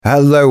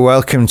Hello,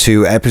 welcome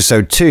to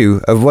episode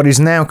 2 of what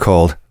is now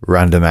called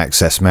Random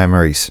Access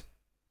Memories.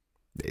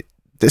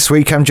 This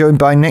week I'm joined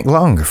by Nick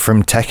Long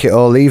from Tech It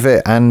or Leave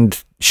It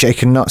and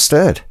Shaken Not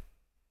Stirred.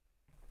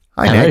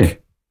 Hi, Hello.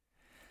 Nick.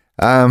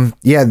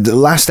 The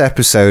last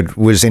episode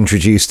was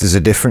introduced as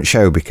a different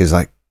show because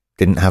I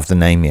didn't have the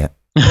name yet.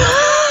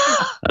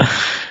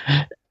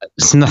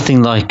 It's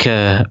nothing like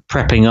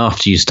prepping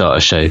after you start a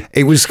show.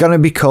 It was going to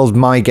be called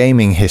My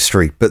Gaming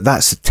History, but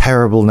that's a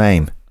terrible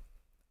name.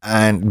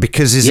 And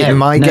because it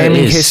my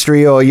gaming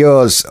history or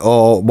yours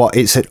or what?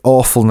 It's an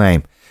awful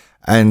name.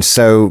 And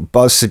so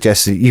Boz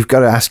suggested you've got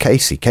to ask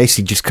Casey.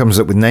 Casey just comes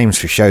up with names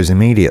for shows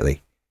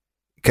immediately.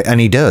 And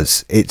he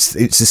does. It's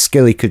a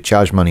skill he could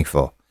charge money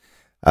for.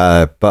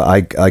 But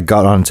I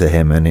got onto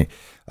him and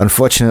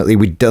unfortunately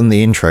we'd done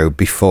the intro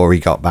before he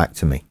got back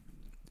to me.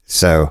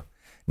 So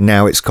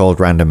now it's called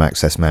Random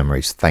Access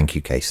Memories. Thank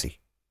you, Casey.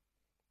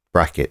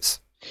 Brackets.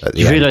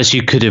 You realise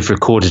you could have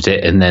recorded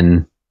it and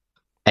then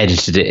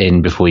edited it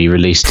in before you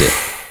released it,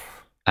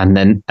 and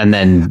then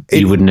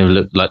you wouldn't have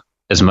looked like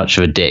as much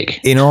of a dick.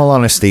 In all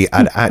honesty,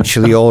 I'd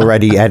actually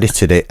already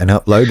edited it and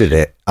uploaded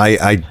it.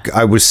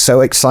 I was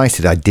so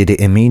excited I did it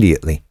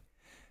immediately.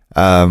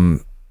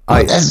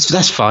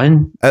 That's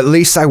fine. At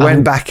least I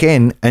went back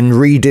in and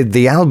redid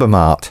the album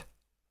art.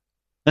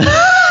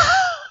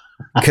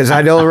 Because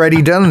I'd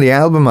already done the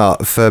album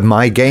art for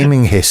My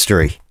Gaming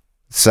History.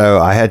 So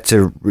I had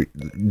to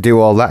do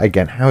all that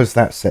again. How is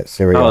that set,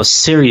 Siri? Oh,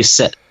 Siri's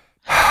set.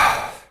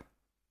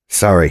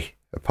 Sorry.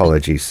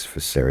 Apologies for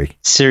Siri.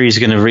 Siri's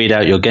going to read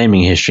out your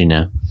gaming history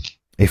now.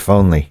 If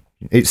only.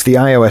 It's the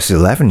iOS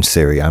 11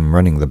 Siri. I'm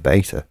running the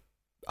beta.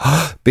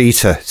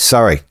 Beta.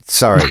 Sorry.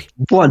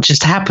 What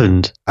just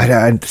happened?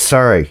 I'm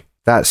sorry.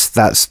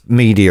 That's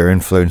media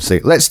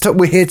influencing.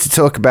 We're here to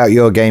talk about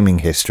your gaming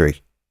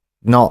history,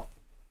 not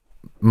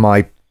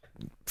my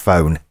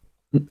phone.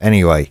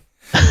 Anyway.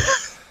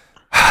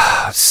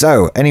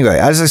 So, anyway,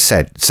 as I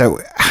said,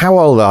 how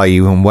old are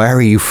you and where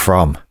are you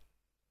from?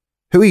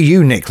 Who are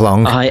you, Nick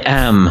Long? I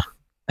am.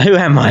 Who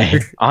am I?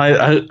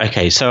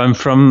 Okay, so I'm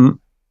from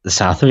the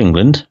south of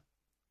England.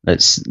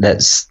 Let's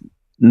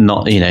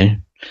not,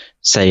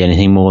 say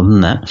anything more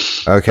than that.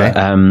 Okay.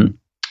 But,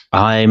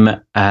 I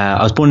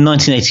was born in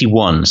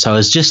 1981, so I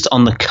was just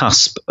on the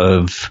cusp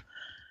of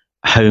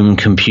home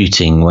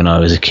computing when I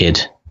was a kid.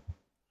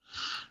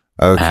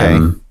 Okay.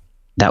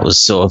 That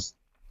was sort of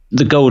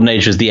the golden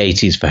age was the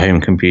 80s for home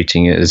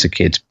computing as a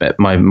kid, but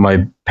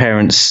my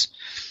parents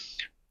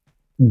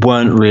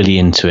weren't really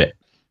into it.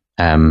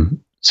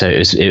 So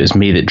it was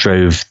me that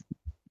drove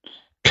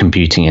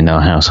computing in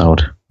our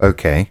household.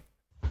 Okay.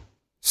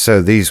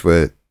 So these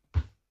were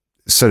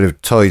sort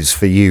of toys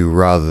for you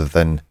rather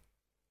than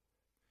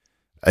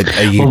a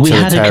utilitarian we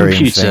had a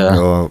computer thing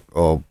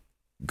or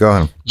go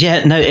on.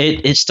 Yeah, no,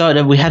 it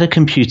started, we had a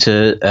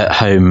computer at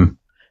home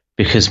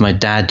because my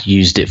dad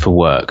used it for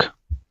work.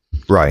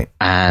 Right.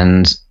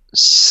 And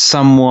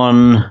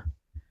someone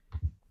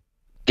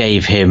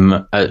gave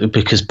him,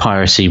 because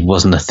piracy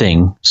wasn't a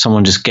thing,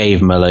 someone just gave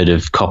him a load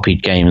of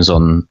copied games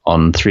on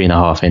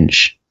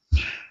 3.5-inch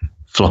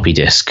floppy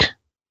disk.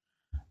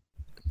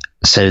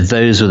 So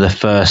those were the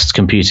first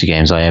computer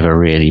games I ever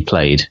really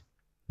played.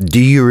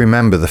 Do you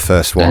remember the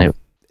first one?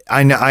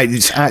 I know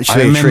it's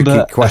actually a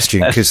tricky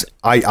question because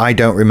I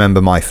don't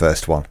remember my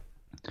first one.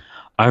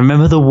 I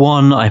remember the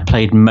one I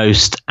played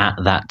most at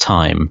that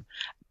time,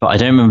 but I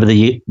don't remember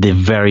the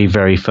very,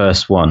 very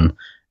first one.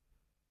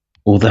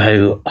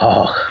 Although,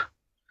 I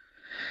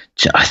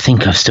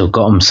think I've still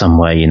got them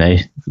somewhere,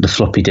 the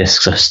floppy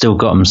disks, I've still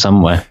got them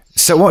somewhere.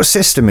 So what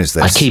system is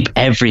this? I keep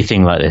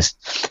everything like this.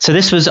 So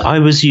I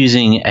was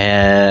using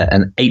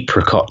an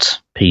Apricot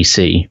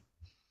PC.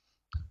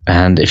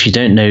 And if you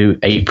don't know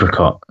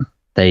Apricot,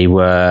 they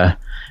were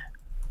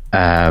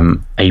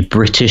a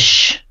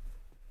British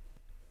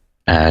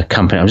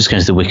company. I'm just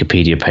going to the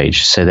Wikipedia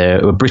page. So they're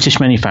a British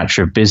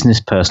manufacturer of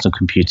business personal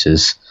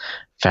computers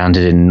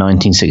founded in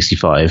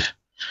 1965.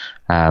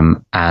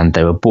 And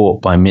they were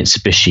bought by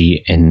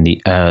Mitsubishi in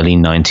the early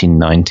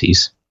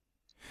 1990s.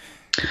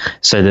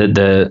 So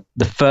the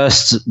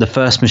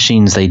first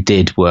machines they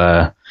did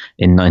were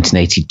in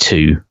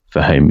 1982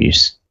 for home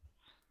use.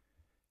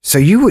 So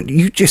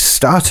you just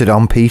started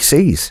on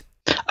PCs?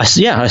 I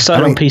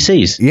started on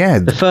PCs. Yeah.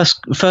 The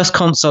first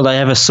console I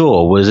ever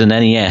saw was an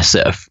NES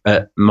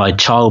at my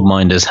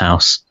childminder's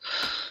house.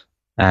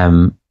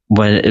 When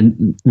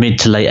mid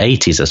to late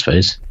 80s, I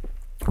suppose.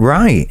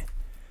 Right.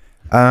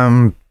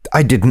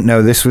 I didn't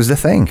know this was the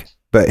thing,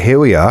 but here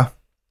we are.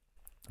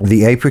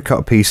 The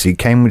Apricot PC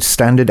came with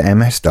standard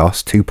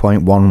MS-DOS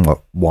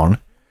 2.11,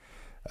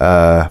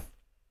 a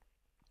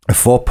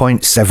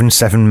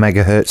 4.77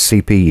 megahertz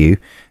CPU,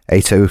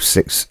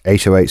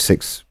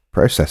 8086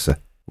 processor.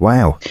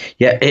 Wow.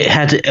 Yeah, it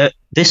had.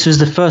 This was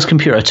the first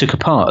computer I took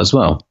apart as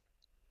well.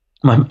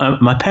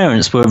 My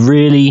parents were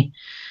really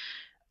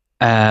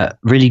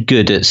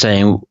good at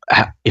saying,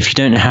 if you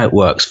don't know how it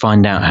works,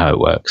 find out how it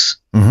works.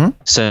 Mm-hmm.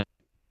 So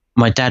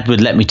my dad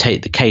would let me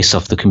take the case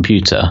off the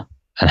computer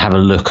and have a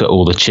look at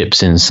all the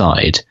chips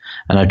inside,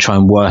 and I'd try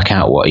and work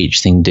out what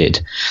each thing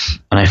did.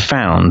 And I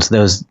found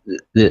there was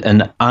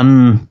an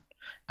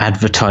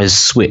unadvertised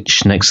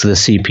switch next to the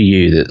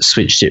CPU that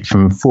switched it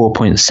from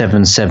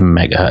 4.77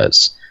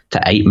 megahertz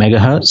to 8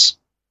 megahertz.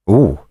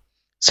 Ooh.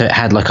 So it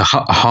had like a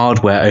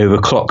hardware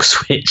overclock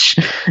switch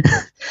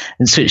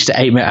and switched to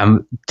 8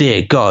 megahertz.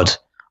 Dear God,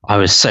 I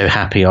was so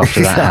happy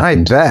after that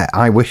happened. I bet.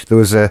 I wish there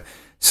was a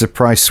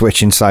surprise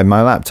switch inside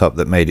my laptop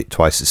that made it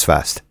twice as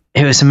fast.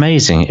 It was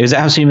amazing. It was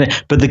absolutely,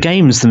 but the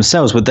games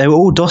themselves, they were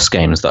all DOS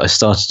games that I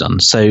started on.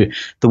 So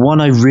the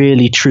one I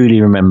really truly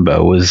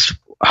remember was,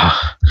 I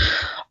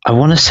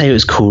want to say it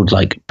was called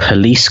like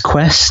Police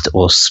Quest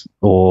or.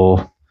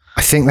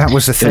 I think that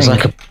was the thing. It was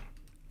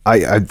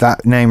like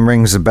that name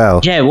rings a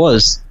bell. Yeah, it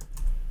was.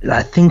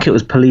 I think it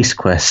was Police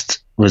Quest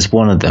was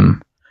one of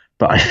them,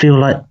 but I feel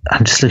like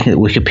I'm just looking at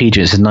Wikipedia.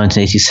 It says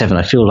 1987.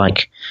 I feel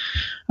like,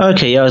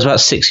 okay, yeah, I was about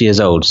 6 years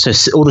old. So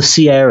all the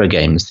Sierra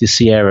games, the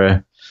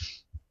Sierra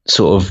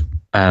sort of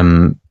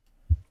it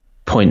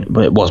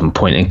wasn't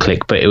point and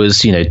click, but it was,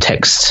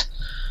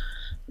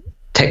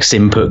 text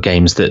input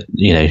games that,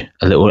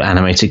 a little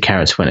animated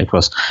character went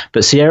across.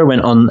 But Sierra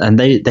went on and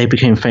they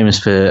became famous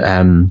for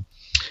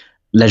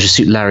Leisure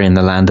Suit Larry and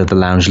the Land of the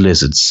Lounge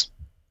Lizards,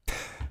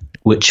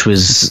 which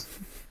was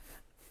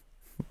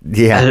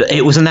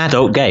it was an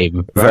adult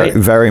game, right?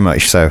 Very, very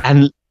much so.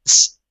 And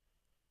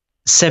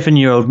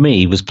 7-year-old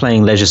me was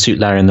playing Leisure Suit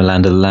Larry and the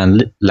Land of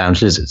the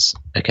Lounge Lizards.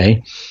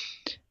 Okay.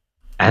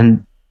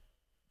 And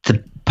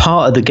the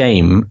part of the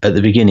game at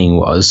the beginning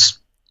was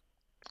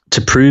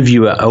to prove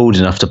you were old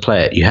enough to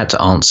play it, you had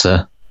to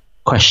answer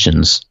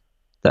questions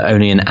that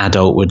only an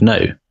adult would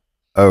know.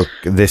 Oh,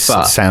 this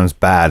sounds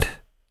bad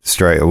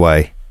straight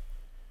away.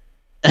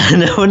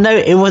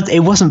 No,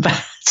 it wasn't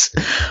bad.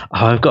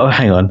 Oh, I've got to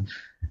hang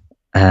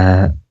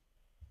on.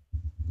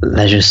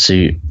 Leisure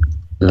Suit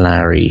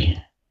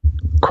Larry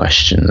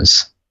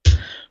questions.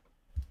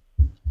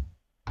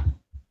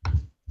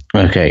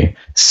 Okay,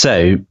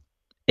 so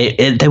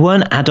they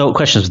weren't adult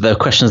questions, but they were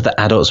questions that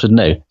adults would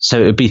know.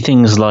 So it would be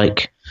things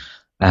like,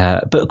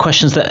 but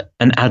questions that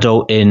an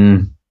adult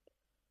in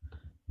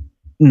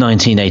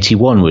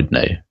 1981 would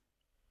know.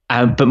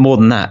 But more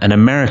than that, an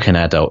American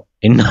adult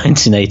in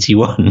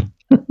 1981.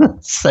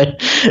 so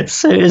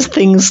it was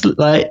things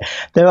like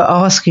they were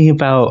asking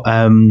about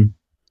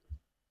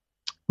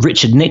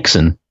Richard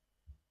Nixon.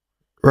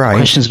 Right.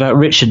 Questions about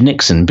Richard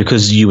Nixon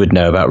because you would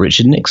know about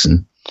Richard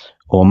Nixon.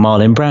 Or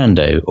Marlon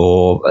Brando,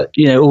 or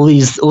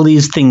all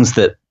these things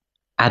that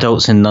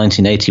adults in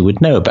 1980 would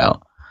know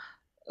about.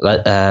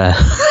 Like,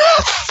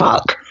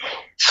 fuck.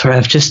 Sorry,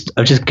 I've just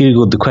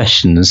googled the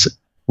questions,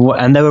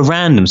 and they were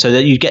random, so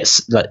that you'd get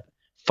like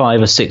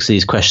 5 or 6 of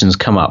these questions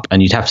come up,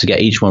 and you'd have to get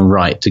each one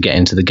right to get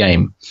into the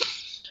game.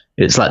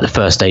 It's like the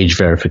first age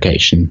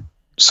verification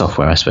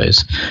software, I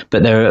suppose.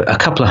 But there are a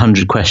couple of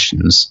hundred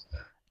questions,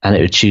 and it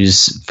would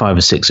choose 5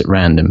 or 6 at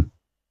random.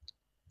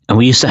 And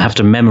we used to have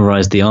to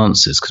memorize the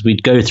answers because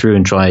we'd go through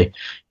and try,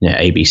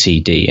 A, B, C,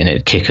 D, and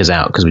it'd kick us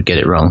out because we'd get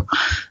it wrong.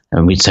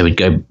 And we'd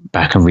go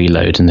back and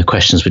reload, and the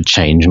questions would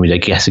change, and we'd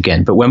guess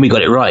again. But when we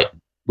got it right,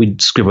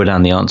 we'd scribble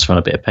down the answer on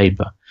a bit of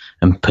paper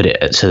and put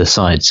it to the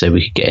side so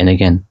we could get in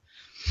again.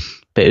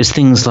 But it was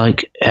things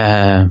like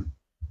Ronald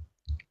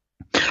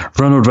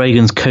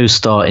Reagan's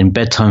co-star in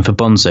Bedtime for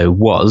Bonzo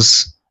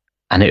was,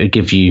 and it would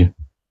give you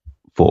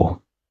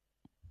 4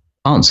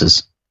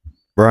 answers.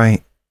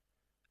 Right.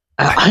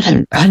 I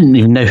didn't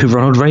even know who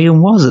Ronald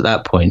Reagan was at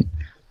that point.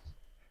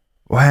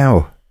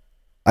 Wow.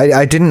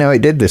 I didn't know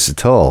it did this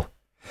at all.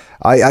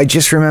 I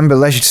just remember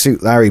Leisure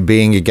Suit Larry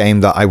being a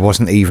game that I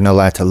wasn't even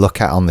allowed to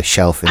look at on the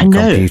shelf in the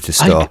computer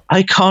store.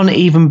 I can't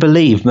even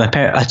believe my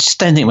parents. I just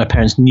don't think my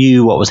parents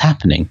knew what was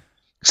happening.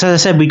 So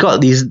as I said, we got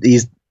these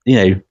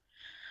I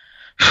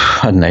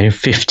don't know,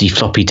 50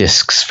 floppy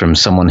disks from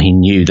someone he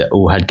knew that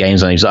all had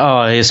games on. He was like,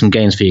 oh, here's some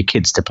games for your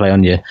kids to play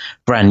on your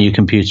brand new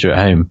computer at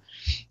home.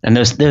 And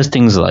there's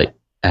things like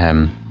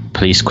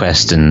Police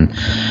Quest, and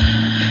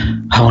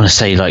I want to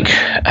say like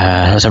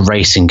there's a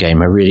racing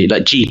game I really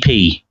like,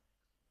 GP,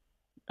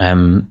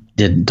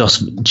 the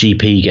DOS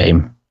GP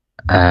game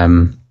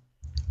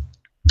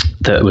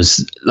that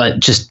was like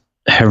just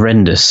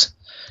horrendous,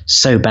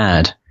 so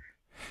bad.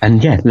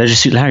 And yeah, Leisure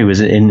Suit Larry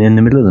was in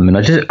the middle of them, and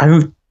I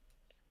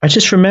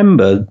just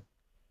remember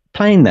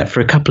playing that for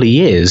a couple of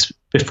years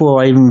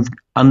before I even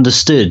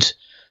understood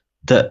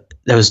that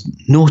there was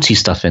naughty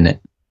stuff in it.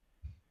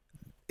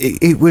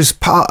 It was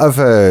part of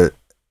a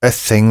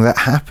thing that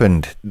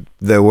happened.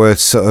 There were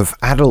sort of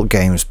adult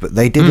games, but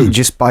they did it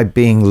just by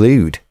being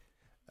lewd.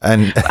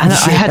 And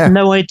I had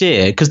no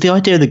idea, because the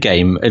idea of the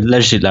game,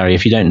 Leisure Suit Larry,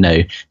 if you don't know,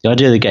 the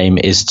idea of the game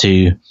is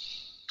to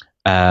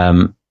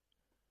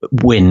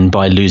win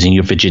by losing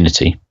your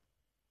virginity.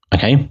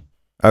 Okay.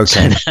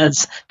 So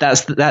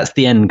that's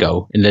the end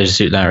goal in Leisure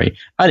Suit Larry.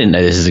 I didn't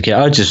know this as a kid.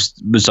 I just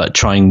was like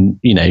trying,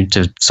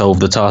 to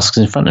solve the tasks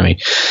in front of me.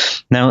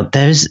 Now,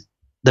 there's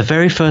the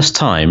very first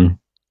time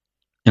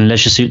in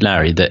Leisure Suit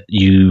Larry that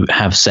you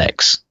have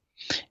sex.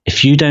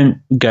 If you don't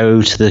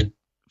go to the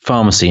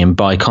pharmacy and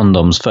buy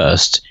condoms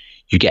first,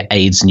 you get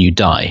AIDS and you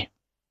die.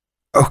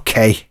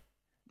 Okay.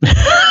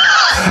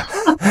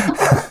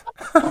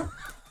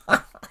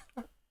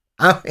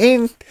 I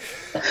mean,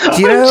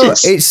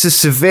 it's a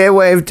severe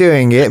way of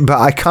doing it, but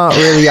I can't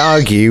really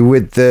argue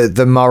with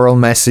the moral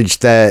message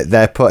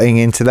they're putting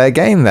into their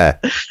game there.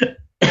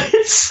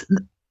 It's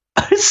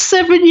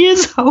 7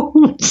 years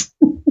old.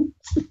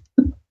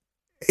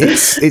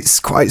 It's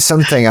quite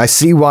something. I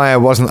see why I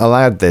wasn't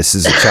allowed this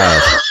as a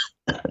child.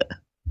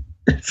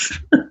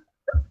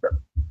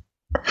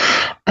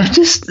 I'm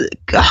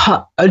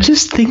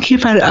just thinking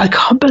about it. I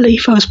can't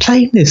believe I was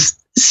playing this.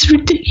 This is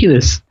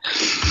ridiculous.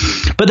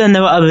 But then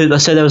there were other.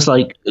 So there was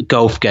like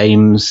golf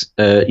games,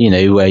 where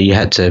you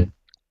had to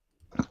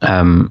play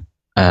aim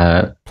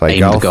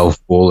the golf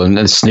ball, and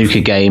then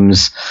snooker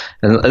games.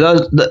 And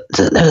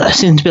there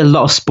seemed to be a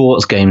lot of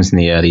sports games in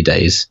the early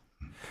days.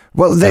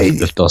 Well,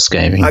 of DOS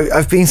gaming.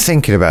 I've been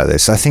thinking about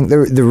this. I think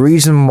the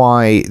reason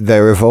why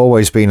there have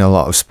always been a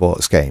lot of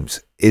sports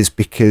games is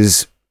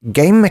because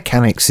game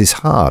mechanics is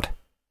hard.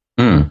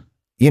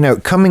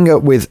 Coming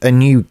up with a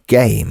new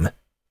game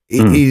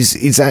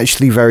is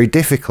actually very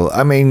difficult.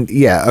 I mean,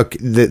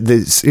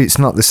 it's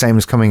not the same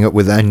as coming up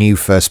with a new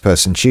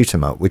first-person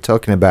shoot-'em-up. We're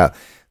talking about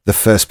the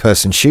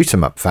first-person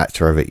shoot-'em-up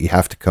factor of it you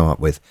have to come up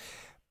with.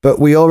 But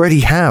we already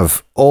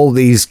have all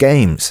these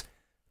games.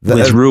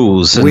 With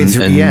rules and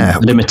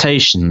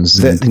limitations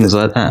and things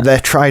like that. They're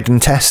tried and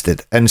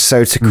tested. And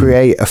so to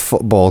create a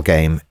football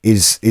game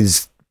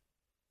is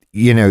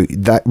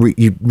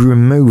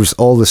removes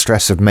all the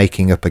stress of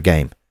making up a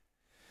game.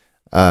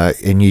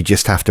 And you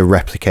just have to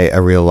replicate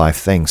a real life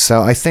thing.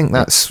 So I think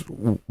that's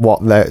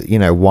what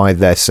why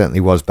there certainly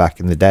was back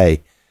in the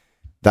day,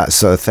 that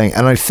sort of thing.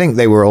 And I think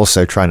they were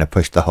also trying to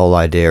push the whole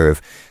idea of,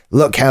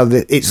 look how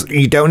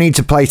you don't need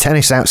to play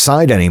tennis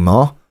outside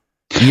anymore.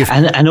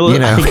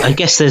 I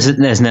guess there's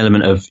an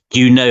element of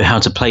how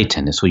to play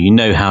tennis, or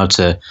how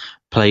to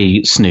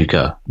play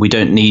snooker. We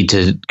don't need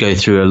to go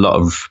through a lot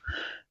of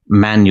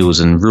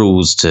manuals and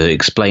rules to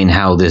explain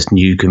how this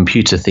new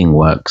computer thing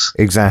works.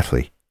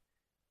 Exactly.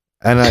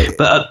 And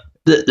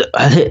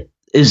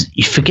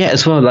you forget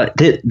as well, like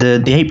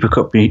the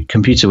Apricot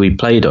computer we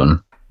played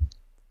on,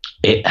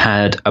 it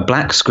had a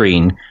black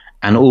screen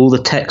and all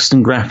the text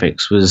and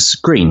graphics was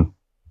green.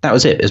 That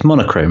was it. It was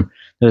monochrome.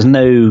 There was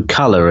no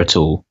color at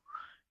all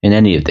in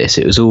any of this.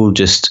 It was all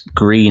just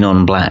green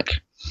on black.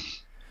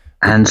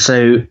 And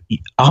so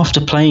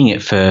after playing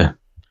it for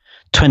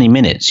 20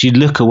 minutes, you'd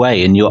look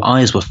away and your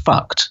eyes were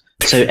fucked.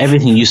 So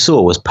everything you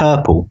saw was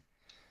purple.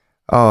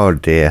 Oh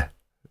dear.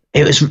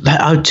 It was,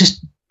 I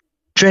just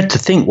dread to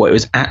think what it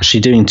was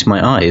actually doing to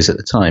my eyes at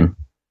the time.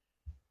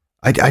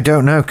 I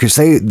don't know, because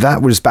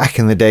that was back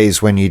in the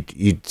days when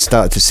you'd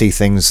start to see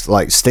things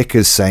like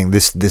stickers saying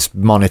this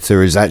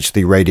monitor is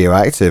actually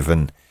radioactive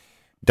and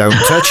don't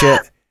touch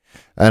it.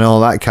 And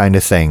all that kind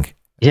of thing.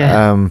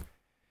 Yeah.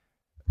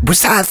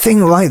 Was that a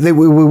thing like that?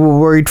 We were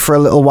worried for a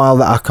little while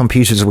that our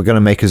computers were going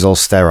to make us all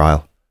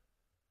sterile,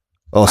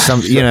 or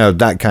some,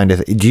 that kind of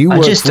thing. Do you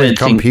work with a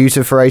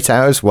computer for 8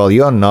 hours? Well,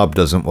 your knob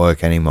doesn't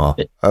work anymore.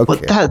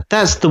 Okay. But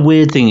that's the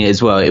weird thing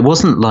as well. It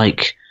wasn't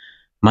like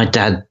my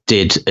dad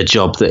did a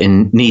job that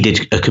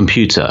needed a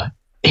computer.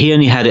 He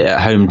only had it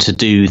at home to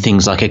do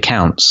things like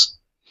accounts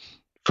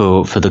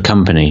for the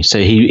company. So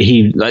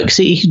he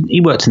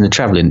worked in the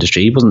travel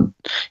industry. He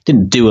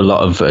didn't do a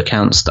lot of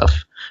account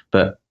stuff,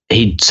 but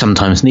he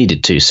sometimes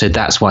needed to. So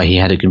that's why he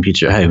had a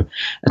computer at home.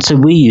 And so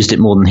we used it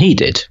more than he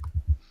did.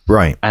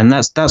 Right. And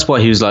that's why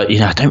he was like,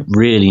 I don't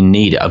really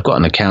need it. I've got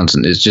an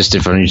accountant. It's just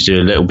if I need to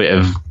do a little bit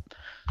of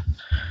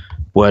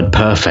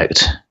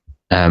WordPerfect,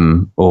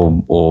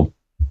 or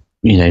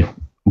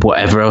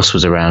whatever else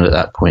was around at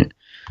that point.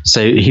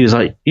 So he was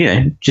like,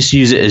 just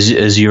use it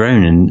as your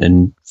own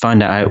and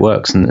find out how it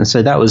works. And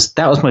so that was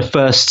my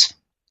first.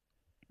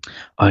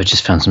 I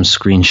just found some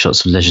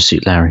screenshots of Leisure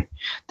Suit Larry.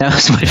 That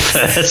was my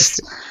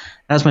first.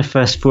 That was my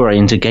first foray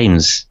into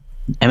games,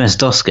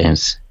 MS-DOS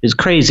games. It was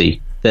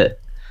crazy that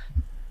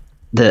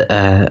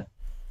oh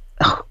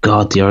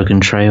God, the Oregon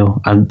Trail.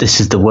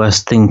 This is the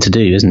worst thing to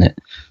do, isn't it?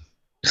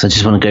 Because I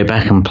just want to go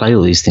back and play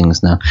all these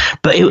things now.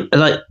 But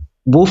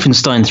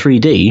Wolfenstein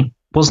 3D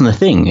wasn't a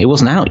thing. It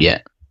wasn't out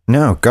yet.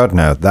 No, God,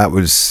 no. That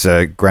was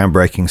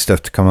groundbreaking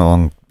stuff to come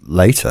along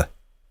later.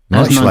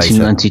 Much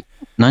later.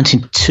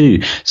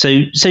 1992.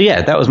 So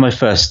yeah, that was my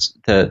first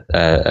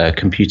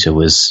computer,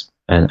 was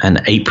an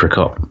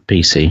Apricot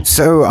PC.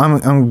 So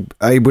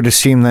I would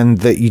assume then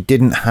that you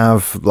didn't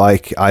have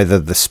like either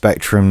the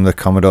Spectrum, the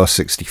Commodore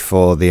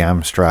 64, the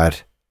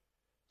Amstrad.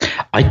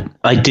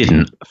 I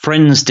didn't.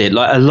 Friends did.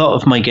 Like, a lot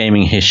of my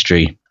gaming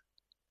history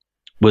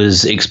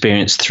was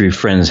experienced through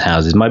friends'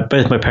 houses.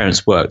 Both my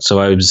parents worked, so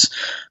I was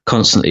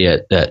constantly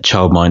at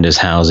childminders'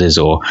 houses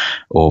or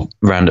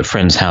round at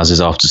friends'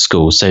 houses after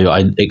school. So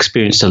I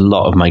experienced a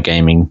lot of my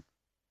gaming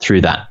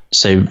through that.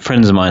 So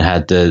friends of mine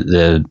had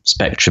the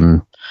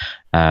Spectrum,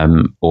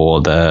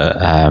 or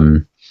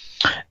the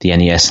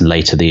NES, and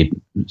later the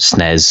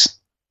SNES.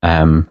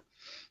 And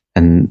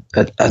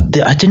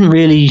I didn't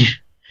really.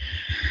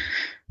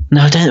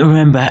 No, I don't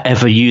remember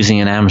ever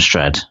using an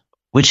Amstrad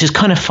which is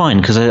kind of fine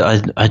because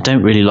I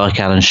don't really like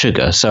Alan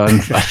Sugar, so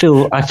I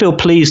feel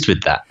pleased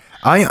with that.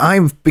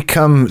 I've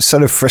become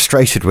sort of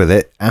frustrated with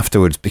it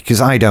afterwards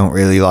because I don't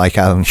really like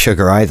Alan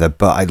Sugar either,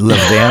 but I love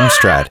the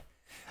Amstrad,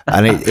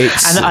 and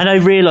it's and I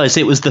realised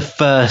it was the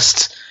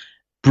first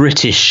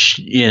British,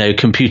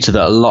 computer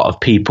that a lot of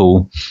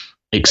people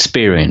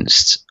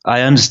experienced.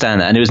 I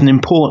understand that, and it was an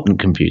important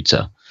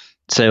computer,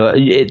 so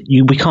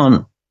we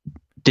can't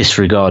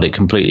disregard it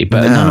completely.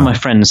 But none of my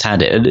friends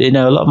had it.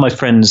 A lot of my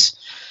friends,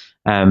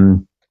 a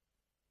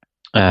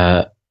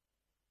lot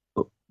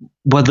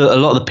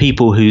of the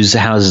people whose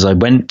houses I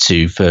went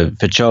to for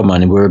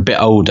childminding were a bit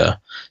older,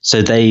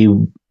 so they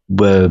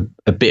were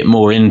a bit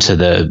more into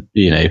the,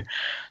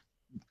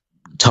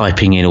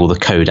 typing in all the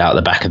code out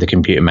the back of the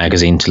computer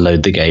magazine to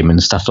load the game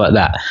and stuff like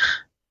that.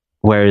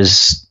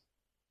 Whereas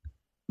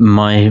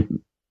my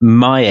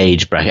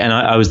age bracket, and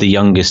I was the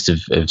youngest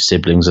of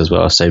siblings as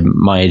well, so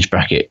my age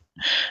bracket,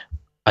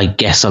 I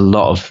guess a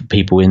lot of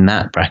people in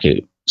that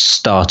bracket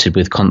started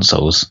with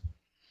consoles.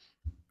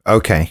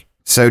 Okay.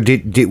 So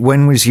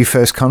when was your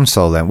first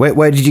console then?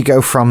 Where did you go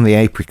from the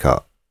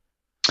Apricot?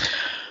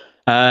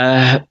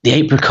 The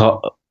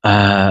Apricot,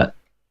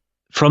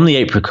 from the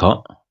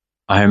Apricot,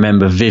 I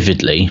remember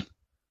vividly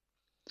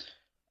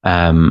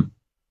the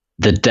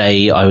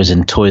day I was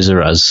in Toys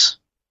R Us,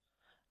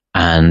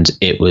 and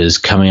it was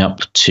coming up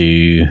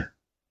to,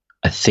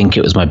 I think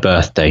it was my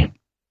birthday,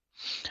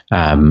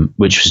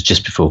 which was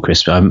just before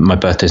Christmas. My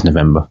birthday's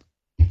November.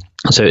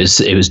 So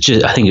it was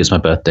just, I think it was my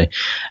birthday.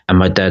 And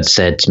my dad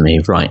said to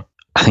me, right,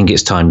 I think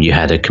it's time you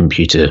had a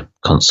computer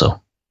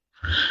console.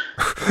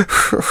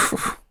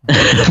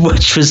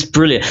 Which was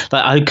brilliant.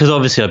 Because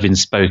obviously I've been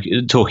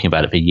talking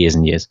about it for years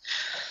and years.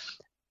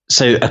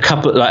 So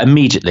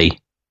immediately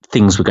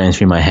things were going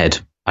through my head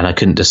and I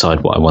couldn't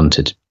decide what I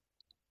wanted.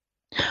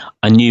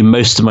 I knew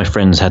most of my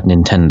friends had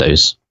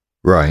Nintendos.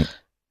 Right.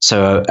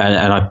 So,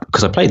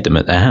 because I played them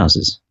at their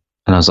houses,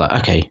 and I was like,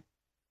 okay,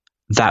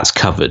 that's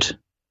covered.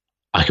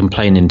 I can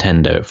play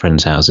Nintendo at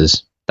friends'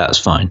 houses. That's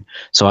fine.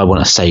 So I want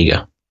a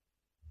Sega.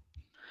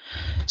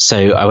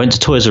 So I went to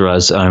Toys R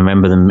Us. I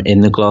remember them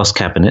in the glass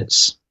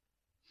cabinets,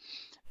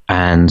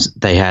 and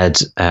they had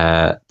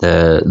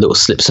the little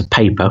slips of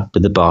paper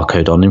with the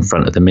barcode on in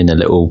front of them in a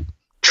little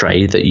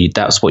tray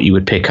that's what you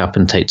would pick up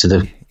and take to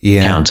the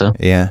counter.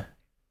 Yeah.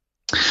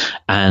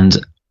 And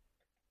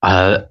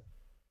I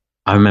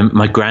remember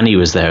my granny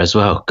was there as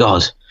well.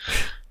 God,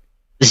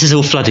 this is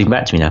all flooding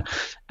back to me now.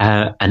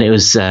 And it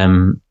was,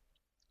 and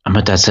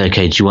my dad said,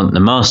 okay, do you want the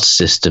Master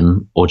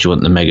System or do you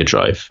want the Mega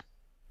Drive?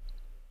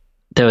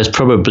 There was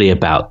probably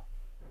about,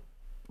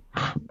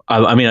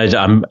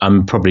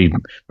 I'm probably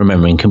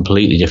remembering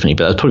completely differently,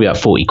 but there was probably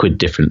about 40 quid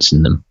difference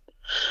in them.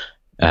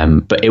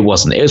 But it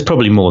wasn't. It was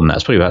probably more than that.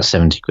 It's probably about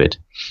 70 quid.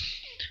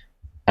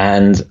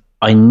 And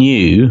I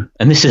knew,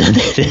 and this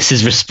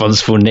is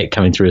responsible Nick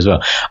coming through as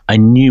well, I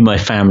knew my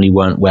family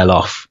weren't well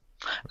off,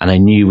 and I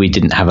knew we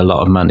didn't have a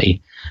lot of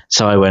money.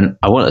 So I went,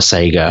 I want a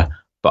Sega,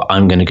 but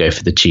I'm going to go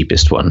for the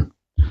cheapest one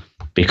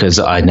because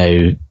I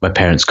know my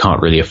parents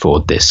can't really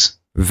afford this.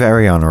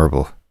 Very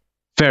honourable.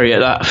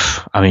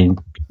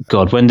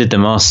 God, when did the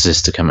Master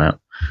System come out?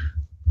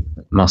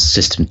 Master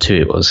System 2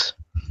 it was.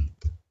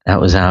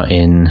 That was out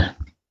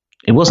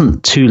it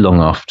wasn't too long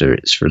after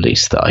its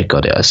release that I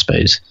got it, I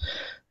suppose.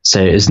 So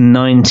it was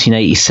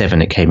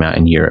 1987 it came out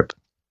in Europe.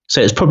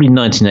 So it was probably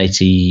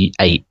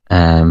 1988.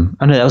 No,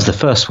 that was the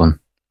first one.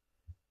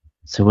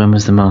 So when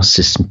was the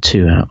Master System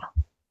 2 out?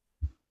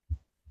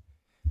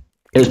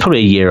 It was probably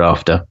a year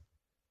after.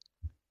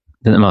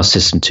 Then the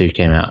Master System 2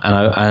 came out. And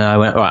I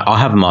went, right, I'll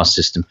have a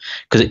Master System.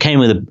 Because it came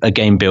with a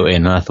game built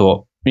in. And I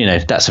thought,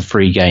 that's a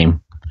free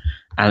game.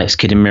 Alex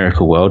Kidd in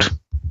Miracle World.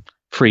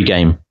 Free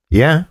game.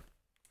 Yeah.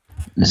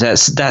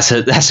 That's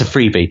a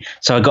freebie.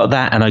 So I got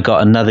that, and I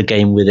got another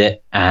game with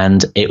it,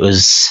 and it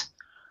was,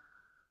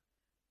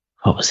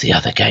 what was the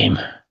other game?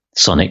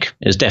 Sonic.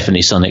 It was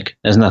definitely Sonic.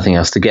 There's nothing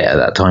else to get at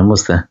that time,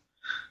 was there?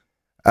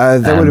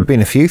 There would have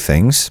been a few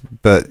things,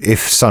 but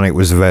if Sonic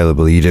was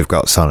available, you'd have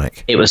got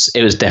Sonic. It was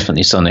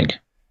definitely Sonic.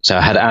 So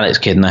I had Alex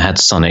Kidd and I had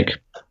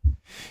Sonic.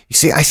 You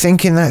see, I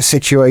think in that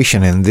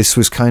situation, and this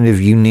was kind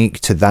of unique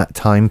to that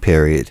time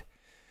period,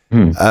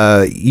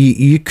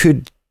 you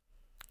could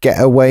get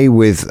away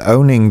with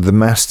owning the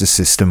Master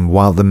System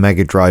while the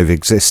Mega Drive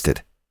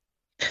existed.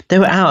 They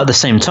were out at the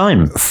same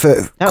time.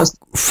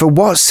 For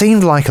what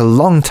seemed like a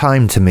long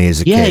time to me as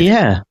a kid.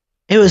 Yeah.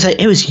 It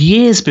was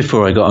years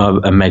before I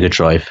got a Mega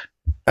Drive.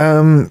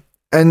 And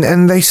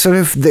they sort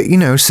of,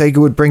 Sega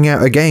would bring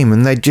out a game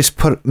and they'd just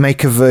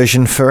make a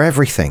version for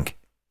everything.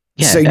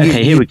 Yeah, so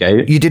here we go.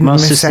 You didn't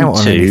miss out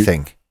on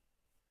anything.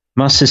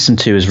 Master System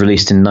 2 was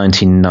released in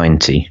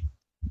 1990.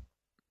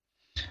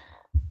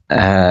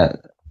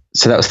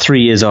 So that was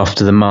 3 years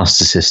after the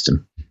Master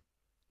System.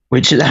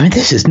 Which,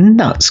 this is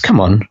nuts. Come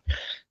on.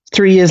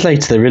 3 years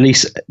later, they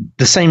released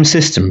the same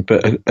system,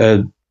 but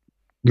a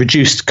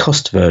reduced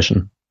cost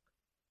version.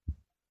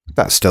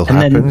 That still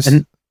happens.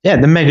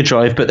 The Mega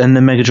Drive, but then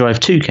the Mega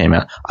Drive 2 came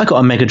out. I got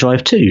a Mega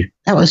Drive 2.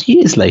 That was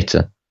years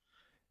later.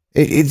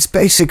 It's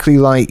basically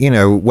like,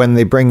 when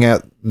they bring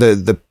out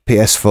the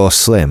PS4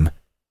 Slim,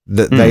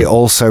 that they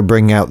also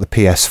bring out the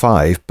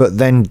PS5, but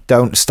then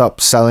don't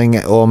stop selling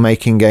it or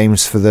making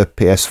games for the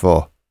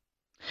PS4.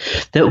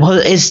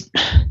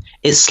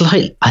 It's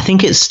like, I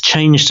think it's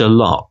changed a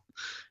lot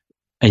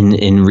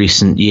in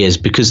recent years,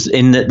 because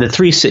in the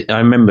 360, I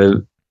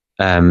remember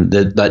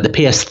the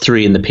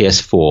PS3 and the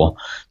PS4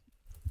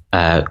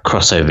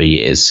 crossover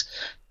years,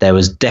 there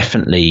was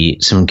definitely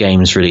some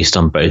games released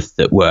on both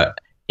that were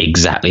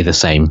exactly the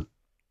same,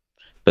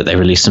 but they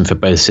released them for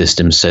both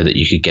systems so that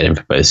you could get them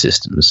for both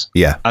systems.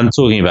 Yeah, I'm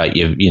talking about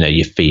your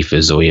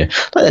FIFAs or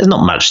there's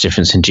not much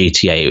difference in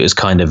GTA. It was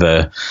kind of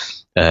a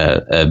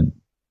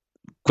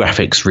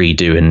graphics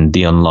redo, and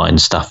the online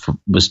stuff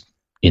was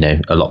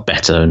a lot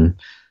better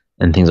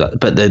and things like that.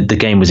 But the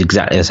game was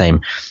exactly the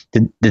same.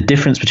 The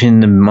difference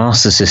between the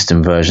Master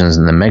System versions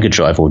and the Mega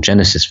Drive or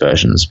Genesis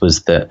versions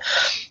was that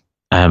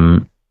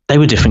they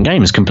were different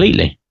games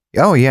completely.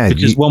 Oh yeah,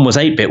 because one was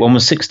 8-bit, one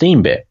was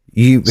 16-bit.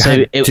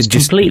 So it was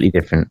completely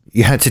different.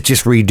 You had to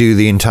just redo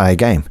the entire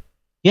game.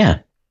 Yeah,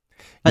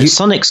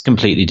 Sonic's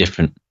completely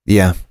different.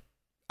 Yeah.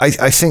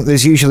 I think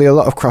there's usually a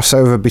lot of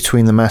crossover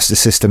between the Master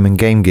System and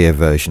Game Gear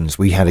versions.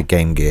 We had a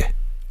Game Gear.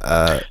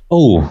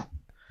 Oh,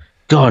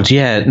 God,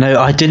 yeah. No,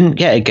 I didn't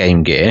get a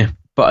Game Gear,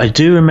 but I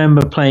do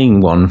remember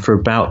playing one for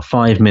about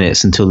 5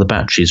 minutes until the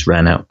batteries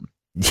ran out.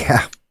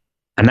 Yeah.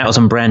 And that was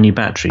on brand new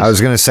batteries. I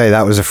was going to say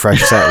that was a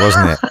fresh set,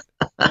 wasn't it?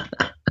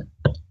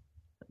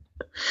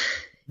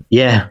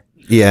 Yeah.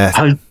 Yeah.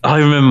 I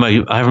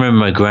remember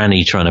my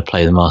granny trying to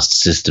play the Master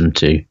System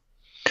too.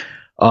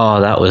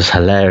 Oh, that was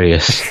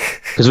hilarious.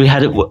 Because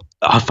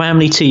our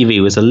family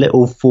TV was a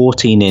little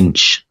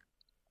 14-inch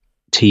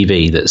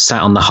TV that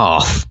sat on the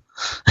hearth.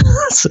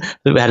 So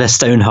we had a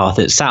stone hearth.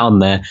 It sat on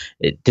there.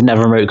 It didn't have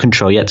a remote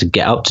control. You had to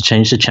get up to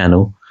change the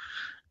channel.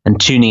 And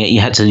tuning it, you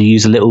had to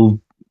use a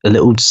little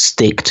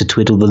stick to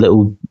twiddle the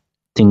little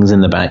things in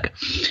the back.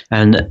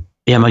 And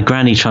yeah, my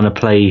granny trying to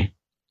play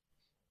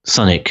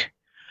Sonic.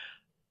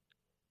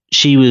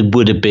 She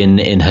would have been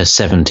in her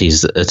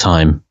 70s at the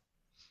time.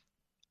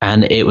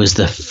 And it was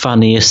the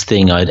funniest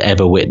thing I'd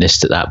ever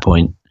witnessed at that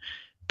point,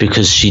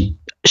 because she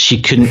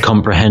couldn't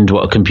comprehend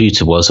what a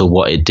computer was or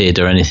what it did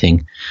or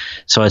anything.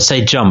 So I'd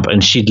say jump,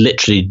 and she'd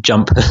literally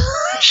jump.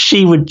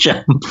 She would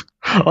jump.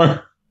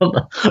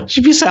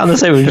 She'd be sat on the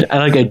sofa,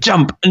 and I'd go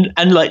jump,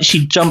 and like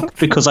she'd jump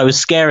because I was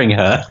scaring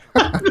her.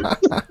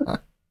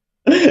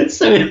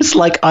 So it was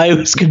like I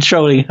was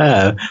controlling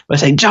her by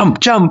saying jump,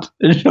 jump.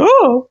 And,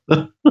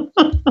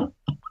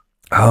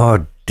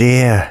 oh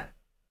dear.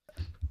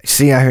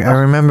 See, I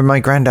remember my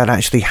granddad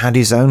actually had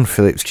his own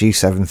Philips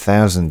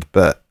G7000,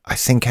 but I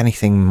think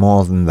anything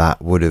more than that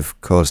would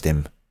have caused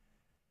him.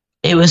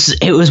 It was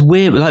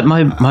weird. Like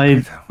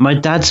my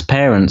dad's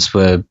parents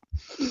were,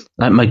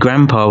 like, my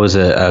grandpa was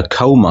a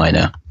coal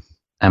miner,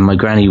 and my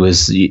granny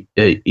was,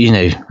 I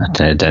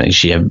don't think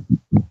she had,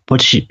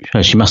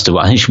 she must have.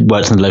 I think she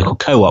worked in the local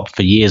co-op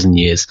for years and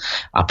years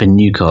up in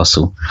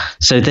Newcastle.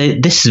 So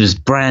this was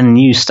brand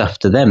new stuff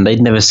to them.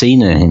 They'd never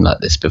seen anything like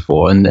this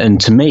before.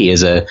 And to me,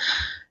 as a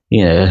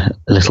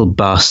little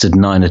bastard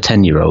 9 or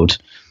 10-year-old,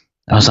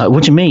 I was like,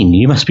 what do you mean?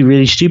 You must be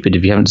really stupid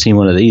if you haven't seen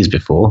one of these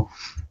before,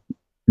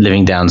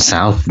 living down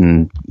south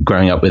and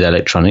growing up with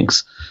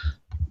electronics.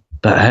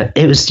 But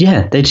it was,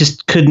 they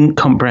just couldn't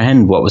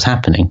comprehend what was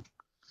happening.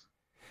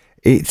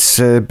 It's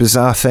a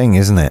bizarre thing,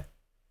 isn't it?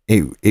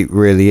 It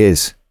really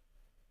is.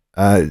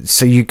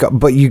 So you got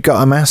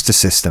a Master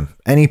System.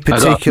 Any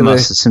particular? I got a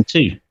Master System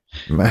too.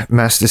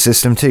 Master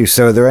System too.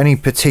 So are there any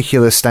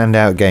particular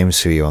standout games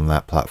for you on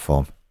that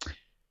platform?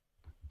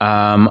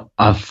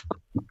 I've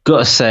got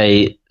to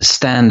say,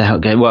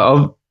 standout game.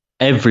 Well,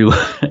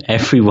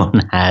 everyone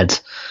had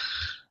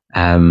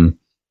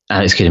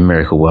Alex Kidd in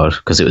Miracle World,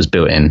 because it was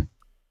built in.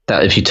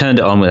 That if you turned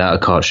it on without a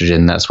cartridge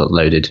in, that's what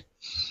loaded.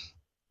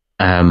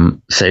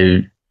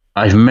 So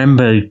I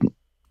remember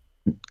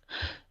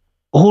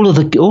all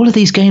of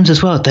these games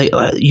as well.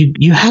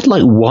 You had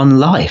like one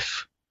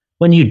life.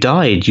 When you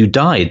died,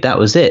 that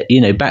was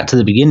it. Back to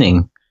the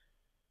beginning.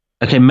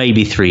 Okay,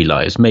 maybe three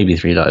lives.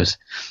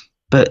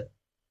 But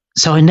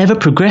so I never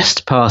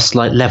progressed past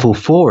like level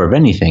 4 of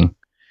anything,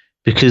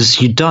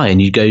 because you die and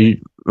you go,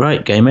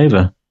 right, game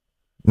over.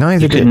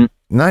 Neither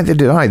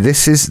did I.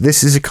 This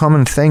is a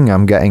common thing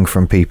I'm getting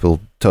from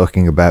people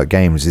talking about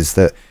games, is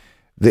that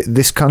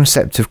this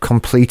concept of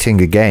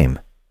completing a game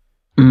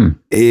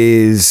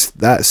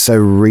that's a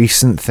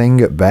recent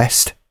thing at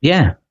best.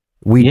 Yeah.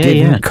 We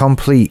didn't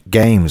complete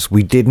games.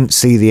 We didn't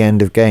see the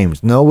end of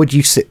games. Nor would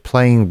you sit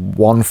playing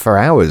one for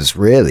hours,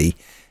 really.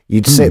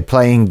 You'd sit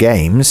playing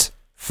games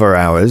for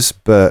hours,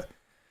 but,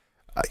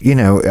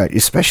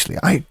 especially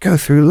I go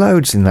through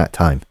loads in that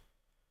time.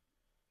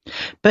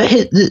 But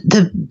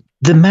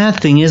the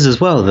mad thing is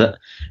as well that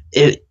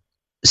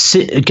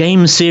a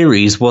game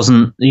series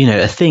wasn't,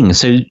 a thing.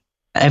 So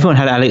everyone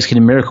had Alex Kidd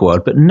in Miracle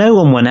World, but no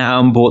one went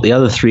out and bought the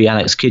other 3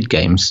 Alex Kidd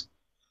games,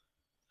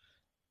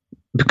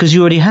 because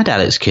you already had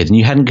Alex Kidd and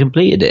you hadn't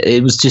completed it.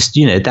 It was just,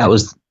 that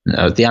was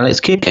the Alex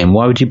Kidd game.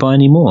 Why would you buy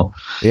any more?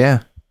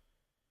 Yeah.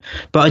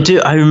 But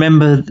I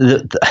remember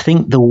that I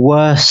think the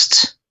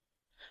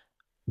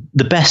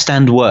best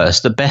and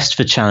worst, the best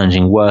for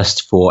challenging,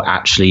 worst for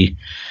actually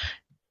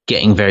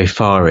getting very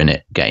far in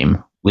it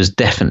game was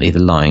definitely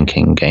the Lion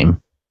King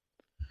game.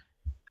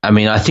 I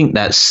mean, I think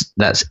that's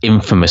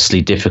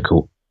infamously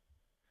difficult.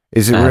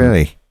 Is it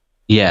really?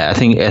 Yeah, I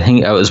think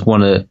that was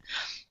one of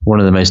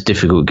the most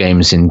difficult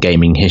games in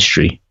gaming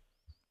history.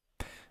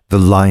 The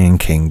Lion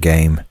King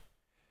game.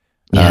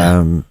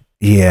 Yeah.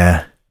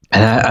 Yeah.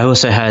 And I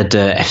also had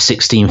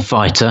F-16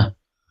 Fighter,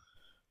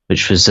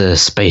 which was a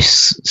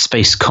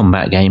space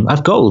combat game.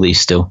 I've got all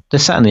these still. They're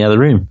sat in the other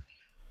room.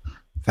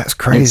 That's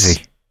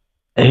crazy.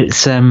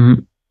 It's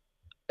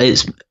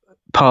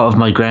part of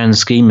my grand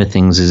scheme of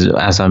things. Is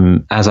as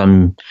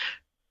I'm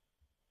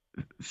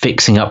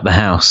fixing up the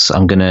house,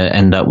 I'm going to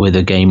end up with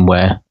a game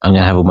where I'm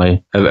going to have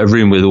a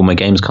room with all my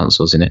games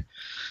consoles in it.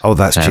 Oh,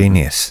 that's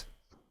genius.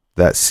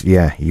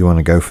 You want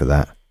to go for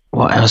that.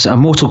 What else?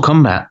 Mortal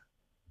Kombat.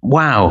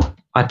 Wow.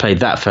 I played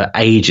that for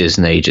ages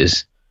and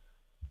ages.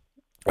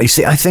 You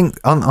see, I think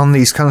on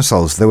these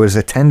consoles, there was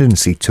a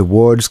tendency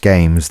towards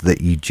games that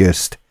you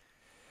just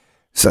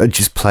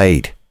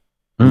played,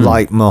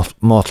 like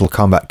Mortal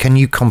Kombat. Can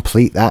you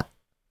complete that?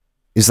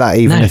 Is that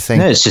even a thing?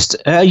 No, it's just,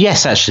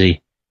 yes,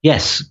 actually.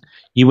 Yes.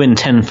 You win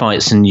 10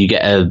 fights and you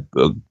get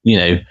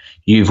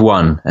you've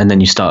won, and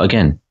then you start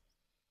again.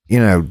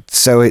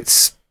 So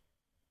it's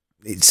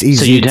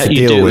easy so to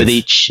deal with.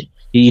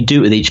 You'd do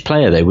it with each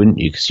player, though, wouldn't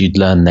you? Because you'd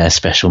learn their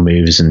special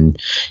moves, and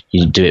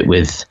you'd do it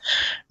with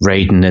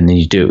Raiden, and then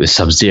you'd do it with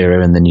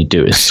Sub-Zero, and then you'd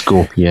do it with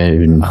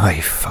Scorpio. I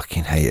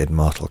fucking hated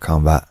Mortal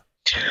Kombat.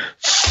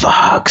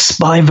 Fuck,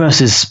 Spy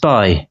versus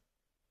Spy.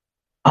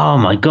 Oh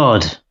my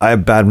god. I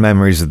have bad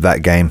memories of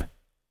that game.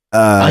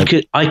 I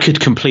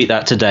could complete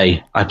that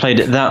today. I played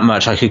it that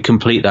much. I could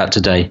complete that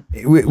today.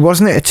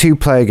 Wasn't it a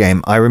 2-player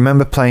game? I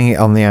remember playing it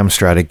on the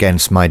Amstrad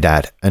against my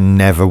dad and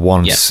never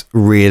once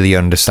really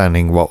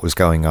understanding what was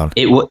going on.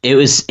 It was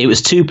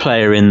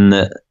 2-player in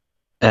the.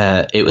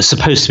 It was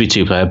supposed to be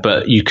 2-player,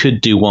 but you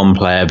could do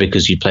 1-player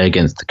because you play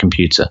against the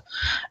computer,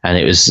 and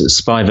it was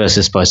Spy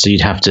versus Spy. So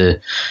you'd have to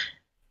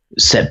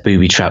set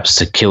booby traps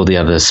to kill the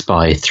other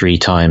spy 3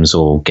 times,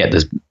 or get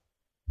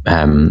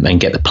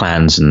the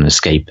plans and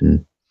escape,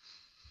 and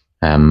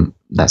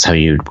that's how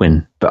you would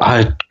win. But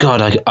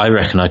I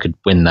reckon I could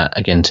win that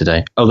again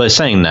today. Although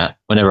saying that,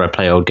 whenever I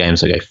play old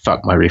games, I go,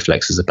 fuck, my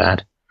reflexes are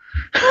bad.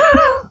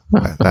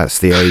 That's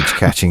the age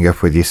catching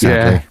up with you,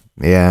 sadly.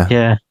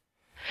 Yeah.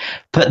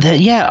 But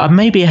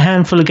maybe a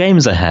handful of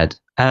games I had.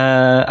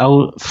 I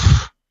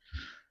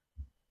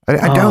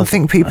don't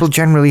think people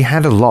generally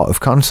had a lot of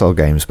console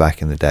games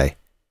back in the day.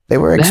 They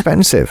were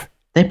expensive.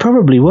 They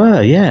probably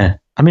were, yeah.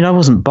 I mean, I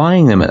wasn't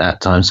buying them at that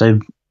time, so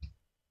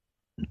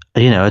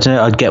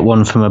I'd get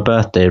one for my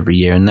birthday every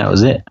year, and that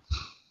was it.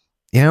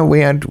 We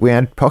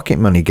had pocket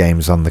money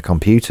games on the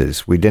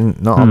computers. We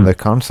didn't, not on the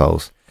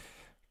consoles,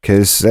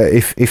 because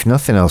if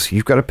nothing else,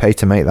 you've got to pay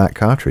to make that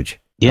cartridge.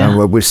 Yeah,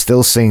 and we're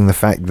still seeing the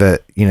fact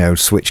that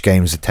Switch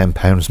games are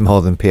 £10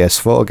 more than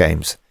PS4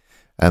 games,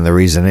 and the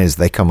reason is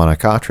they come on a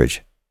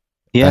cartridge,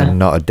 and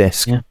not a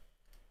disc. Yeah.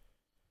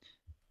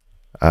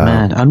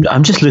 Man,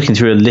 I'm just looking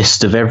through a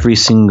list of every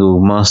single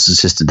Master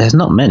System. There's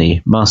not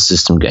many Master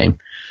System game.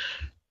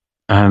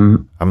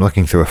 I'm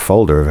looking through a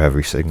folder of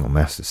every single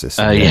Master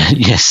System.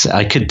 Yes,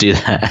 I could do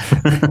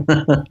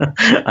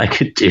that. I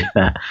could do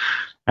that.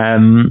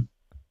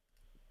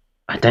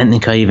 I don't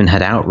think I even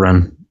had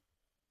Outrun.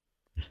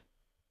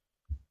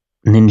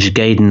 Ninja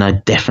Gaiden I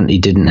definitely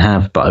didn't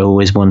have, but I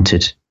always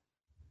wanted,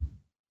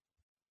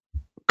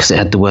 because it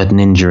had the word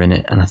ninja in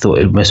it, and I thought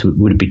it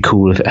would be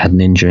cool if it had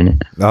ninja in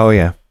it. Oh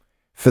yeah.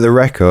 For the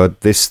record,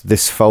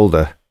 this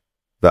folder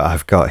that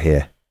I've got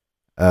here,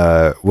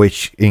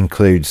 which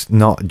includes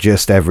not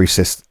just every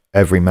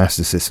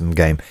Master System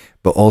game,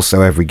 but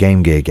also every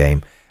Game Gear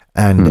game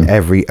and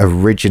every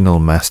original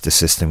Master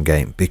System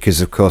game,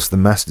 because of course the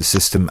Master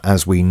System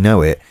as we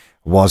know it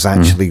was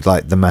actually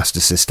like the Master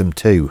System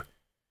 2.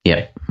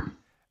 Yeah.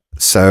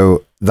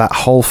 So that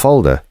whole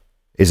folder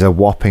is a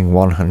whopping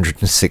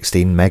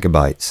 116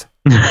 megabytes.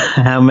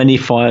 How many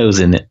files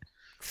in it?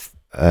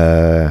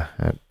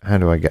 How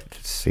do I get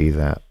to see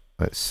that?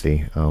 Let's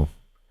see. Oh,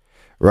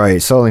 right.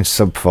 It's all in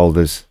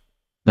subfolders.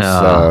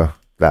 So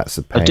that's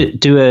a pain.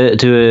 Do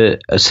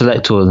a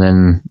select all and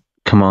then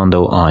Command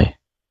Alt I.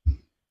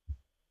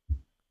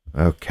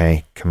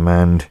 Okay.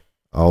 Command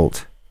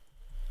Alt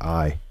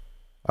I.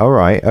 All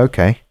right.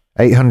 Okay.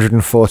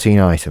 814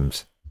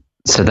 items.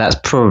 So that's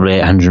probably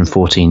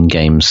 814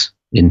 games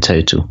in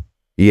total.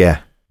 Yeah,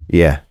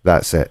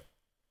 that's it.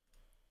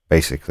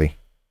 Basically,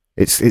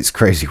 it's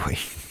crazy what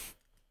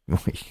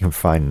you can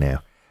find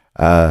now.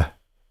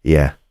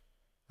 Yeah,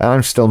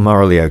 I'm still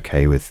morally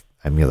okay with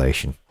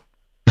emulation.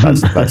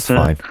 That's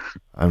fine.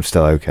 I'm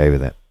still okay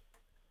with it.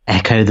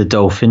 Echo the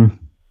Dolphin.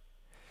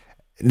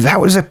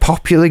 That was a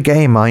popular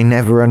game I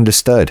never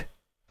understood.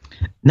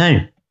 No,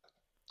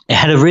 it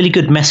had a really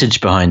good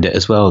message behind it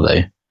as well,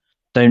 though.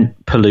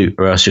 Don't pollute,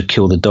 or else you'll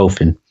kill the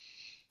dolphin.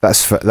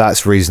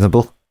 That's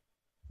reasonable.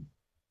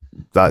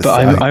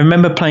 I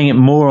remember playing it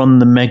more on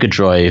the Mega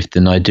Drive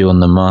than I do on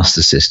the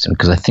Master System,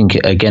 because I think,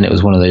 again, it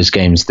was one of those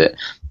games that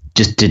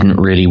just didn't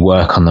really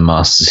work on the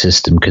Master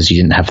System because you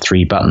didn't have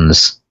 3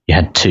 buttons. You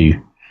had 2.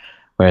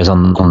 Whereas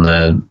on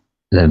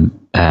the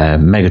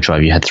Mega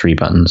Drive, you had 3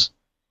 buttons.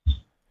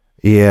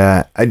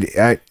 Yeah.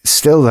 I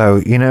still, though,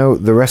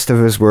 the rest of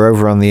us were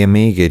over on the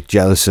Amiga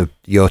jealous of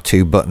your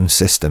 2-button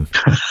system.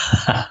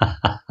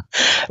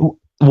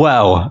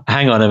 Well,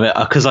 hang on a minute,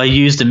 because I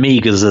used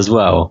Amigas as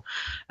well.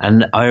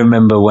 And I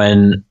remember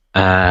when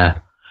a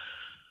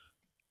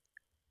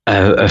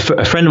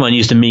friend of mine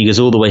used Amigas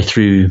all the way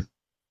through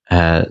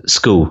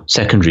school,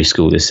 secondary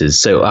school this is.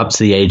 So up to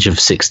the age of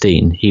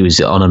 16, he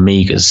was on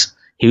Amigas.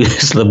 He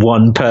was the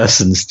one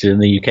person still in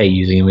the UK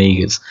using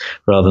Amigas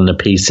rather than a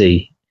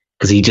PC,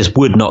 because he just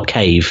would not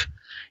cave.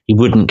 He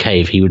wouldn't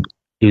cave. He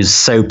was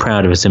so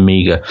proud of his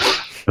Amiga.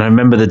 And I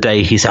remember the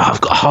day he said, I've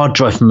got a hard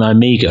drive for my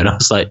Amiga. And I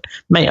was like,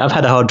 mate, I've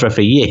had a hard drive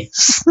for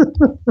years.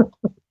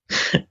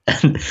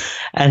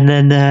 and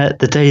then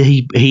the day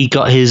he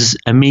got his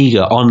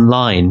Amiga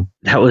online,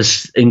 that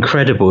was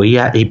incredible.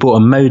 He bought a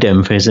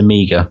modem for his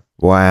Amiga.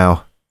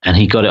 Wow. And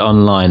he got it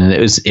online, and it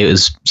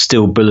was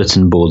still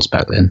bulletin boards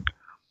back then.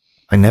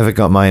 I never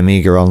got my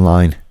Amiga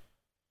online.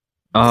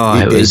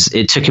 Oh,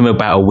 it took him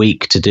about a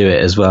week to do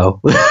it as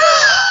well.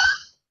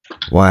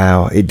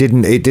 Wow. It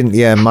didn't,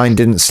 mine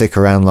didn't stick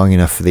around long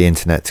enough for the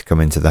internet to come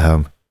into the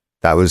home.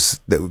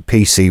 The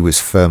PC was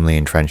firmly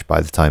entrenched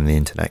by the time the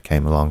internet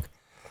came along.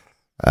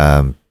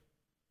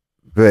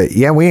 But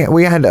yeah,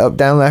 we had up,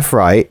 down, left,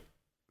 right,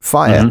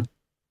 fire. Mm-hmm.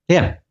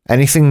 Yeah.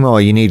 Anything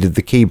more, you needed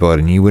the keyboard,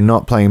 and you were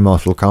not playing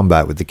Mortal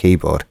Kombat with the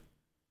keyboard,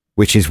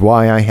 which is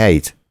why I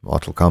hate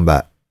Mortal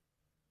Kombat.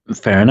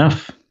 Fair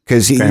enough.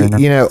 Because,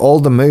 all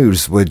the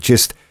moves were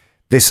just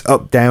this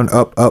up, down,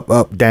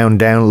 up, down,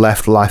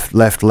 left,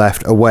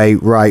 away,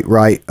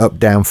 right, up,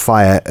 down,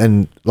 fire.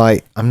 And,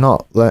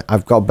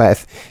 I've got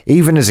better...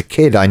 Even as a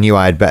kid, I knew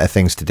I had better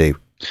things to do.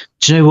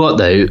 Do you know what,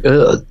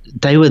 though?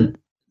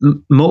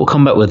 Mortal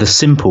Kombat were the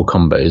simple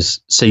combos.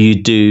 So you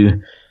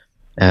do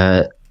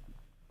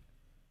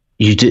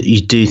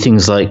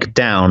things like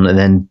down and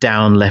then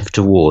down, left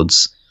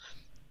towards.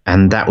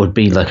 And that would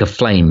be like a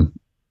flame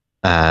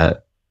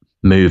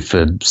move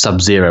for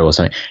Sub-Zero or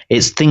something.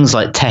 It's things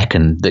like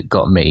Tekken that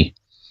got me,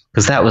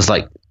 because that was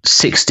like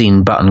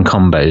 16 button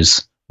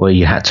combos where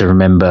you had to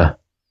remember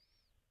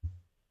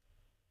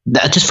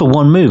that just for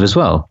one move as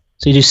well.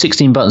 So you do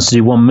 16 buttons to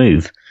do one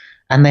move,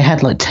 and they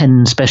had like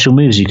 10 special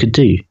moves you could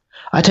do.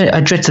 I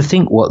dread to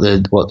think what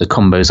the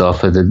combos are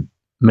for the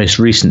most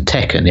recent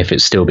Tekken, if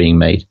it's still being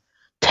made.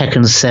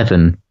 Tekken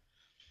 7.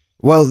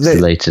 Well, the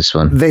latest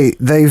one.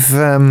 They've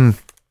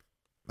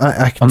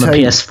I can on the tell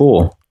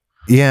PS4.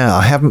 Yeah,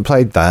 I haven't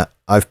played that.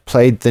 I've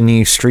played the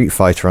new Street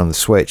Fighter on the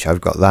Switch.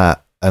 I've got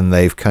that, and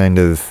they've kind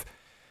of...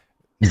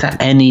 Is that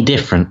any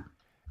different?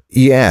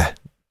 Yeah.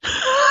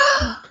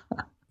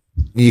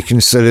 You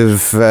can sort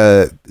of...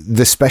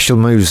 the special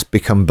moves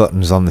become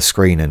buttons on the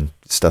screen and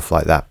stuff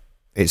like that.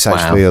 It's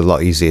actually a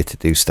lot easier to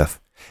do stuff.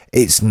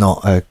 It's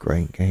not a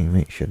great game.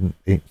 It shouldn't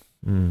be.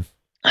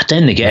 I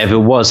don't think it ever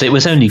was. It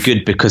was only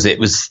good because it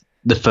was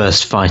the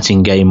first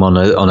fighting game on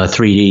a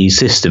 3D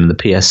system, the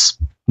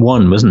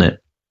PS1, wasn't it?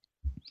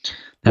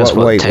 That's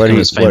what Tekken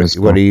was famous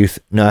for. What do you?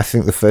 No, I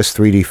think the first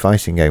 3D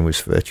fighting game was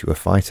Virtua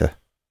Fighter.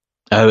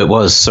 Oh, it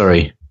was.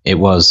 Sorry, it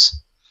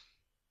was.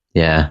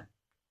 Yeah,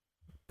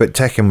 but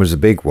Tekken was a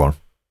big one.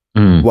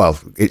 Well,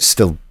 it's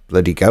still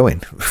bloody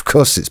going. Of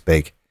course, it's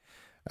big.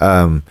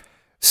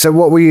 So,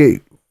 what were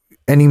you?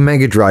 Any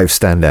Mega Drive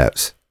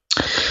standouts?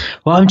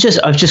 Well, I've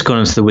just gone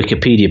onto the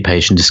Wikipedia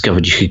page and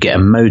discovered you could get a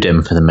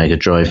modem for the Mega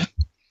Drive.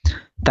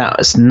 That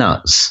was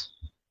nuts.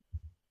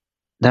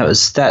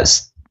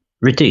 That's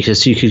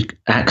ridiculous. You could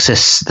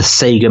access the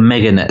Sega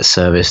MegaNet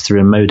service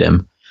through a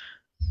modem.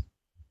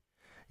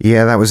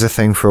 Yeah, that was a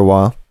thing for a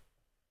while.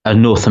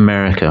 North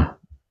America.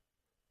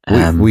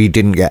 We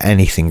didn't get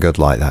anything good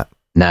like that.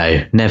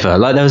 No, never.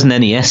 Like there was an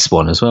NES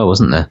one as well,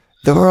 wasn't there?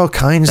 There were all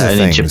kinds of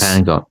things.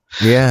 Japan got.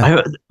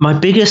 Yeah. My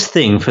biggest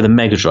thing for the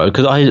Mega Drive,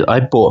 because I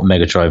bought a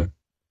Mega Drive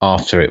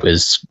after it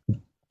was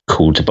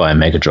cool to buy a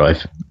Mega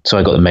Drive. So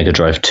I got the Mega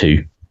Drive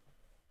 2.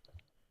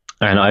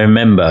 And I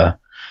remember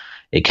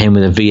it came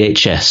with a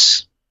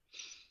VHS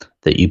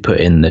that you put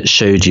in that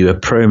showed you a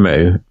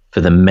promo for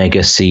the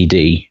Mega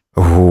CD.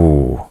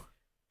 Oh.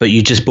 But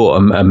you just bought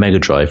a Mega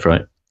Drive,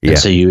 right? Yeah. And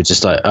so you were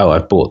just like, oh,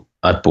 I've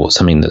bought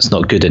something that's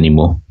not good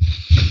anymore,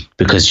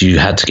 because you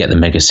had to get the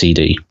Mega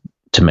CD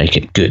to make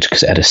it good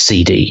because it had a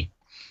CD.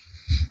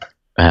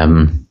 But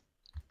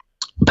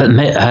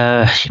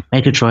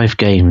Mega Drive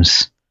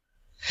games.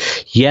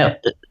 Yeah,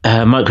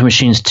 Micro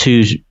Machines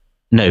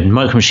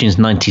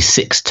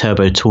 96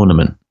 Turbo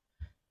Tournament.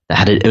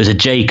 It was a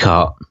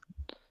J-Cart,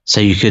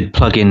 so you could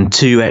plug in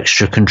 2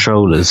 extra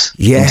controllers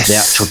into the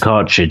actual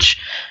cartridge,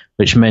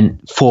 which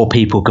meant 4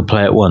 people could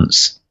play at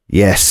once.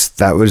 Yes,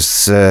 that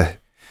was... I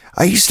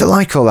used to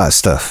like all that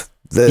stuff.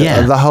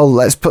 The whole,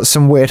 let's put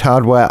some weird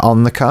hardware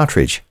on the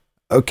cartridge.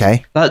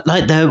 Okay. Were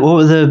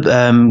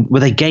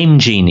they Game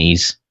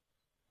Genies?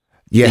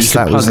 Yes,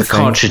 that was the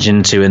cartridge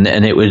into, and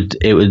it would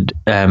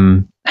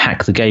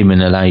hack the game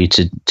and allow you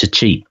to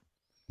cheat.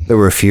 There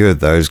were a few of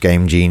those,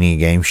 Game Genie,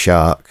 Game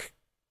Shark,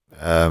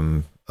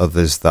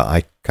 others that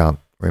I can't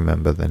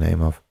remember the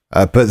name of.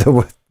 But there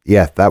were,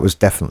 that was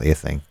definitely a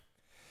thing.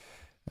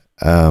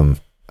 I'm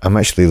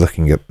actually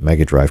looking at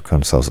Mega Drive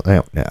consoles.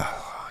 No,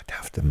 I'd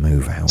have to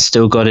move out.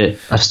 Still got it.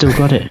 I've still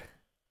got it.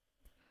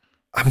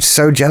 I'm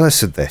so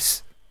jealous of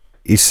this.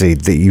 You see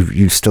that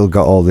you still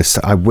got all this.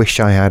 I wish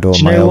I had all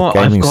my old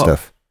gaming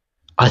stuff.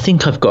 I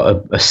think I've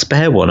got a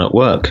spare one at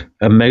work.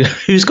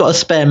 Who's got a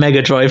spare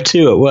Mega Drive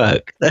 2 at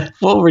work?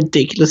 What a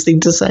ridiculous thing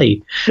to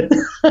say.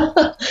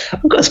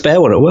 I've got a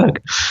spare one at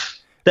work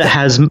that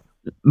has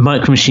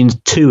Micro Machines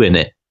 2 in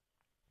it,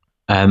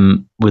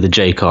 with a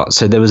J-Cart.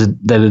 So they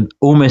were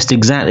almost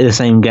exactly the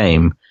same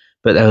game,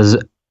 but there was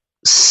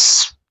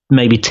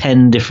maybe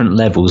 10 different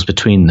levels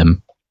between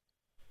them.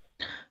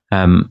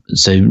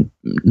 So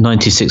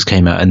 96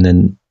 came out, and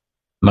then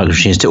Micro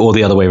Machines 2, all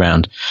the other way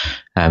around.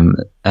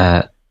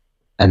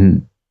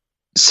 And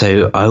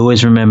so I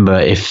always remember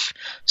if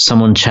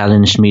someone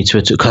challenged me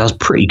to because I was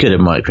pretty good at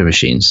Micro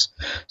Machines.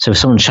 So if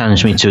someone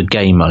challenged me to a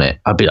game on it,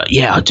 I'd be like,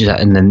 yeah, I'll do that.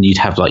 And then you'd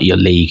have like your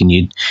league,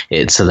 and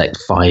it'd select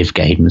 5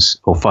 games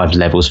or 5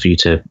 levels for you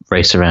to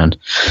race around.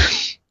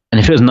 And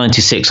if it was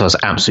 96, I was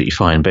absolutely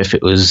fine. But if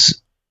it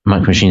was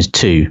Micro Machines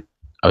 2,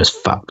 I was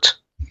fucked,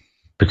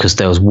 because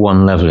there was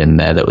one level in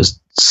there that was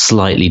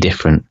slightly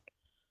different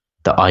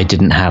that I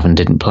didn't have and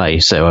didn't play.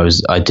 So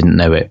I didn't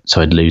know it,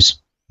 so I'd lose.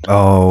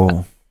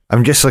 Oh,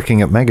 I'm just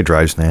looking at Mega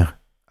Drives now.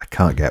 I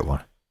can't get one.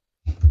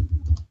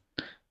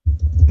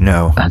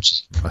 No,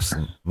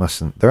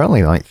 mustn't. They're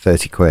only like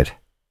 30 quid.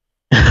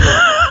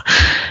 Hang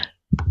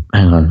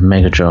on,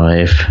 Mega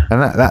Drive,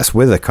 and that's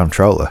with a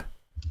controller.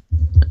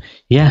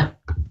 Yeah,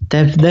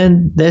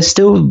 they're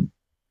still,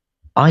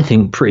 I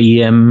think, pretty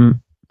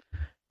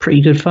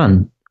good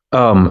fun.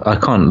 I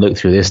can't look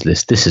through this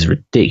list. This is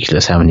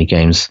ridiculous how many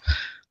games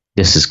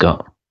this has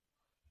got.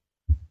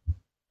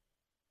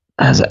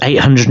 It has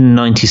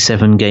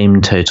 897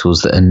 game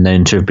totals that are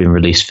known to have been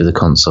released for the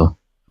console.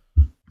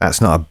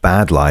 That's not a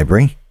bad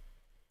library.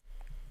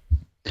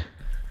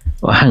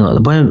 Well, hang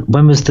on.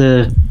 When was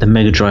the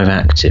Mega Drive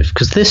active?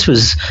 Because this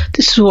was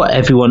the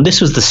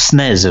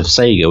SNES of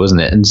Sega,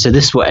 wasn't it? And so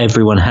this is what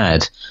everyone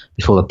had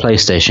before the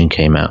PlayStation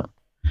came out.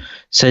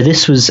 So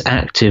this was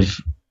active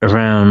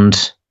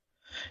around.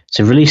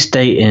 So release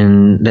date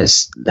in,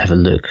 let's have a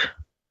look,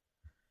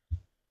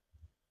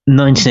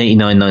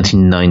 1989,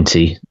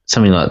 1990,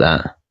 something like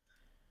that.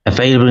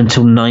 Available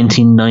until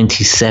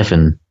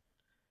 1997.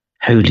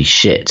 Holy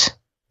shit.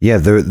 Yeah,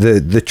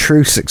 the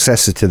true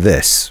successor to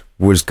this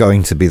was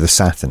going to be the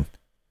Saturn.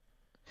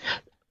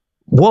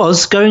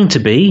 Was going to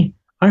be.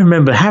 I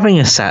remember having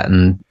a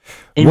Saturn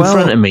in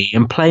front of me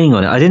and playing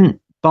on it. I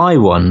didn't buy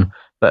one,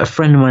 but a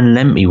friend of mine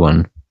lent me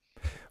one.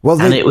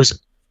 And it was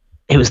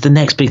the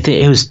next big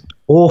thing. It was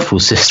awful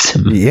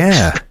system.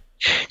 Yeah.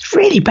 It's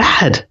really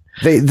bad.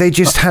 They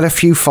just had a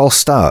few false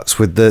starts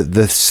with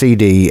the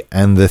CD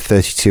and the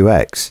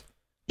 32X.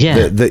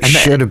 Yeah. That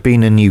should have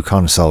been a new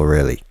console,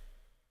 really.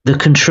 The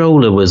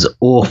controller was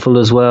awful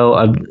as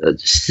well.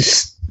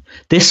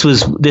 This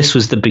was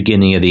the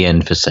beginning of the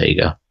end for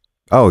Sega.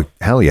 Oh,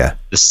 hell yeah.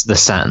 The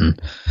Saturn.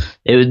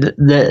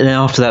 Then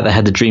after that, they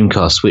had the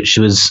Dreamcast, which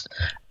was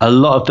a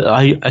lot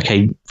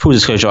of... full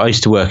disclosure, I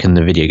used to work in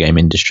the video game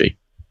industry.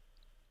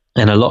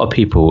 And a lot of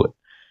people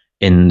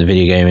in the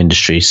video game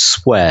industry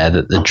swear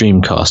that the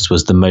Dreamcast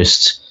was the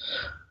most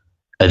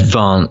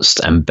advanced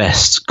and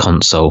best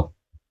console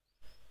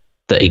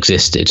that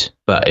existed.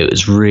 But it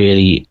was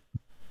really...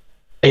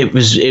 It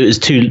was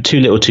too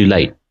little too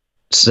late.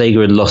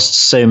 Sega had lost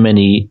so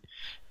many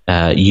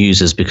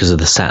users because of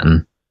the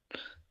Saturn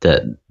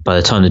that by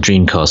the time the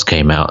Dreamcast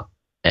came out,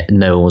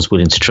 no one was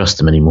willing to trust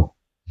them anymore.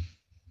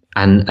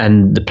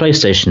 And the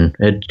PlayStation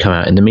had come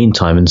out in the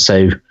meantime, and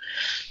so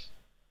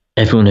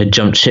everyone had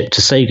jumped ship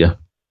to Sega.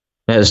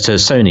 To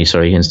Sony,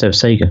 sorry, instead of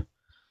Sega.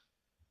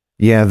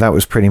 Yeah, that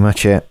was pretty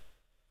much it.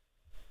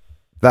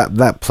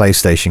 That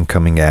PlayStation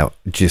coming out,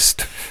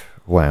 just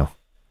wow.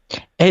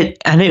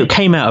 It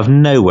came out of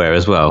nowhere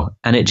as well,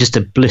 and it just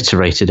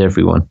obliterated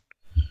everyone.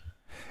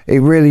 It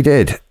really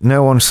did.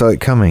 No one saw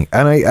it coming.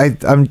 And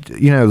I'm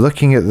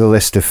looking at the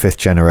list of 5th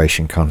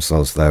generation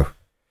consoles, though.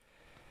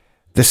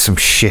 There's some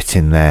shit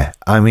in there.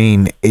 I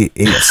mean,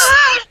 it's...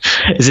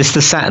 Is this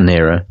the Saturn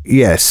era?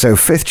 Yeah, so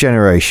 5th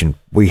generation,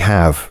 we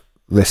have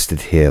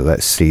listed here,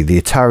 let's see,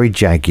 the Atari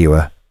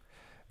Jaguar,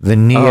 the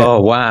Neo...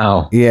 Oh,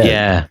 wow.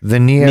 Yeah. The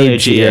Neo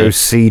Geo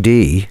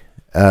CD,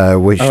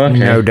 which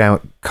no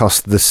doubt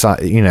cost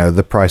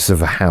the price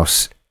of a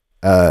house.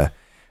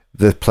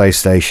 The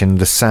PlayStation,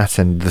 the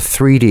Saturn, the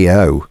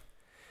 3DO.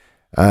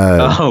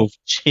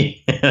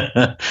 Gee.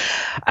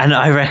 And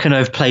I reckon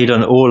I've played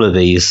on all of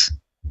these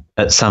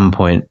at some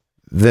point.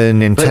 The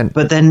Nintendo...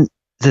 But then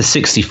the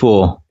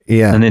 64.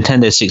 Yeah. The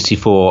Nintendo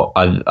 64,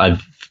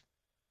 I've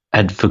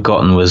had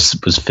forgotten was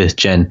 5th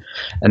gen.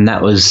 And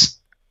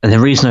the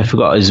reason I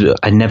forgot is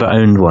I never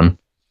owned one.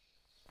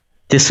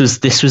 this was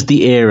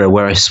the era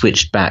where I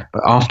switched back.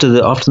 After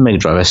the Mega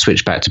Drive, I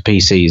switched back to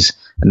PCs,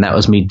 and that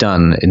was me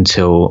done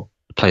until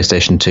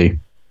PlayStation 2.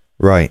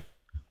 Right.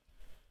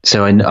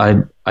 So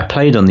I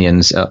played on the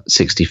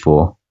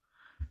N64,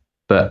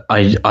 but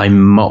I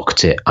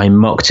mocked it. I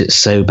mocked it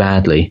so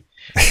badly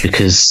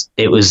because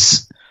it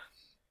was.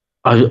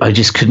 I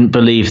just couldn't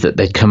believe that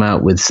they'd come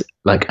out with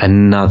like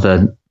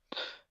another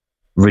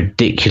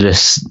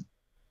ridiculous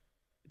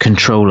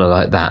controller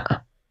like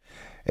that.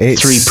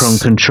 It's 3-prong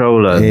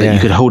controller that you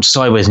could hold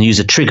sideways and use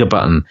a trigger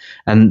button,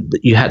 and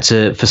you had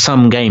to, for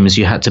some games,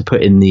 you had to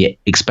put in the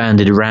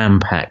expanded RAM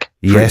pack.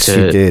 Yes,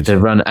 you did. To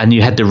run, and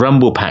you had the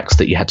rumble packs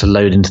that you had to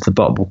load into the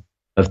bottom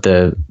of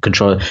the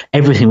controller.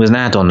 Everything was an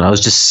add-on. I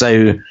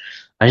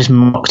just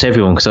mocked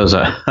everyone because I was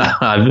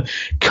like,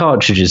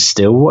 cartridges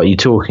still? What are you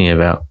talking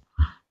about?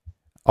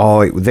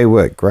 Oh, they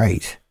worked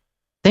great.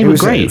 They were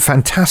great. A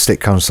fantastic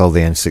console, the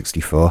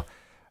N64,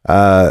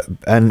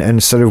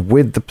 and sort of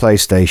with the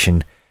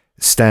PlayStation,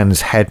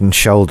 stands head and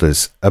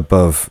shoulders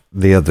above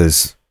the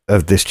others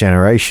of this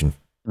generation.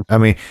 I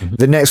mean,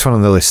 the next one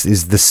on the list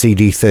is the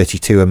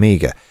CD32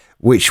 Amiga,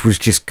 which was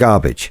just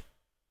garbage.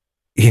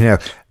 You know,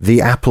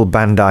 the Apple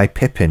Bandai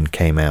Pippin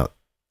came out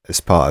as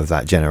part of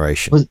that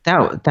generation.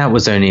 Well, that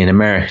was only an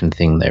American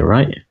thing, though,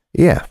 right?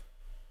 Yeah.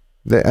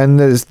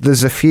 And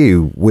there's a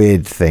few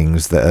weird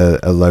things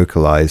that are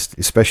localized,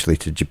 especially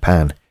to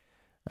Japan.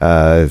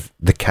 The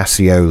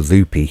Casio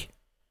Loopy.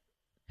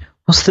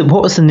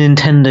 What was the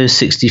Nintendo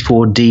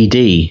 64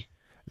 DD?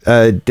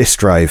 Disk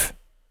drive.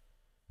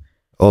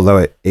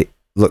 Although it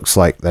looks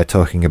like they're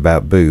talking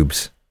about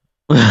boobs.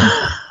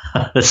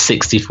 The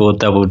 64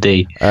 double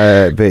D.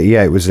 But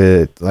yeah, it was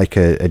a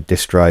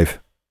disk drive.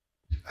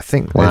 I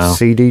think a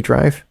CD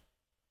drive.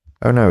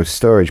 Oh no,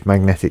 storage,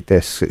 magnetic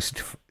disk,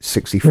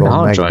 64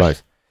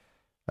 megabytes.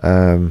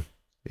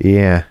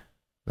 Yeah,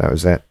 that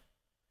was it.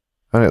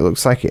 And it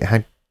looks like it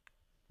had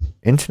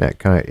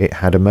internet. It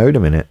had a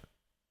modem in it.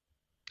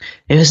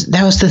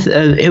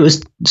 It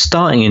was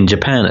starting in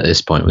Japan at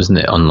this point, wasn't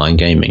it? Online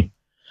gaming.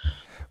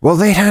 Well,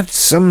 they'd had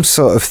some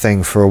sort of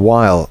thing for a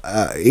while.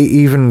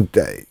 Even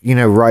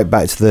right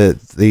back to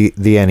the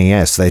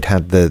NES, they'd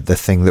had the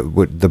thing that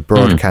would the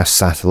broadcast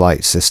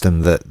satellite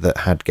system that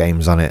had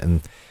games on it,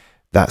 and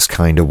that's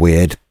kind of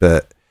weird.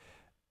 But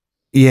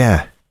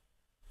yeah,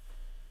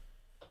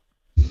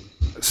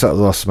 sort of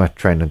lost my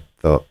train of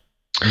thought.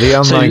 The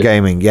online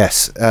gaming,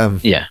 yes,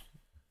 yeah,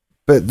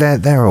 but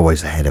they're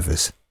always ahead of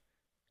us.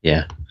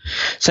 Yeah.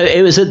 So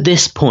it was at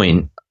this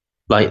point,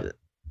 like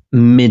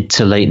mid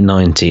to late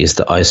 90s,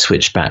 that I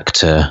switched back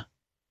to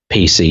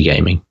PC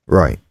gaming.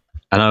 Right.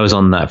 And I was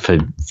on that for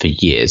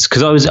years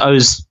because I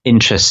was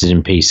interested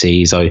in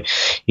PCs.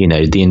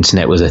 The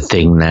internet was a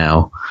thing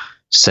now.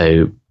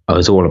 So I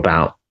was all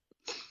about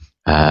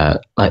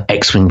like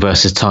X-Wing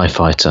versus TIE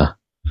Fighter.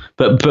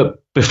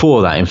 But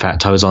before that, in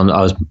fact, I was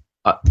a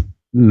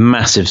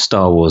massive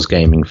Star Wars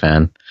gaming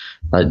fan.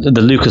 Like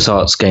the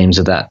LucasArts games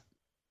of that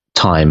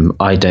time,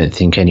 I don't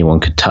think anyone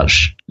could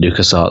touch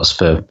LucasArts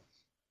for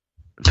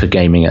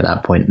gaming at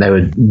that point. They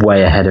were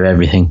way ahead of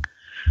everything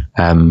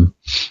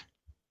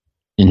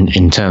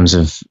in terms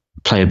of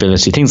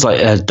playability. Things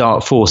like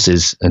Dark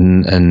Forces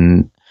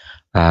and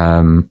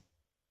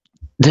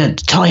the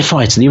TIE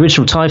Fighter, the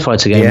original TIE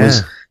Fighter game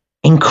was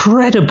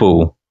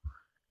incredible.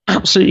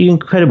 Absolutely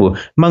incredible.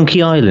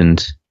 Monkey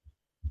Island.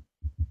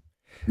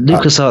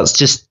 LucasArts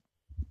just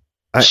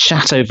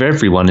shat over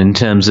everyone in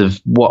terms of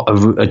what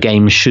a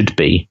game should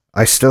be.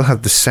 I still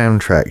have the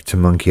soundtrack to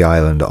Monkey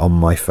Island on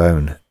my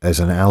phone as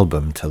an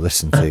album to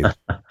listen to.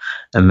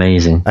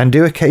 Amazing. And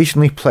do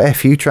occasionally play a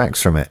few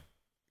tracks from it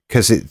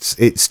because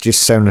it's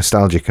just so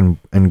nostalgic and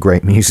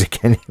great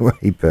music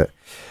anyway. But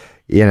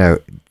they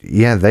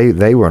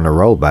were on a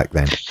roll back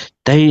then.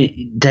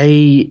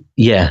 They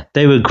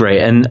were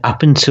great. And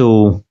up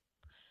until,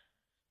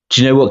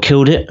 do you know what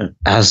killed it?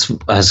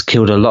 As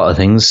killed a lot of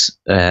things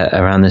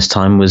around this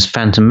time was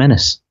Phantom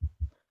Menace.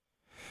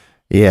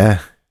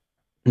 Yeah.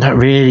 That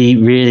really,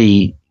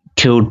 really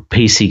killed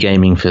PC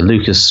gaming for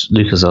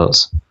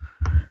LucasArts.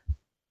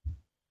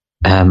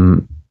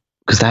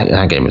 Because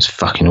that game was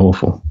fucking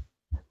awful.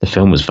 The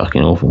film was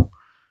fucking awful.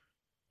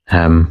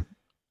 And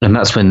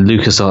that's when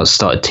LucasArts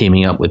started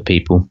teaming up with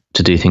people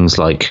to do things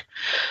like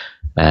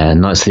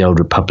Knights of the Old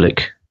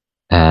Republic.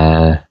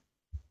 I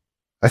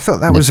thought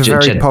that was a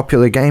very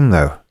popular game,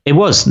 though. It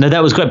was. No,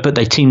 that was great, but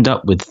they teamed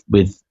up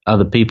with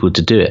other people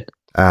to do it.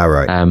 Ah,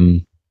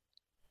 right.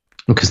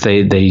 Because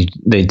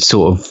they'd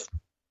sort of,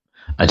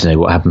 I don't know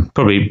what happened.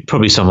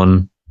 Probably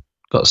someone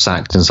got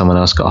sacked and someone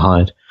else got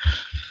hired.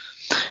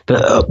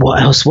 But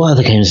what else? What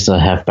other games did I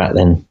have back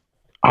then?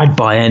 I'd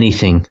buy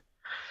anything.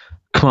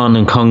 Command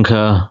and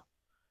Conquer,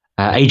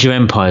 Age of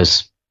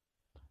Empires,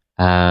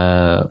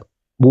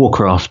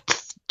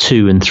 Warcraft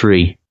 2 and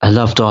 3. I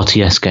loved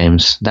RTS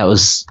games. That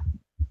was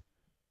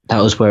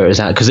where it was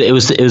at, because it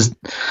was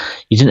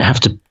you didn't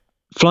have to.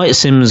 Flight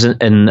sims and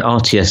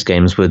RTS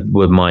games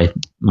were my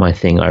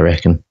thing, I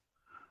reckon.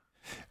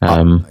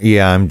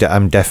 Yeah,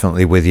 I'm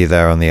definitely with you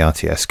there on the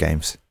RTS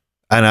games,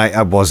 and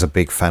I was a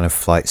big fan of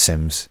flight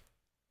sims.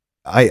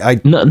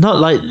 Not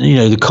like,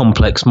 the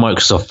complex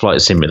Microsoft flight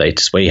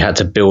simulators where you had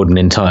to build an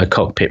entire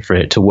cockpit for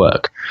it to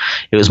work.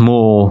 It was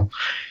more,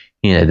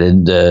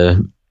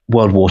 the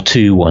World War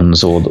II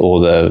ones or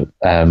the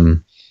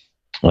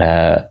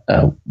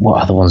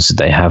what other ones did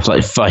they have?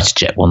 Like fighter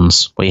jet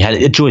ones where you had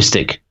a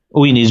joystick.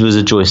 All you needed was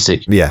a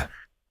joystick. Yeah.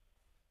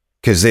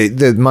 Because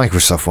the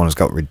Microsoft ones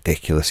got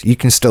ridiculous. You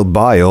can still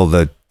buy all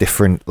the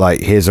different, like,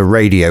 here's a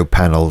radio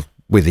panel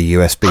with a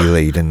USB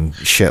lead and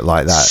shit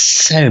like that.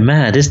 So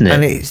mad, isn't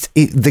it?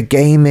 And the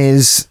game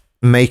is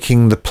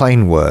making the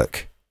plane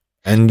work.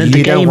 And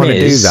you don't want to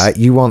do that.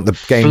 You want the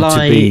game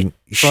to be...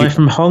 Fly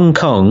from Hong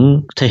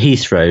Kong to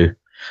Heathrow.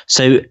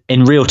 So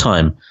in real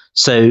time.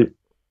 So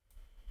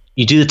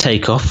you do the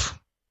takeoff.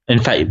 In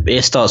fact,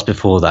 it starts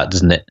before that,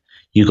 doesn't it?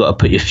 You've got to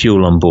put your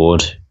fuel on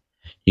board.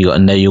 You got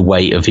to know your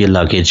weight of your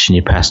luggage and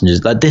your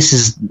passengers. Like this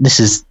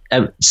is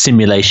a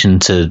simulation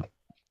to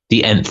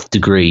the nth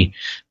degree.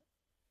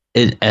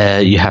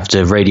 You have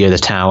to radio the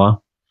tower,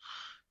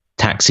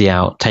 taxi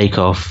out, take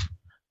off,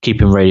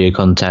 keep in radio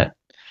contact,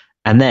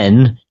 and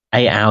then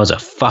 8 hours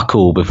of fuck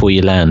all before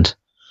you land.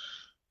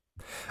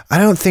 I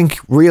don't think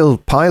real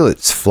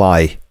pilots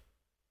fly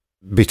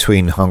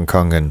between Hong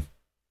Kong and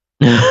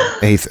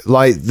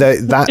like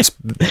that's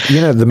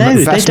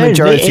the vast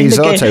majority is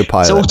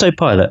autopilot. It's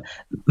autopilot.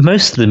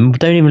 Most of them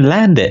don't even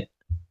land it.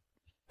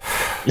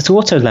 It's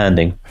auto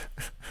landing.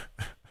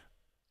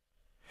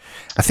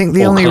 I think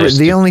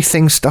the only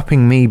thing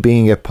stopping me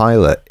being a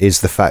pilot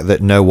is the fact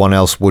that no one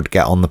else would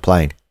get on the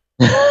plane.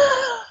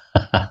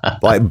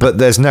 But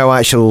there's no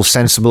actual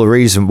sensible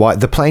reason why.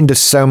 The plane does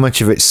so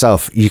much of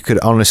itself. You could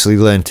honestly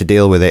learn to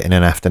deal with it in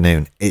an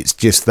afternoon. It's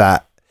just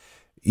that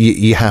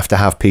you have to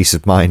have peace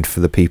of mind for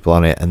the people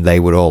on it, and they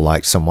would all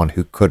like someone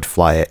who could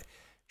fly it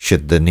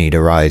should the need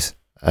arise.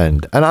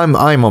 And I'm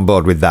on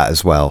board with that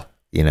as well.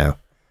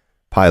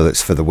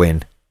 Pilots for the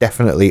win.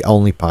 Definitely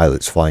only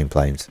pilots flying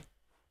planes.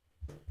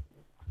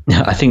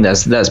 I think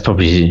that's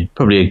probably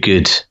a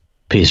good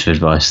piece of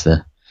advice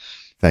there.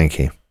 Thank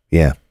you.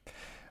 Yeah.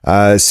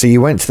 So you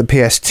went to the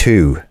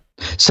PS2.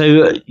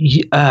 So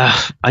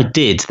I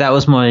did. That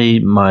was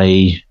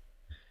my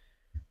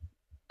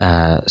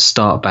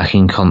start back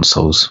in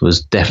consoles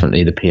was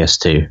definitely the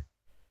PS2.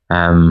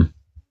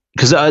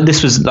 Because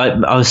this was like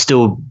I was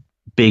still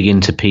big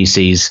into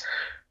PCs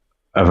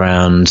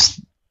around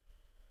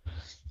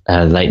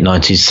late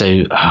 90s.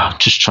 So I'm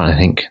just trying to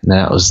think.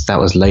 That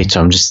was later.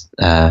 I'm just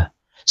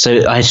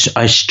so I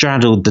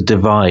straddled the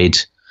divide.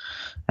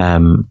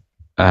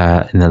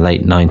 In the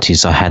late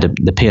 90s, I had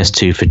the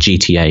PS2 for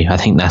GTA. I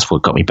think that's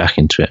what got me back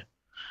into it.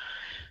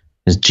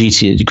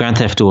 Grand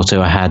Theft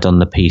Auto I had on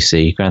the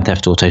PC. Grand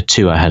Theft Auto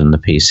 2 I had on the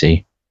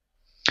PC.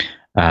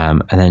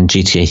 And then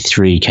GTA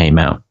 3 came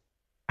out.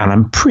 And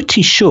I'm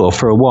pretty sure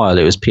for a while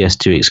it was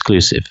PS2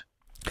 exclusive.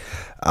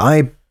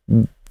 I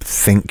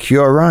think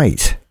you're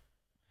right.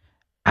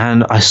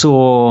 And I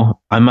must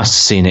have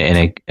seen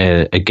it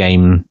in a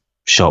game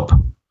shop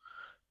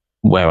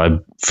where I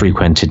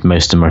frequented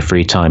most of my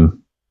free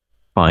time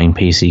buying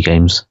PC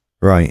games.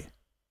 Right.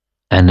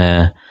 And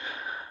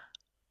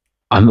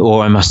I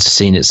must have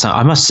seen it.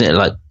 I must have seen it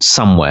like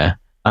somewhere.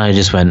 And I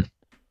just went,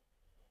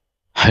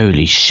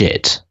 holy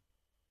shit,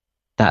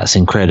 that's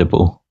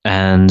incredible.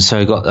 And so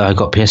I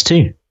got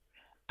PS2,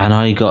 and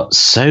I got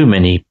so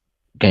many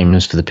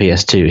games for the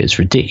PS2. It's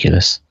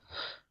ridiculous.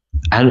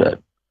 And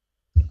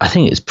I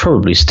think it's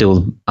probably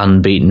still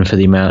unbeaten for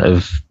the amount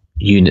of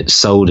units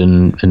sold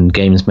and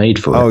games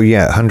made for it. Oh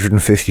yeah,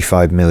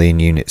 155 million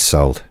units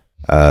sold.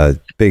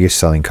 Biggest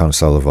selling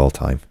console of all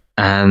time.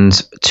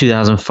 And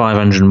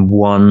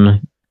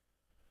 2,501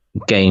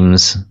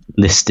 games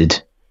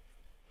listed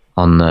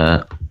on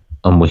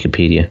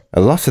Wikipedia.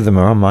 A lot of them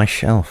are on my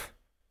shelf.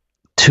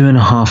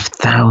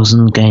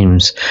 2,500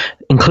 games,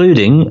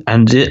 including,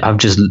 and I've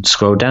just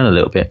scrolled down a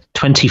little bit,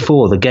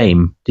 24 the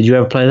game. Did you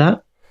ever play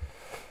that?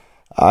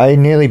 I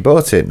nearly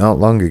bought it not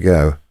long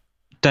ago.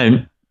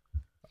 Don't.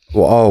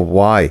 Oh,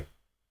 why?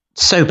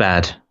 So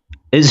bad.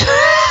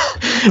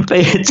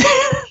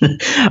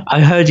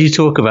 I heard you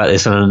talk about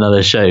this on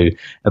another show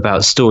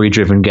about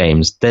story-driven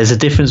games. There's a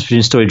difference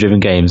between story-driven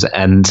games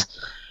and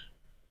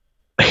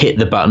hit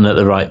the button at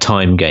the right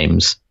time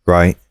games.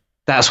 Right.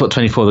 That's what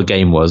 24 the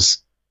game was.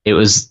 It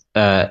was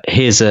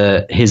here's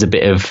a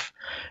bit of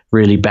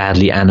really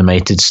badly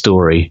animated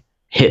story.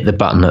 Hit the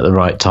button at the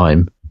right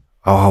time.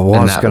 Oh,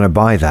 I was going to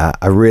buy that.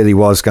 I really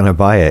was going to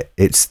buy it.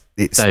 It's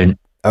don't.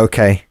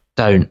 Okay.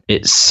 Don't.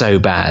 It's so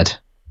bad.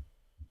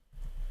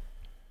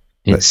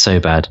 It's so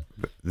bad.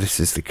 This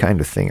is the kind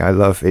of thing I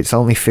love. It's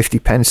only 50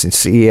 pence in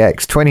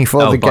CEX.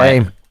 24 the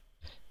game.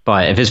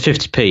 Buy it. If it's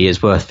 50p,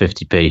 it's worth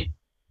 50p.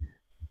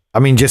 I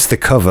mean, just the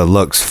cover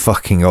looks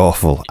fucking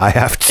awful, I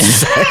have to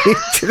say.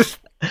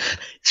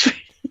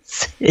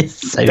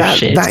 It's so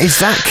shit. Is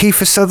that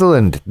Kiefer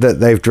Sutherland that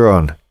they've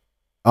drawn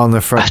on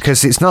the front?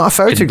 Because it's not a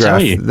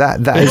photograph.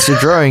 That is a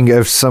drawing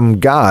of some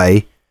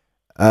guy.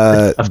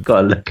 I've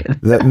got to look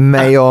at that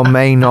may or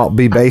may not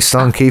be based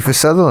on Kiefer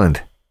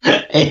Sutherland.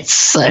 It's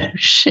so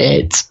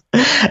shit.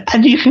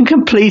 And you can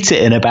complete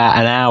it in about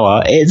an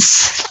hour.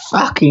 It's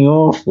fucking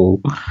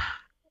awful.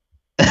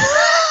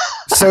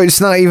 So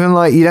it's not even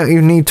like you don't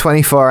even need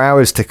 24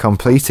 hours to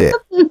complete it.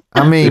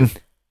 I mean...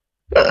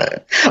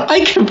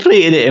 I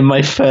completed it in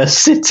my first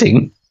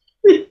sitting.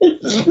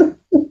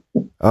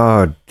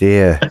 Oh,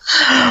 dear.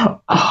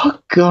 Oh,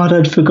 God,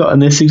 I'd forgotten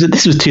this.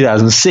 This was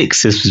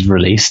 2006 this was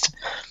released.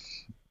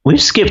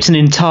 We've skipped an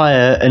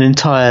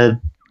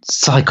entire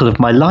cycle of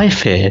my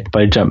life here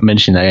by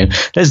mentioning that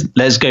game.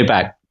 Let's go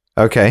back.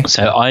 Okay.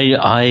 So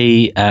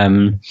I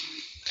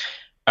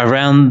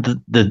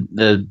around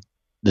the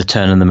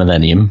turn of the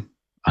millennium,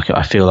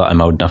 I feel like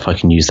I'm old enough I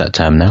can use that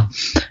term now.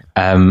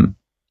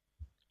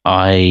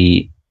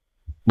 I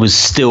was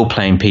still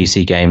playing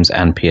PC games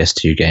and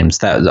PS2 games.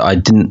 That I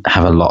didn't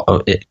have a lot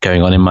of it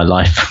going on in my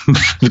life,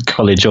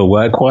 college or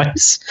work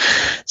wise.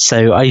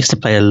 So I used to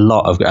play a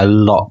lot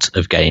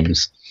of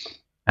games.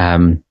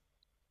 And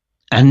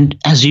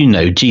as you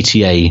know,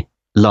 GTA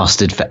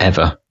lasted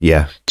forever.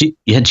 Yeah.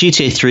 You had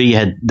GTA 3, you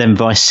had then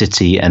Vice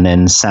City, and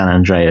then San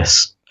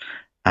Andreas.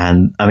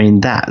 And I mean,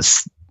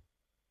 that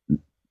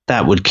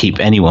would keep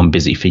anyone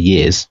busy for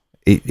years.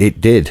 It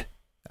did.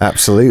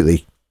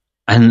 Absolutely.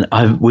 And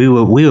we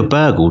were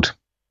burgled,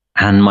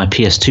 and my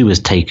PS2 was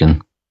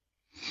taken,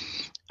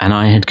 and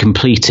I had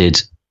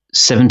completed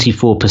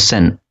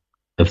 74%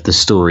 of the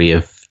story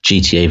of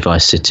GTA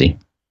Vice City.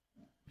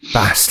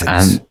 Bastards.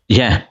 And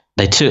yeah,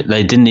 they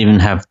didn't even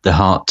have the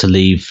heart to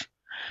leave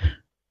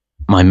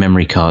my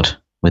memory card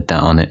with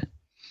that on it.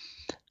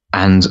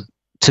 And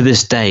to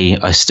this day,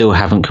 I still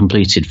haven't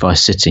completed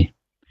Vice City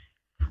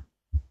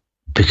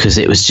because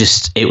it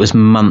was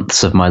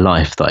months of my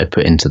life that I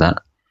put into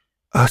that.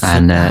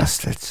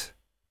 Bastards.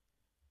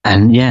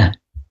 And yeah,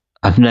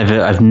 I've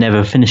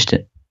never finished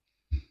it.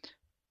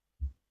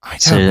 I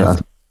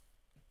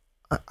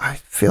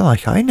feel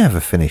like I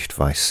never finished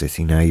Vice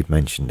City. Now you've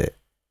mentioned it.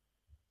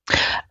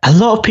 A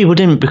lot of people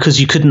didn't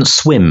because you couldn't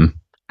swim,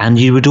 and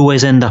you would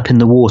always end up in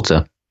the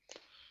water.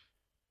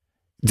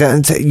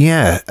 The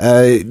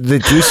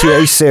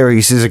GTA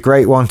series is a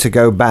great one to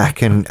go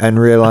back and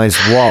realize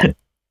what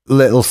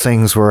little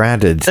things were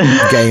added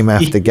game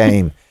after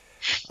game.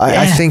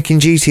 I think in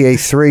GTA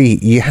 3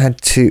 you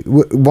had to...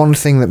 One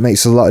thing that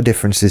makes a lot of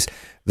difference is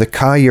the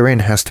car you're in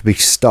has to be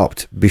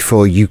stopped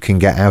before you can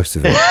get out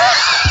of it.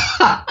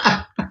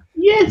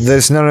 Yes.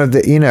 There's none of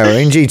the... in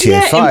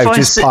GTA 5,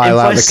 just pile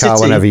out the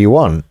car whenever you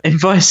want. In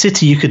Vice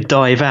City, you could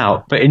dive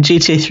out, but in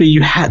GTA 3,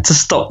 you had to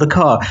stop the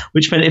car,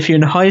 which meant if you're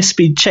in a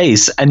high-speed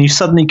chase and you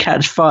suddenly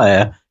catch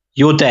fire,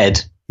 you're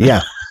dead.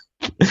 Yeah.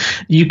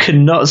 You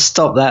cannot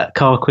stop that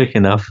car quick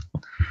enough.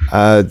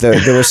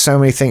 There were so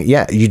many things.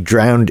 Yeah, you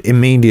drowned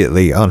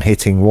immediately on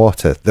hitting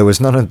water. There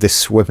was none of this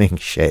swimming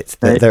shit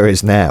that there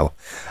is now.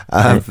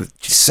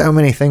 So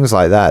many things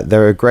like that.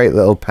 They're a great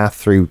little path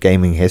through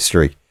gaming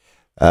history.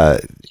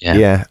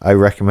 Yeah, I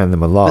recommend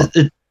them a lot.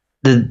 So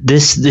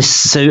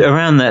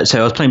around that, so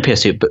I was playing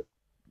PS2,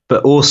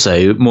 but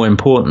also more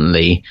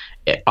importantly,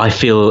 I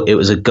feel it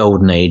was a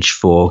golden age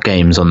for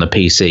games on the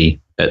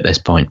PC at this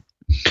point.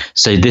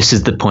 So this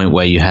is the point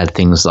where you had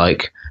things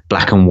like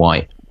Black and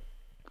White,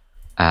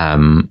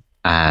 and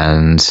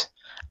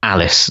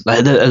Alice.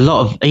 Like a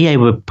lot of EA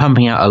were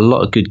pumping out a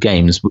lot of good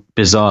games,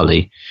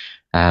 bizarrely.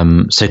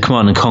 So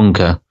Command and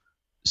Conquer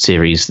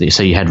series.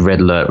 So you had Red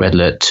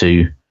Alert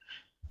 2.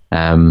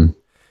 The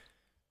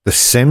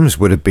Sims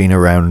would have been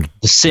around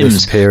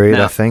this period,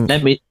 now, I think.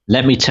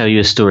 Let me tell you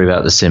a story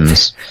about The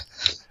Sims.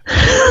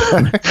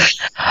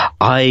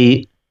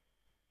 I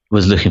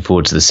was looking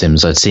forward to The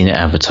Sims. I'd seen it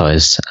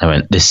advertised. I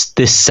went, this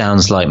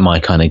sounds like my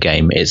kind of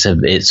game.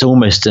 It's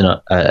almost an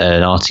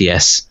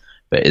RTS,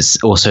 but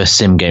it's also a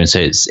sim game. So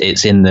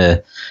it's in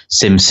the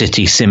Sim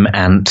City, Sim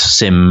Ant,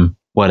 Sim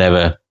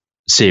whatever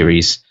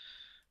series.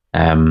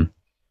 Sim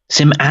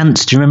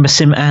Ant. Do you remember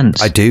Sim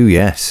Ant? I do.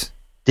 Yes.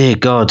 Dear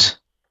God.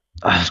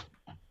 I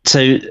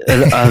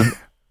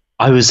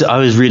was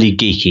really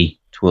geeky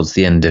towards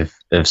the end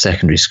of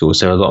secondary school.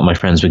 So a lot of my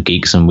friends were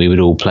geeks, and we would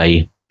all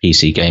play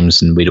PC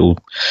games, and we'd all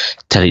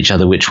tell each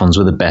other which ones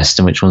were the best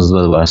and which ones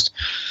were the worst.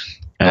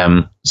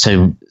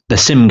 So the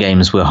Sim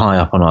games were high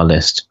up on our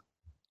list.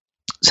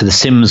 So The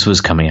Sims was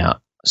coming out.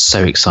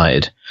 So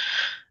excited.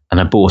 And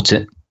I bought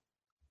it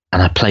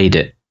and I played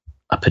it.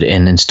 I put it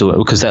in, installed it,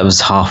 because that was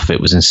half of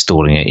it was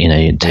installing it.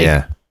 It'd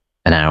take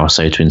an hour or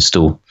so to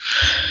install.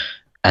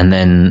 And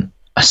then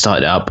I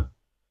started it up,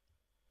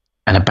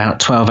 and about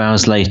 12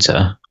 hours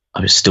later,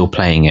 I was still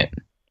playing it.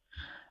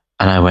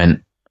 And I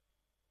went,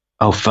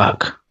 oh,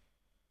 fuck.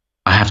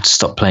 I have to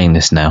stop playing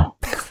this now.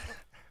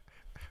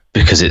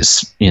 Because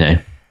it's,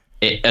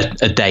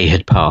 a day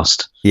had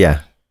passed.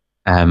 Yeah.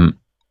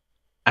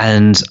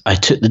 And I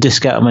took the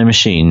disc out of my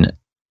machine,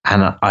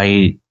 and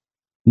I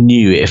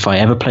knew if I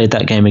ever played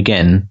that game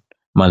again,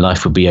 my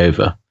life would be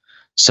over.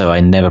 So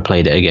I never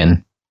played it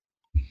again.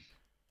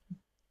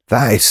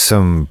 That is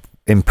some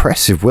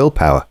impressive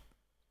willpower.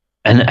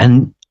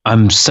 And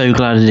I'm so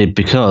glad I did,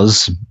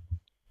 because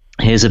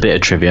here's a bit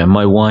of trivia.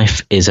 My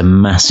wife is a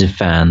massive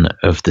fan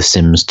of The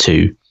Sims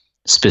 2.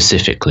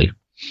 specifically.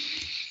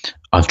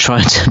 I've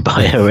tried to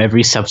buy her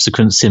every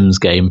subsequent Sims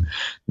game.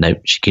 Nope,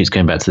 she keeps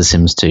going back to The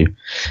Sims 2.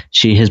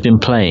 She has been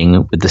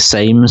playing with the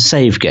same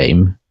save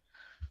game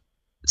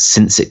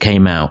since it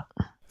came out.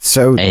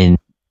 So hang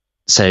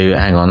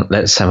on,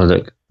 let's have a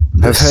look.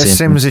 Have her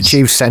Sims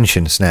achieved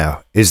sentience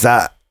now? Is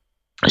that...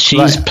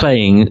 She's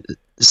playing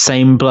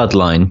same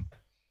Bloodline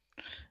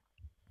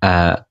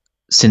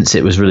since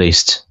it was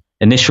released.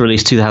 Initial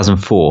release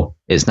 2004.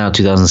 It's now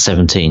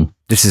 2017.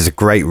 This is a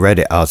great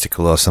Reddit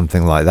article or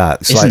something like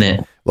that. Isn't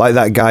it? Like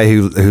that guy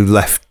who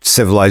left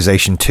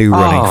Civilization 2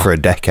 running for a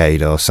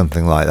decade or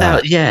something like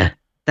that.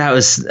 That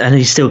was, and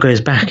he still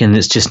goes back, and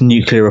it's just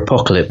nuclear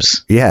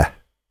apocalypse. Yeah.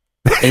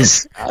 I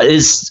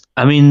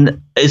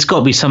mean, it's got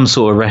to be some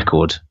sort of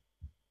record.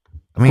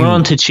 I mean,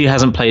 granted, she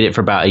hasn't played it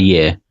for about a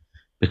year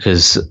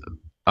because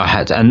I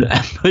had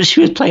to, but she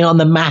was playing on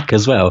the Mac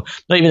as well.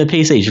 Not even the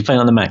PC, she was playing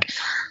on the Mac.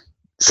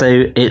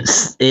 So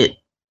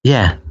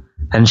yeah.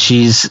 And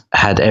she's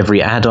had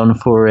every add-on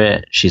for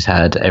it. She's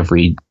had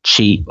every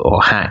cheat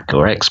or hack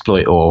or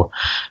exploit or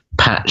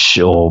patch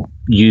or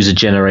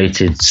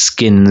user-generated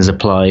skins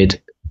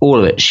applied. All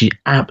of it. She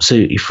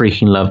absolutely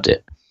freaking loved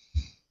it.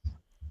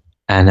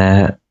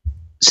 And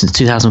since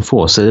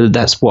 2004. So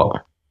that's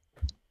what?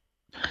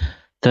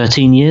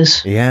 13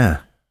 years? Yeah.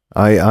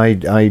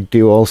 I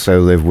do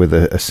also live with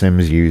a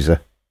Sims user.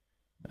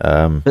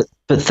 But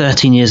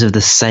 13 years of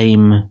the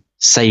same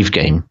save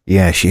game.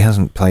 Yeah, she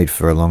hasn't played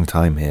for a long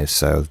time here,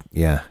 so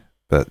yeah,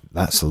 but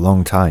that's a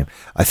long time.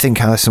 I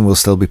think Alison will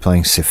still be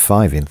playing Civ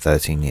 5 in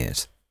 13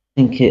 years.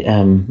 I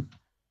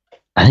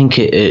think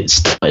it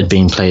started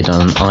being played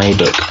on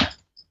iBook,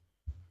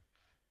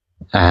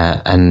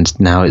 and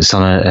now it's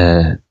on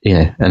an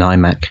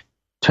iMac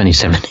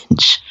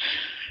 27-inch.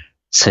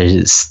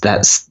 So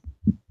that's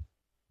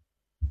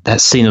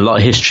seen a lot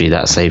of history,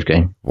 that save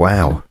game.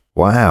 Wow,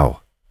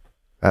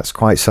 that's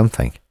quite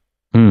something.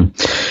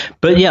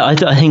 But yeah, I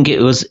think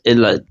it was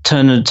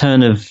turn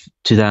of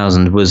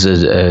 2000 was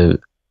as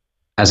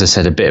I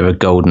said, a bit of a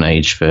golden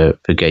age for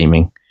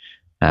gaming,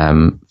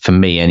 for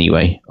me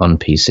anyway, on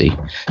PC.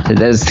 So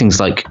there's things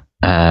like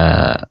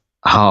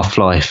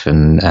Half-Life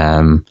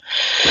and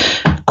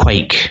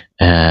Quake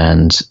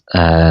and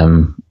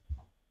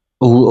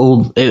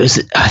all. It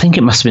was. I think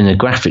it must have been a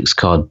graphics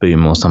card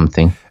boom or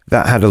something.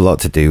 That had a lot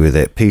to do with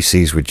it.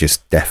 PCs were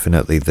just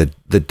definitely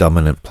the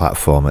dominant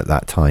platform at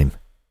that time.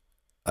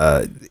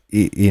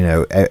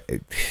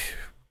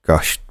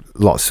 Gosh,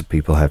 lots of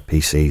people had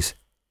PCs,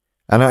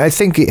 and I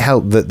think it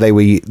helped that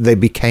they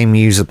became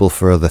usable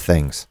for other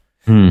things.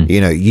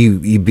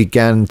 You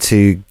began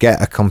to get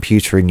a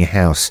computer in your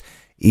house,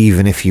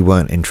 even if you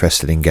weren't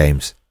interested in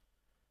games.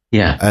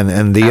 Yeah,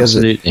 and the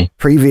other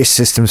previous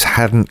systems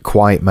hadn't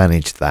quite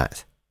managed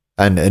that,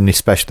 and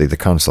especially the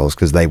consoles,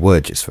 because they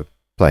were just for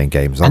playing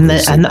games. And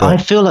I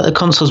feel like the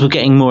consoles were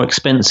getting more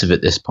expensive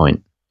at this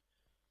point.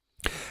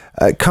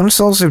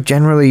 Consoles have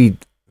generally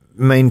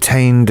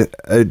maintained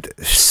a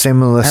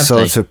similar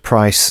sort of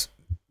price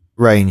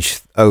range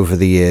over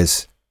the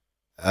years.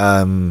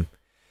 There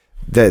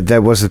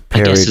was a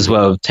period, I guess, as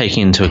well,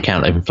 taking into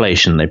account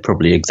inflation. They're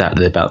probably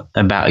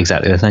about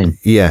exactly the same.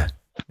 Yeah.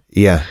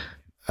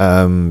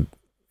 They're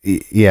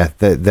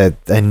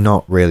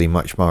not really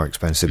much more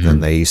expensive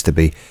than they used to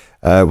be.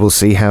 We'll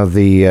see how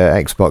the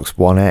Xbox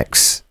One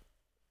X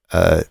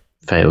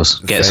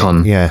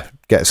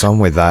gets on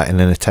with that in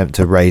an attempt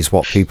to raise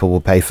what people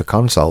will pay for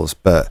consoles.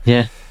 But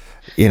yeah,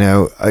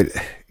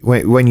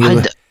 when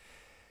you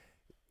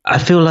I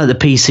feel like the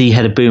PC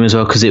had a boom as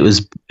well because it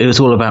was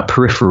all about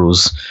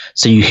peripherals.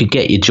 So you could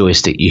get your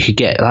joystick,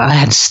 I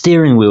had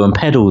steering wheel and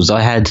pedals,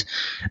 I had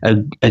a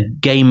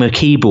gamer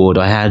keyboard,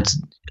 I had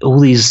all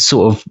these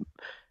sort of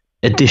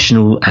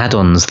additional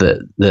add-ons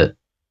that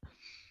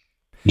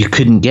you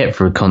couldn't get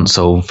for a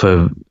console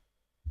for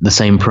the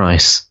same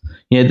price.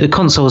 The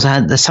consoles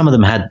some of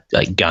them had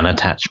like gun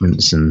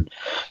attachments and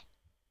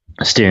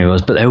steering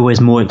wheels, but they're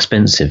always more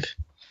expensive.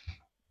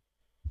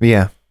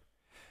 Yeah.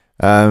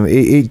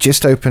 It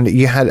just opened.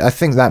 I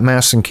think that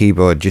mouse and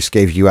keyboard just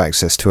gave you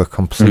access to a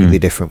completely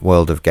different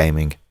world of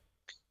gaming.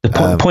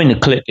 The point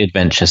and click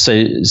adventure.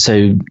 So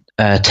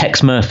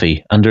Tex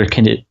Murphy, Under a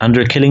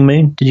Killing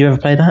Moon. Did you ever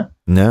play that?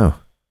 No.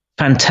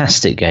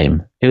 Fantastic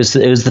game. It was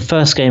the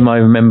first game I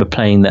remember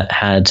playing that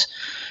had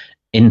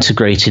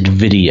interactive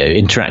video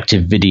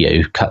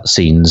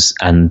cutscenes,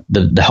 and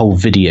the whole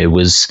video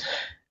was,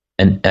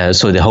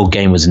 the whole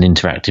game was an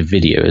interactive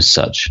video as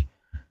such.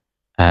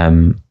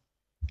 I've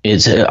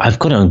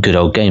got it on Good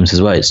Old Games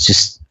as well. It's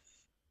just,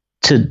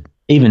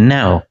 even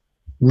now,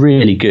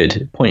 really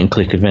good point and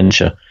click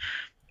adventure.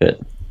 But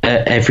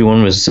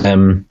everyone was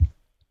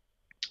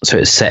so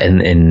it's set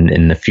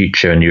in the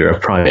future, and you're a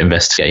private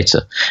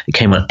investigator. It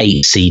came on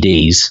 8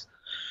 CDs,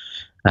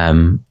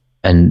 and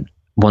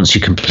once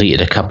you completed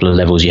a couple of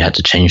levels, you had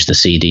to change the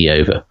CD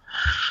over.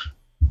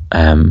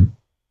 But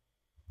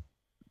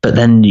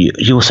then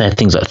you also had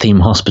things like Theme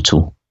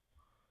Hospital,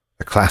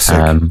 a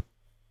classic,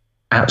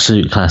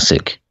 absolute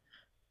classic.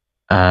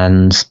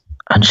 And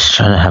I'm just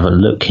trying to have a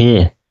look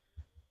here.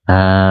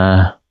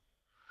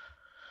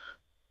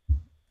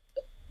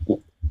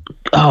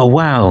 Oh,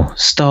 wow.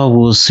 Star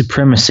Wars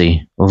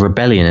Supremacy, or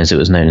Rebellion as it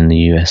was known in the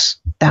US.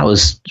 That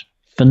was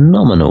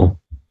phenomenal.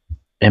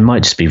 It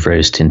might just be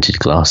rose-tinted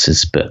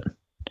glasses, but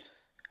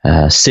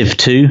Civ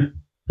 2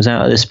 was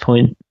out at this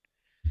point.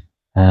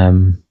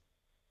 The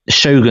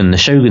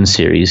Shogun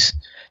series.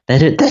 They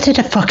did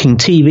a fucking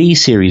TV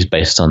series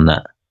based on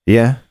that.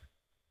 Yeah.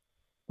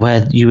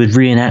 Where you would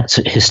reenact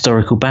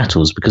historical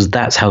battles, because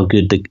that's how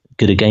good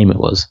a game it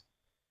was.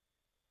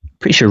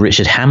 Pretty sure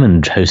Richard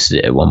Hammond hosted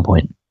it at one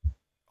point.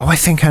 Oh, I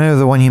think I know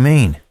the one you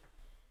mean.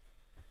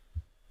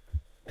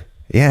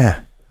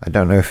 Yeah, I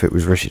don't know if it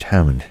was Richard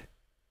Hammond.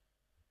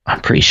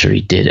 I'm pretty sure he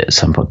did at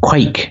some point.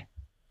 Quake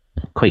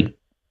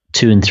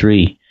 2 and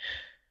 3.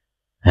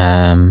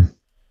 I'm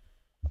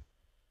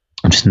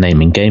just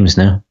naming games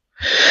now.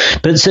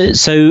 But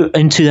so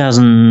in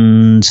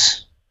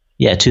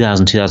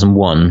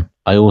 2001,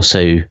 I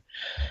also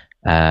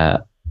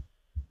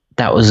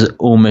that was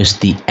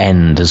almost the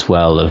end as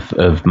well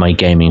of my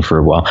gaming for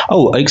a while.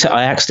 Oh, except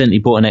I accidentally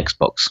bought an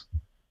Xbox.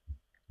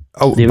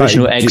 Oh, the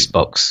original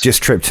Xbox.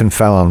 Just tripped and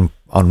fell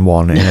on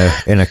one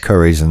in a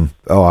Curry's, and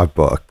I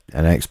bought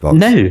an Xbox.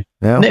 No,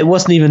 it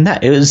wasn't even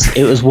that. It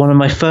was one of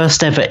my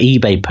first ever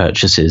eBay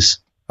purchases.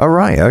 Oh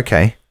right,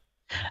 okay.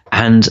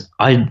 And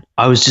I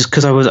was just,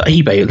 because I was at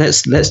eBay.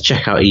 Let's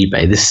check out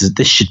eBay.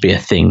 This should be a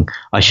thing.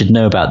 I should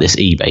know about this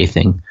eBay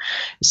thing.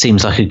 It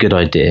seems like a good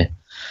idea.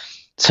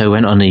 So I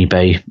went on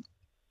eBay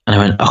and I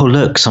went, oh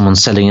look,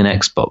 someone's selling an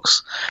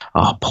Xbox.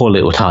 Oh, poor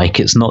little tyke,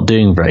 it's not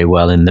doing very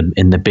well in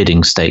the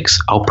bidding stakes.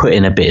 I'll put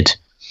in a bid,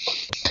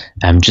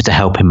 just to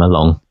help him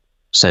along,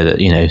 so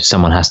that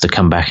someone has to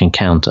come back and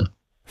counter.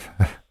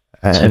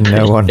 And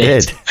no one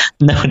did.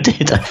 No one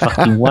did. I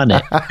fucking won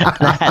it. And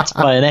I had to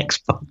buy an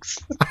Xbox.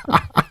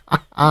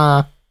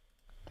 I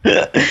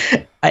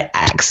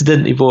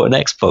accidentally bought an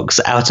Xbox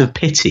out of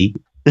pity.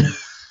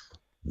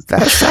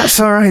 That's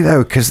all right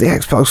though, because the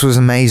Xbox was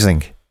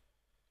amazing.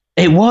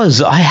 It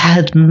was. I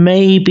had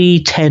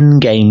maybe 10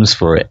 games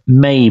for it.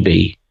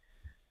 Maybe.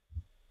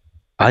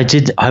 I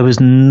was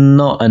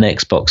not an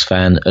Xbox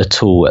fan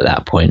at all at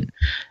that point,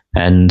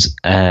 and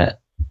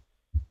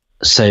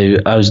so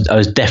I was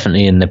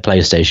definitely in the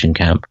PlayStation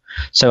camp.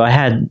 So I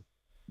had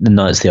the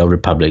Knights of the Old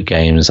Republic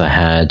games. I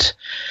had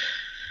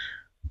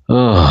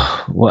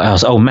what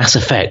else? Oh, Mass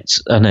Effect.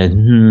 Oh no,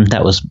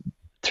 that was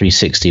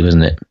 360,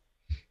 wasn't it?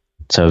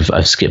 So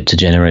I've skipped a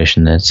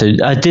generation there. So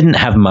I didn't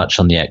have much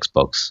on the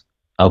Xbox,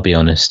 I'll be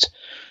honest.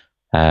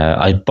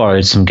 I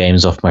borrowed some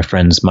games off my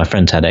friends. My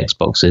friends had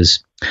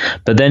Xboxes.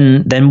 But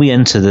then we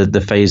enter the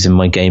phase in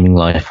my gaming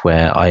life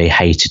where I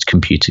hated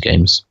computer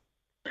games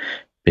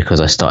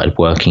because I started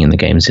working in the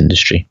games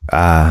industry.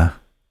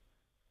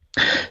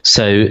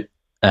 So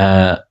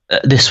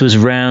this was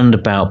round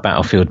about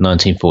Battlefield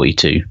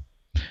 1942.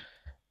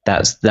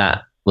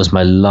 That was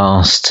my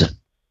last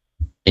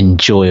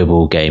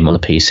enjoyable game on the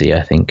PC,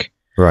 I think.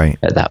 Right.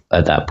 At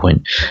that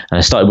point. And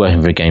I started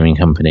working for a gaming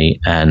company,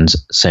 and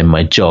so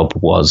my job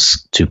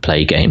was to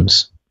play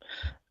games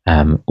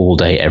all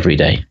day, every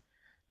day.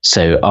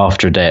 So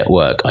after a day at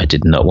work, I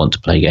did not want to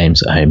play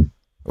games at home.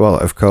 Well,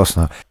 of course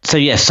not. So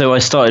I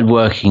started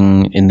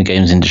working in the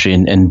games industry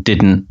and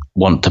didn't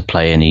want to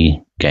play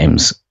any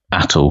games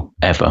at all,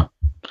 ever,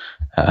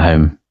 at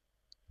home.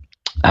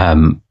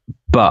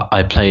 But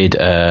I played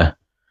a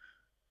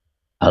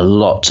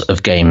lot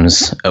of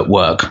games at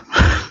work.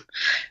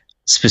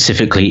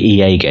 Specifically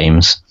EA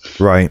games.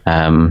 Right.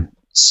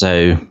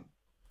 So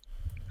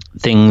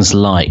things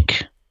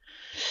like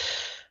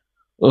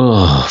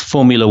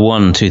Formula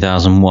 1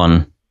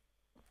 2001,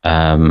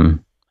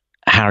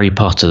 Harry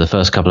Potter, the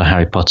first couple of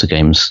Harry Potter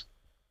games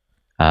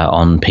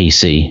on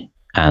PC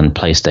and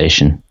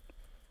PlayStation.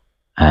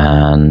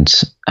 And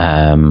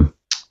I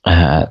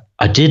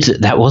did,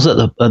 that was at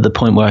the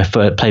point where I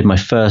played my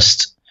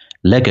first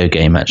Lego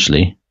game,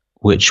 actually,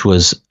 which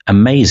was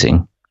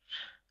amazing.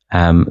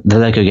 The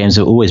Lego games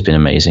have always been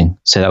amazing.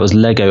 So that was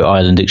Lego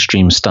Island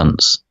Extreme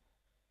Stunts.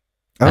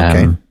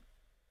 Okay.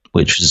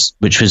 Which was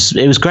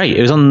it was great.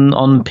 It was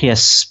on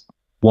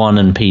PS1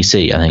 and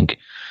PC, I think.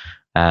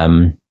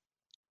 And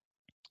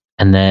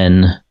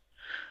then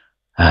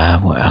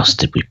what else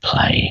did we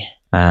play?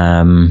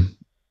 FIFA.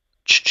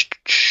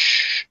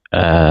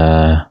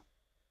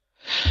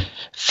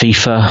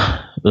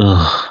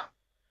 Ugh.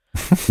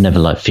 Never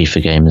liked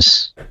FIFA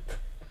games.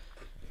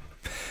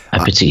 I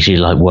particularly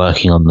like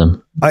working on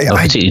them. I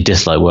particularly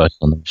dislike working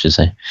on them, I should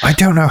say. I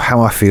don't know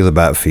how I feel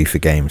about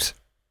FIFA games.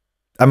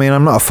 I mean,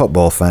 I'm not a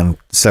football fan,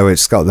 so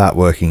it's got that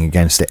working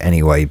against it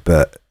anyway,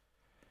 but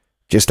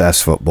just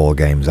as football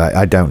games,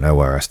 I don't know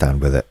where I stand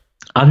with it.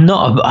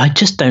 I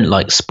just don't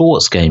like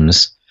sports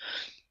games.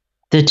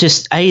 They're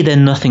just, A, they're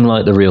nothing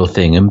like the real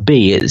thing, and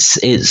B,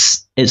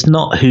 it's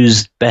not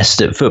who's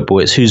best at football,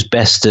 it's who's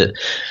best at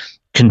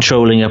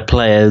controlling a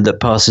player that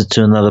passes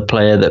to another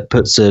player that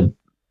puts a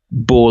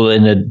ball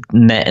in a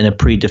net in a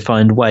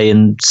predefined way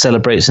and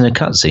celebrates in a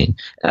cutscene.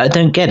 I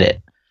don't get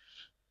it.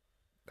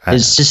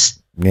 It's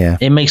just,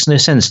 it makes no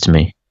sense to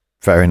me.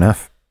 Fair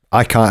enough.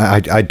 I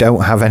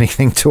don't have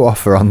anything to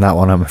offer on that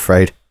one, I'm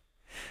afraid.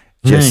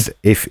 Just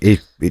if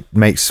it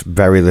makes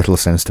very little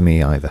sense to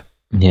me either.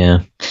 Yeah.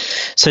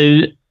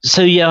 So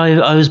yeah,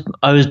 I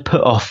was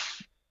put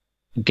off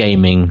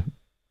gaming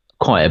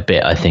quite a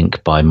bit, I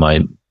think, by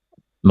my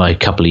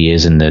couple of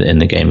years in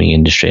the gaming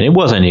industry, and it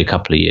was only a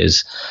couple of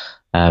years,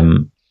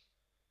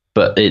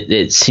 but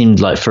it seemed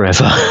like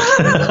forever.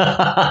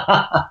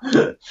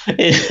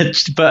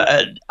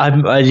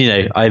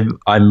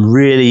 I'm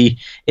really,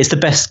 it's the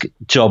best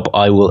job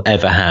I will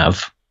ever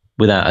have,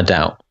 without a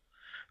doubt.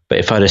 But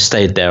if I'd have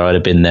stayed there, I'd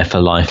have been there for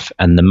life,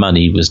 and the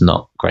money was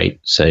not great,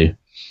 so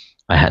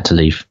I had to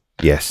leave.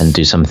 Yes, and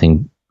do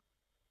something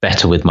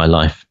better with my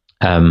life.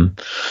 And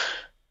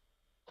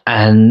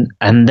then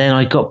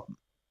I got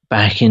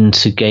back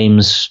into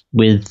games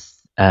with.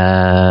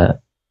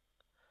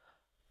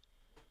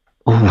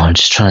 I'm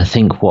just trying to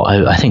think what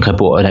I think I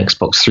bought an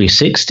Xbox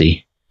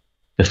 360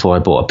 before I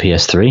bought a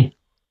PS3.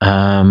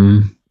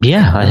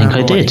 Yeah, I think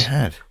I did.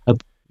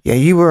 Yeah,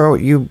 you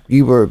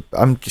were.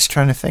 I'm just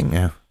trying to think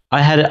now.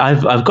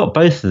 I've got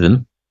both of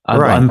them.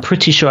 Right. I'm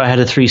pretty sure I had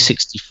a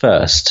 360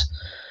 first,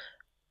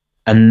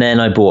 and then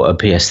I bought a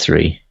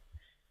PS3.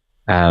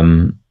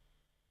 And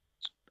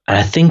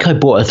I think I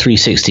bought a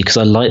 360 because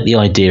I liked the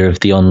idea of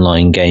the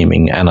online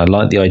gaming, and I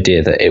liked the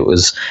idea that it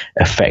was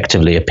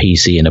effectively a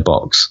PC in a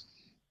box.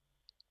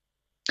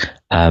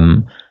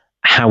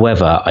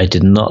 However, I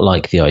did not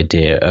like the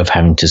idea of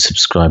having to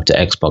subscribe to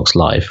Xbox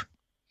Live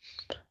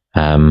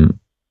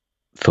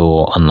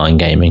for online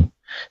gaming.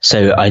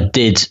 So I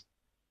did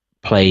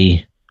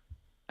play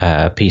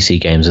PC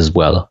games as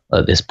well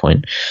at this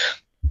point.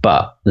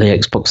 But the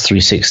Xbox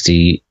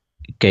 360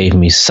 gave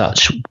me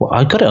such...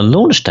 I got it on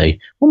launch day.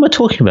 What am I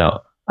talking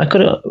about? I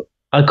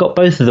got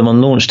both of them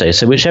on launch day.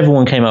 So whichever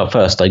one came out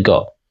first, I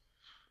got.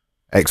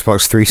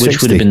 Xbox 360.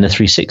 Which would have been the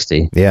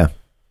 360. Yeah.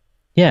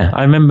 Yeah,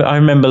 I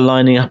remember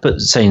lining up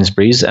at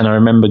Sainsbury's, and I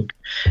remember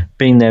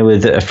being there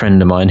with a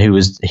friend of mine who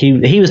was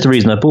he was the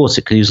reason I bought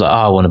it, because he was like,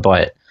 I want to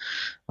buy it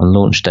on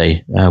launch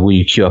day. Will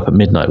you queue up at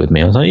midnight with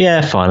me? I was like,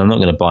 yeah, fine. I'm not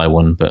going to buy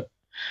one, but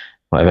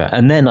whatever.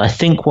 And then I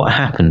think what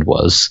happened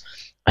was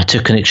I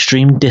took an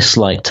extreme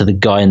dislike to the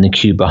guy in the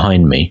queue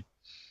behind me.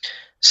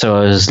 So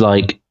I was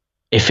like,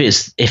 if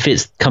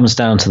it comes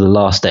down to the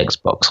last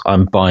Xbox,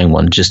 I'm buying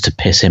one just to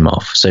piss him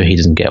off so he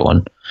doesn't get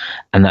one.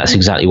 And that's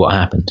exactly what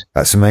happened.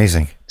 That's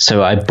amazing.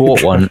 So I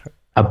bought one.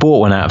 I bought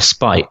one out of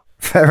spite.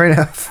 Fair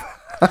enough.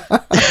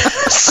 What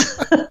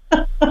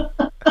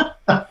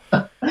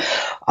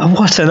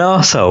an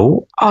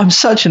arsehole. I'm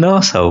such an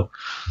arsehole.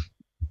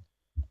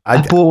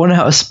 I bought one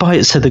out of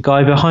spite so the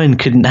guy behind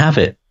couldn't have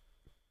it.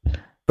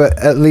 But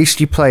at least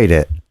you played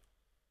it.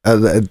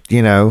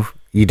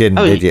 You didn't,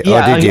 did you?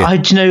 Yeah, or did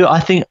you?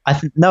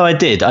 No, I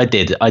did. I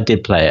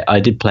did play it. I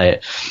did play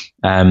it.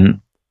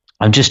 I'm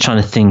just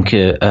trying to think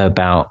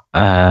about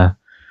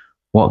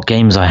what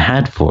games I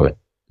had for it.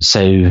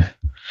 So,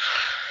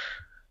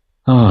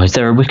 is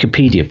there a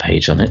Wikipedia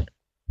page on it?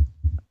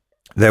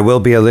 There will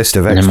be a list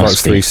of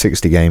Xbox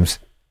 360 games.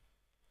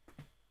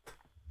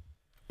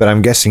 But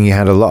I'm guessing you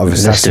had a lot of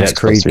Assassin's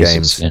Creed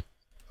games. Yeah.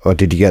 Or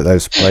did you get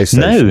those for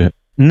PlayStation?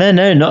 No,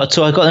 not at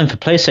all. I got them for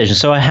PlayStation.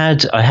 So I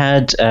had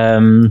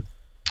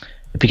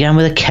it began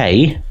with a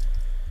K,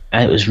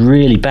 and it was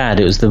really bad.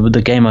 It was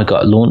the game I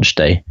got at launch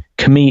day.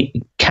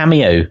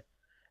 Cameo,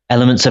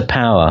 Elements of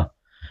Power.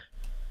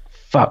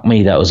 Fuck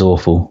me, that was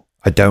awful.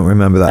 I don't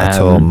remember that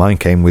at all. Mine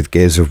came with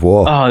Gears of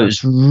War. Oh, it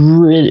was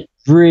really,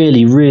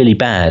 really, really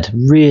bad.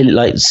 Really,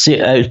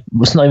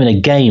 it's not even a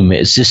game.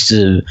 It's just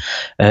an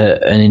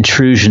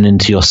intrusion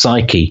into your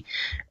psyche.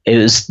 It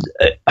was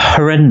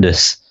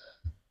horrendous.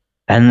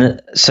 And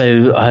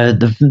so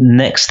the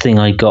next thing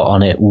I got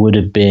on it would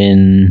have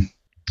been...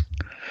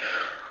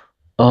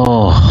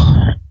 do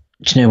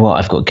you know what?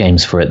 I've got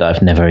games for it that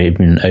I've never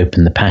even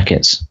opened the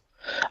packets.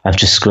 I've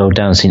just scrolled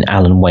down and seen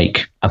Alan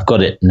Wake. I've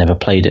got it, never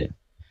played it.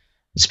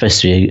 It's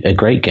supposed to be a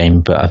great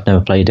game, but I've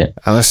never played it.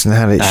 Alison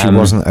had it. She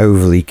wasn't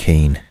overly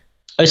keen.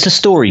 It's a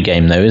story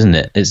game, though, isn't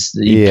it?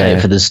 You play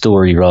it for the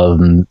story rather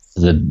than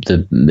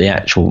the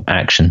actual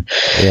action.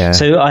 Yeah.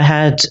 So I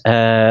had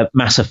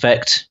Mass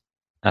Effect.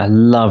 I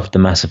loved the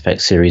Mass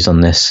Effect series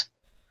on this.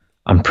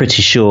 I'm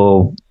pretty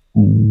sure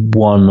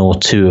one or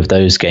two of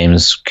those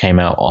games came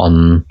out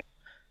on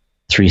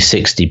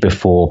 360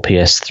 before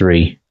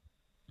PS3.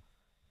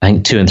 I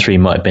think 2 and 3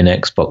 might have been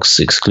Xbox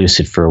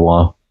exclusive for a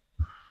while.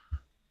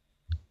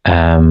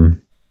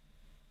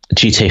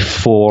 GTA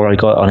 4 I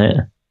got on it,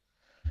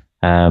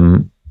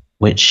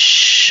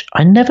 which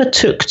I never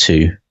took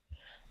to.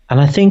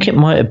 And I think it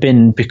might have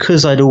been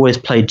because I'd always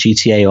played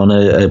GTA on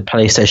a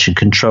PlayStation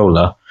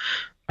controller.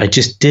 I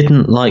just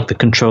didn't like the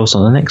controls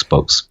on an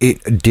Xbox.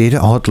 It did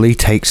oddly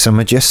take some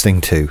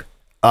adjusting to.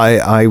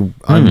 I'm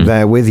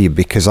there with you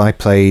because I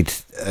played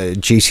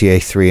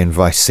GTA 3 and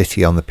Vice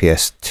City on the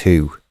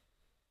PS2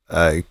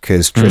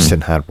 because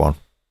Tristan had one.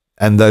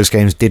 And those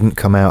games didn't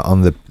come out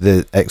on the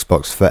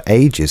Xbox for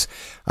ages.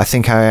 I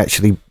think I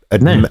actually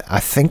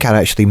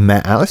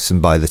met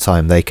Alison by the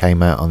time they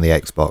came out on the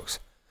Xbox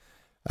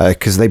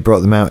because they brought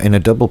them out in a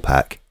double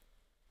pack,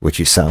 which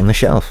is sat on the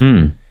shelf.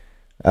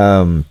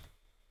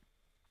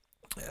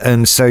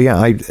 And so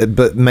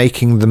but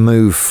making the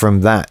move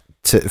from the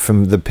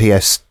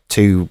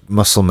PS2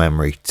 muscle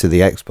memory to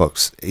the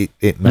Xbox,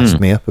 it messed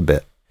me up a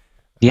bit.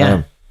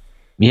 Yeah,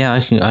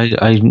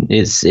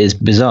 it's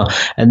bizarre,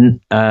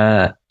 and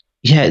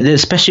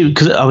especially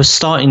because I was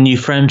starting new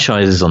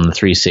franchises on the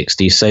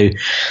 360, so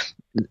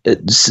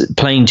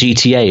playing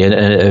GTA,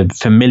 a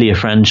familiar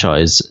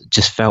franchise,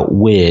 just felt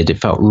weird. It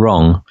felt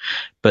wrong,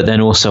 but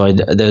then also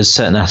there's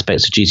certain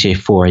aspects of GTA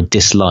 4 I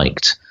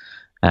disliked.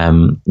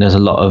 There's a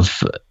lot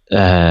of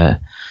the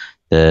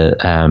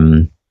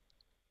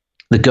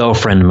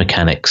girlfriend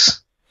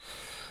mechanics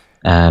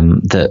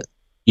that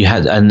you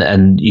had,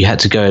 and you had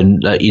to go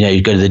and go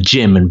to the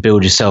gym and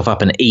build yourself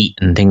up and eat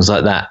and things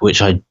like that,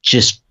 which I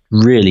just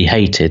really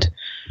hated.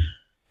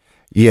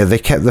 Yeah, they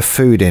kept the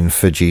food in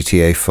for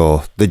GTA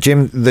 4. The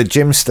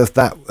gym stuff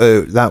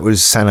that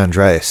was San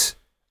Andreas.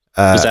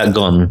 Was that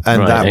gone?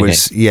 And that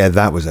was a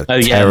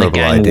terrible the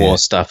gang idea. War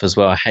stuff as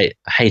well. I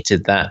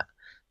hated that.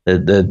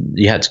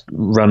 You had to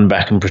run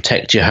back and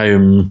protect your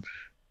home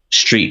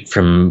street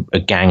from a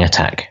gang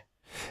attack.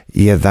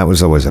 Yeah, that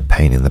was always a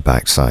pain in the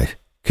backside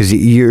because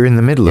you're in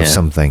the middle of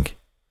something.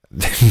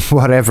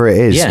 Whatever it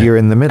is, you're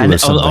in the middle of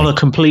something. On a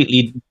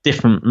completely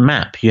different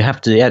map. You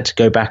had to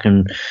go back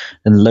and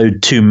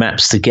load 2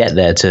 maps to get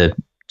there to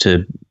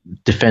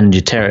defend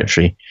your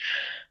territory.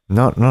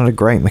 Not a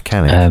great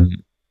mechanic.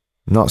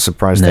 Not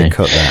surprised they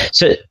cut that.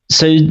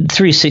 So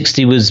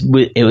 360 was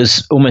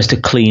almost a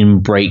clean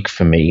break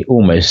for me,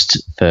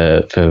 almost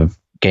for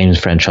games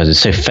franchises.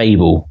 So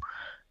Fable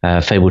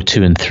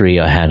 2 and 3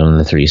 I had on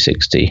the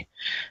 360,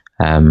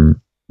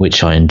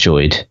 which I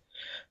enjoyed.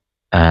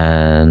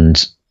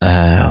 And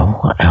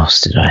what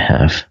else did I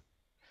have?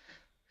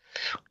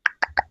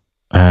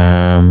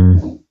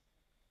 I'll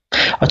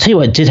tell you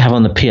what I did have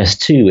on the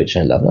PS2, which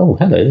I love. Oh,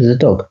 hello, there's a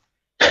dog.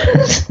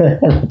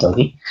 Hello,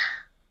 doggy.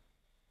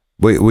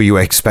 Were you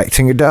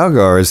expecting a dog,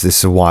 or is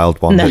this a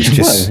wild one? No,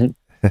 that's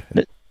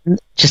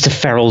just a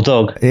feral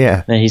dog.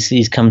 Yeah, no,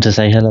 he's come to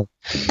say hello.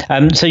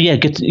 So yeah,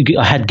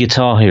 I had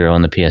Guitar Hero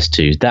on the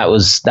PS2. That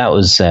was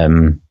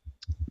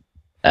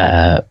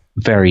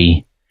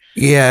very.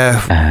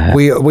 Yeah,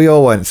 we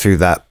all went through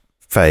that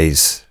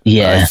phase.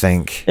 Yeah, I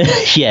think.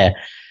 Yeah,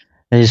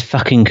 those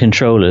fucking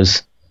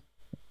controllers.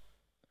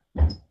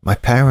 My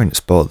parents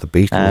bought the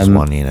Beatles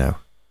one.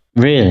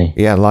 Really?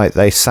 Yeah, like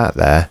they sat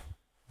there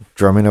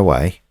drumming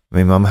away.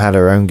 My mum had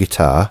her own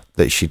guitar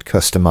that she'd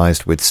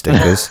customized with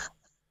stickers.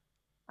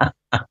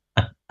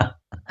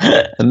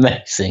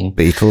 Amazing.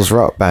 Beatles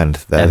rock band.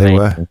 There they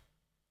were.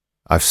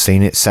 I've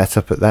seen it set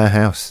up at their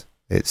house.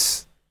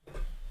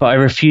 But I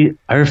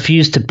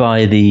refuse to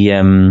buy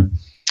the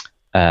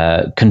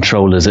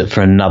controllers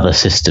for another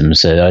system.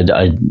 So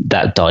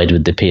that died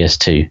with the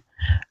PS2.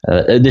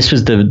 This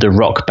was the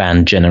Rock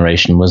Band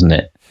generation, wasn't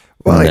it?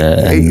 Well,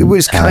 it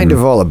was kind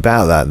of all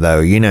about that, though.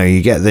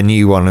 You get the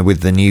new one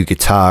with the new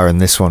guitar, and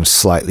this one's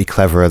slightly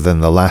cleverer than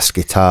the last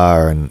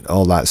guitar, and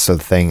all that sort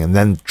of thing. And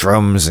then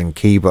drums and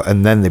keyboard,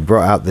 and then they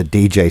brought out the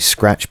DJ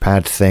scratch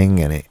pad thing,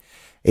 and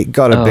it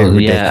got a bit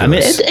ridiculous. Yeah, I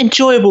mean, it's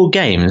enjoyable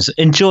games,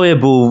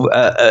 enjoyable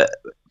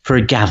for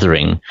a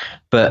gathering,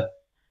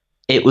 but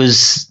it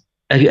was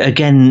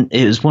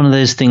one of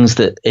those things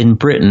that in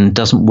Britain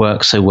doesn't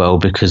work so well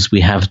because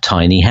we have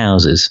tiny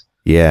houses.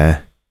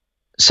 Yeah.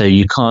 So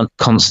you can't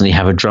constantly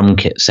have a drum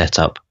kit set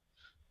up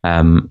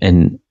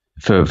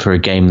for a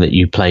game that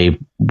you play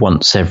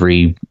once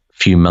every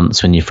few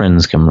months when your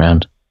friends come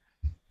around.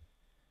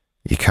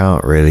 You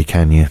can't really,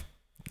 can you?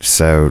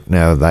 So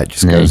no, that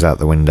just goes out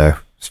the window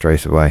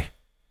straight away.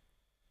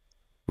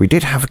 We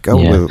did have a go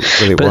with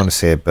it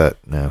once here, but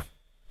no.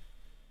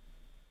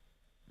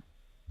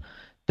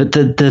 But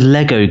the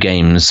Lego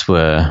games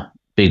were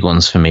big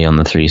ones for me on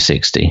the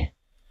 360.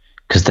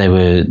 Because they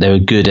were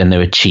good and they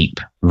were cheap,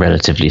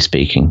 relatively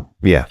speaking.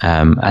 Yeah.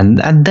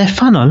 And they're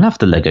fun. I love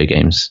the Lego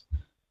games.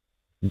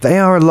 They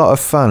are a lot of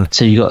fun.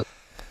 So you got.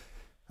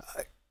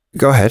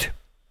 Go ahead.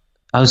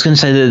 I was going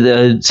to say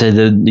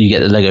that you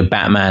get the Lego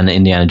Batman,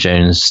 Indiana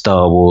Jones,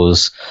 Star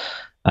Wars.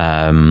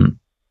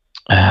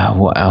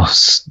 What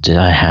else did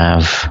I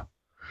have?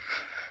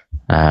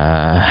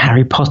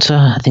 Harry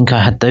Potter. I think I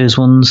had those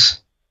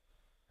ones.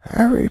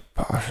 Harry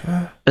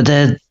Potter. But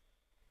they're.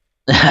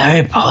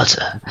 Harry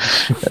Potter,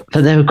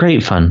 but they were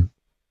great fun.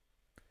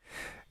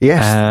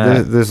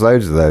 Yes, there's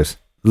loads of those.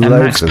 And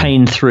Max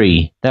Payne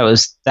 3. That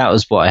was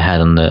what I had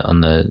on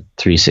the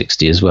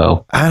 360 as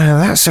well. I know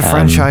that's a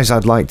franchise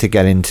I'd like to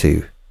get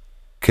into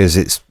because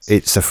it's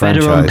a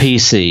franchise. Better on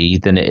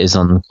PC than it is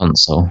on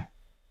console.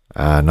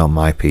 Not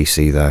my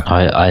PC though.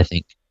 I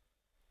think.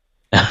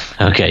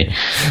 Okay.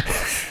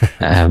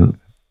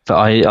 But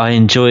I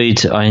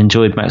enjoyed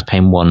Max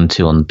Payne 1 and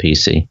 2 on the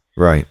PC.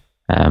 Right.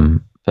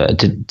 But I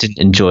didn't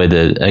enjoy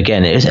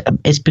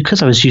it's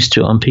because I was used to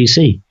it on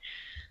PC.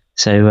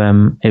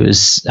 So it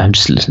was. I'm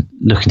just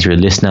looking through a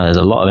list now. There's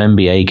a lot of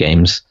NBA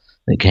games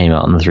that came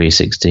out on the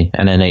 360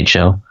 and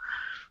NHL.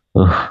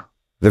 Ugh.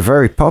 They're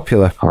very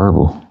popular.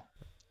 Horrible.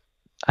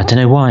 I don't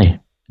know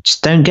why.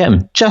 Just don't get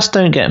them.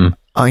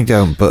 I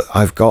don't, but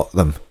I've got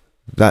them.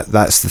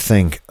 That's the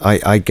thing.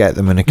 I get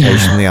them, and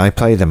occasionally I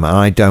play them, and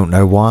I don't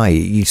know why.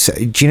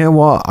 Do you know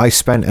what? I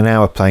spent an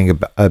hour playing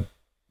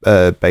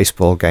a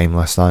baseball game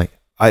last night.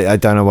 I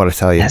don't know what to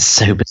tell you. That's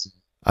so bizarre.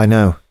 I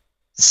know.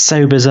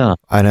 So bizarre.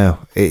 I know.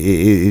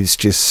 It's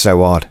just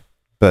so odd.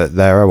 But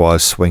there I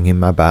was, swinging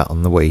my bat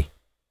on the Wii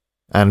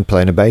and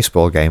playing a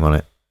baseball game on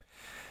it.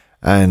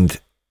 And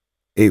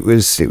it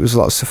was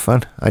lots of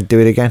fun. I'd do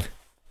it again.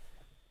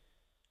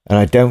 And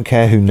I don't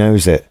care who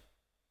knows it.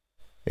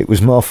 It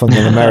was more fun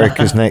than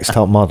America's Next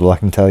Top Model, I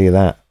can tell you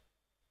that.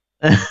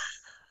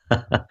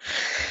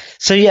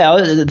 So yeah,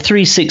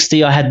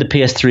 360, I had the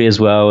PS3 as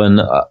well, and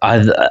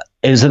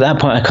it was at that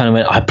point I kind of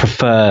went, I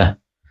prefer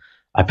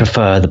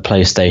the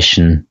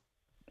PlayStation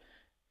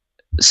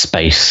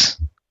space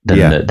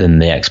than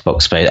the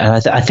Xbox space.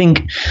 And I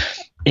think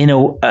in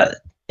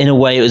a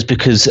way it was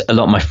because a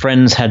lot of my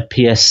friends had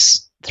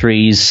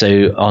PS3s, so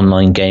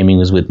online gaming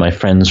was with my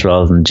friends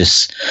rather than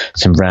just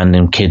some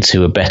random kids who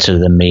were better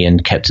than me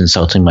and kept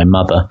insulting my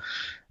mother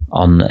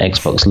on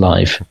Xbox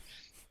Live.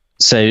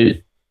 So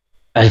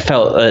I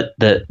felt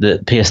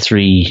that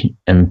PS3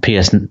 and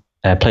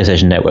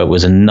PlayStation Network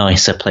was a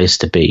nicer place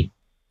to be.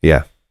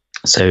 Yeah.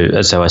 So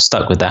I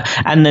stuck with that.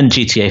 And then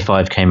GTA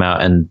 5 came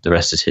out and the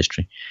rest is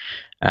history.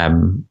 I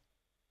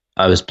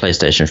was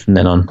PlayStation from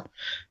then on.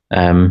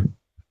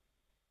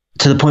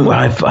 To the point where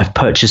I've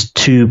purchased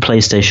 2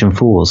 PlayStation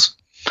 4s.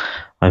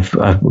 I've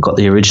got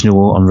the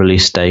original on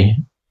release day,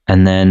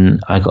 and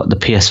then I got the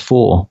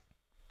PS4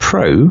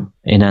 Pro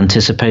in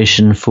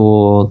anticipation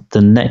for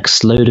the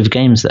next load of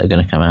games that are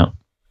going to come out.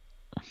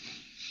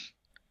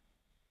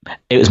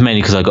 It was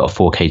mainly because I got a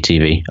 4K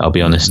TV, I'll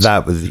be honest. I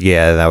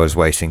was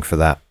waiting for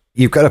that.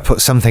 You've got to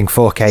put something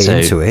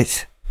 4K into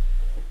it.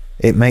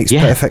 It makes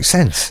perfect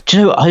sense. Do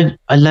you know,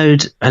 I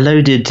loaded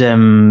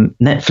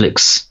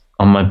Netflix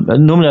on my...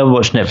 Normally I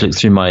watch Netflix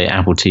through my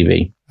Apple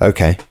TV.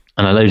 Okay.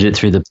 And I loaded it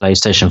through the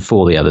PlayStation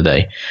 4 the other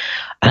day.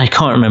 And I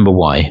can't remember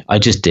why. I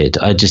just did.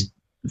 I just,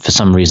 for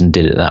some reason,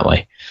 did it that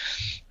way.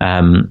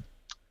 And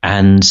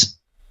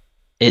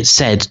it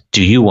said,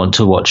 do you want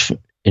to watch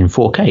in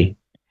 4K?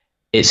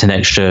 It's an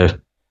extra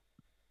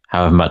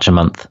however much a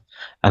month.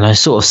 And I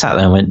sort of sat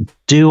there and went,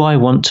 do I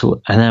want to?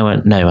 And I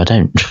went, no, I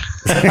don't.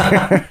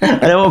 I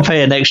don't want to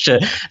pay an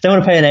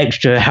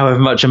extra however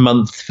much a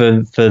month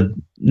for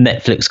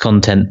Netflix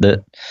content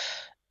that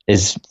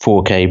is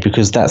 4K,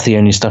 because that's the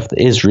only stuff that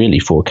is really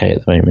 4K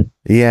at the moment.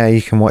 Yeah,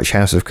 you can watch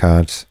House of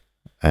Cards,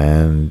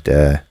 and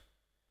I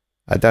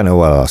don't know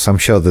what else. I'm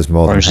sure there's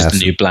more Orange than is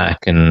the New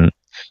Black and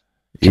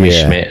Kimmy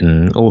Schmidt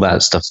and all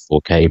that stuff's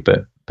 4K,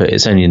 but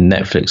it's only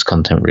Netflix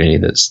content really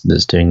that's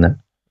doing that.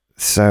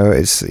 So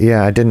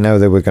I didn't know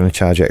they were going to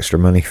charge extra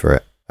money for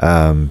it.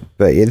 But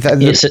for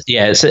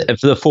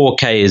the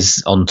 4K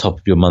is on top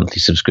of your monthly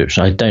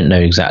subscription. I don't know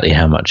exactly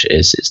how much it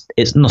is.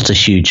 It's not a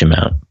huge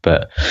amount,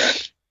 but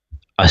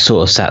I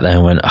sort of sat there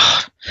and went,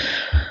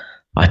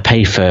 I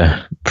pay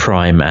for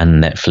Prime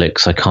and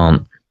Netflix. I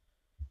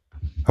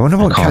wonder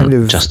what kind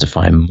of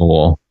justify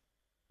more.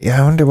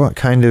 Yeah, I wonder what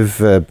kind of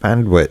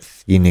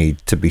bandwidth you need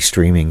to be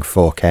streaming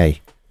 4K.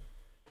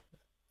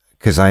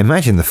 Because I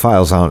imagine the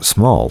files aren't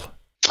small.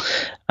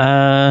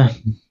 No,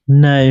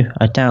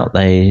 I doubt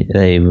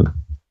they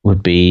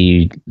would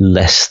be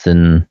less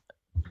than.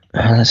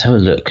 Let's have a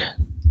look.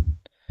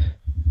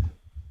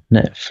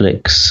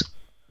 Netflix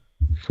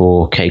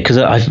 4K, because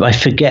I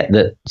forget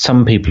that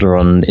some people are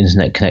on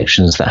internet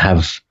connections that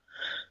have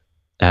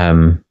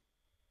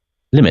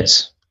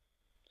limits.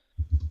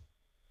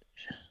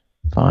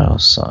 File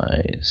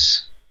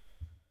size.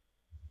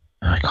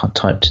 I can't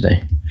type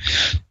today.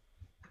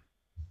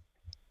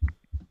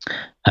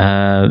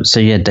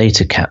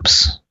 Data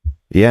caps.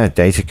 Yeah,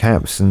 data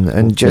caps,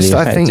 and just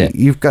I think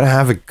you've got to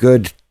have a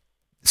good,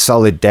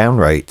 solid down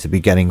rate to be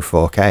getting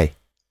 4K.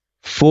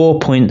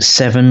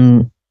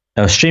 4.7.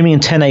 Streaming in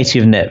 1080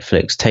 of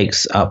Netflix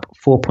takes up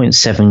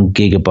 4.7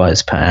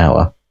 gigabytes per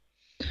hour.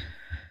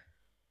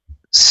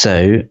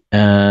 So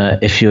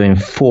if you're in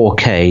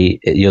 4K,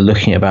 you're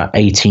looking at about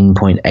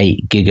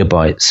 18.8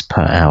 gigabytes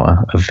per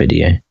hour of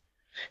video.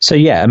 So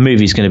yeah, a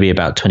movie's going to be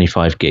about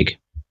 25 gig.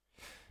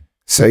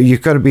 So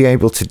you've got to be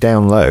able to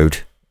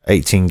download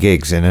 18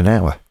 gigs in an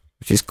hour,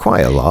 which is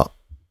quite a lot.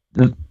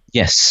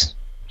 Yes.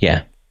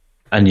 Yeah.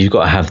 And you've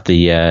got to have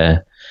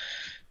the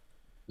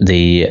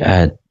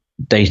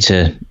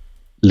data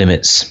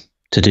limits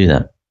to do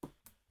that.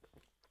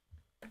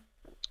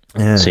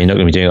 Yeah. So you're not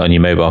going to be doing it on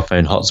your mobile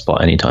phone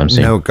hotspot anytime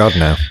soon. No, God,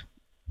 no.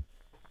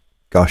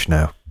 Gosh,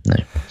 no. No.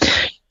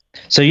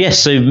 So yes,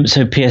 so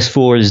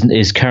PS4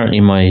 is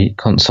currently my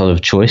console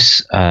of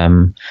choice.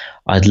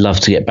 I'd love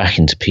to get back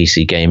into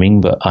PC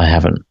gaming, but I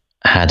haven't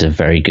had a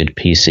very good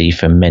PC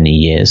for many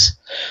years.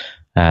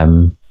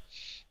 And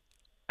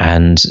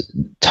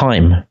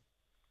time,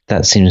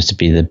 that seems to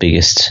be the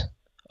biggest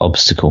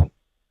obstacle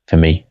for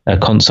me. A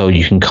console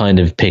you can kind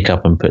of pick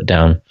up and put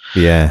down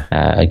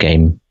a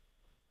game.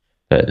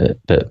 But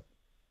with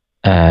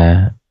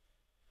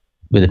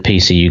a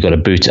PC, you've got to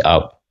boot it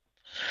up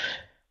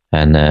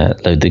and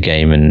load the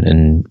game,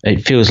 and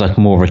it feels like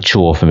more of a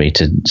chore for me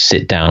to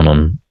sit down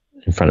on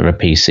in front of a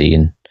PC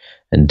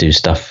and do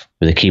stuff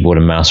with a keyboard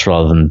and mouse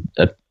rather than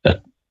a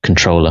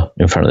controller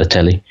in front of the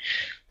telly.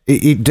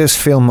 It does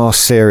feel more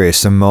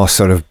serious and more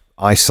sort of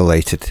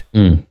isolated.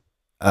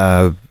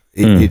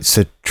 It's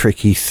a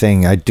tricky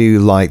thing. I do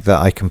like that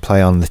I can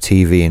play on the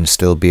TV and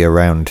still be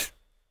around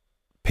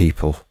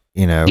people,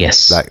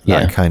 Yes.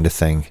 that kind of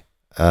thing.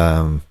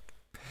 I'm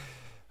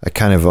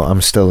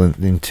still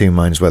in two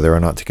minds whether or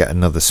not to get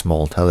another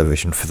small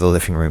television for the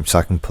living room so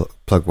I can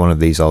plug one of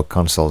these old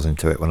consoles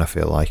into it when I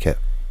feel like it.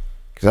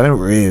 Because I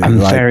don't really. I'm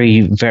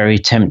very, very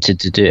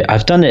tempted to do it.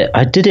 I've done it.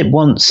 I did it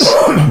once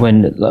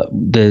when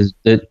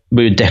we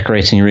were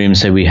decorating a room,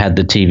 so we had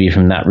the TV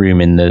from that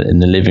room in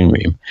the living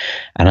room,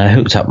 and I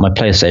hooked up my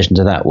PlayStation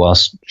to that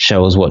whilst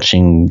Shell was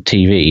watching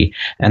TV,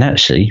 and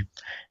actually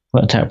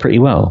worked out pretty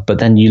well. But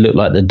then you look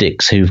like the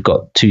dicks who've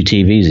got two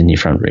TVs in your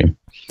front room.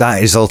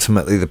 That is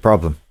ultimately the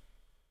problem.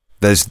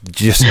 There's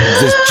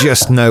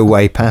just no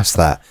way past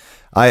that.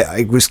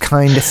 I was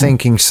kind of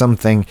thinking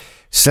something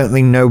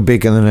certainly no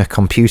bigger than a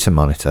computer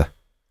monitor,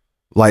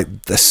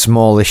 like the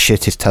smallest,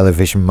 shittest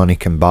television money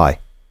can buy,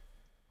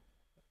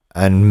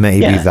 and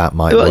maybe that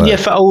might work. Yeah,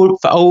 for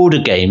older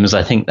games,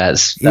 I think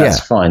that's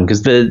fine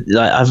because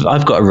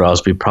I've got a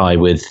Raspberry Pi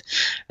with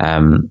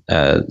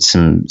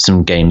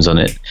some games on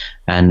it,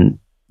 and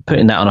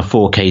putting that on a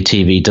 4K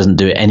TV doesn't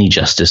do it any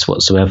justice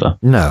whatsoever.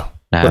 No.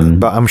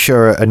 But I'm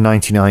sure a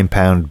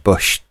 £99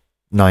 Bush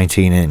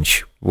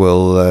 19-inch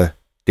will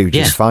do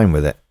just fine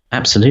with it.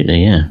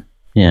 Absolutely,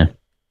 yeah.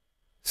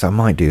 So I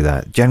might do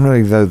that.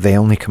 Generally, though, they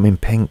only come in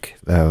pink,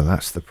 though.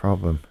 That's the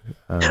problem.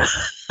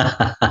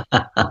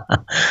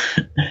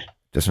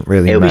 Doesn't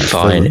really It'll be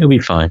fine.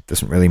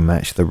 Doesn't really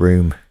match the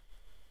room.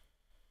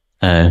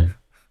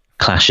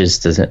 Clashes,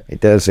 does it? It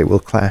does. It will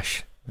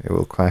clash.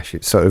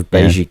 It's sort of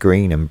beigey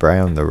green and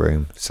brown, the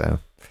room, so...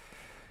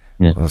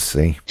 Yeah. We'll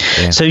see.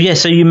 Yeah. So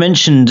you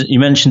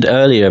mentioned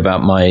earlier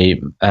about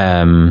my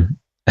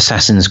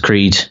Assassin's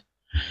Creed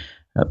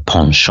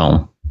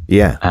penchant.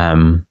 Yeah.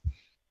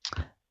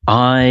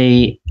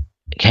 I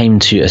came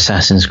to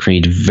Assassin's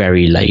Creed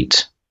very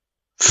late.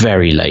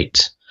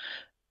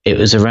 It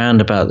was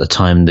around about the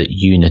time that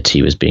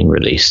Unity was being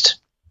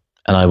released,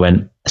 and I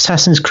went,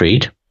 Assassin's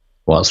Creed,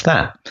 what's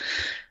that?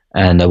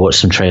 And I watched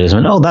some trailers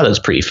and went, oh, that looks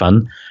pretty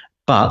fun,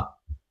 but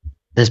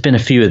there's been a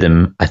few of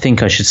them. I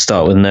think I should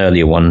start with an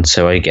earlier one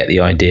so I get the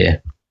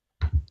idea,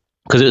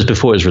 because it was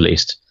before it was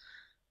released.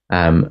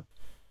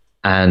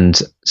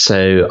 And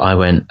so I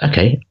went,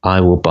 okay,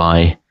 I will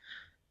buy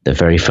the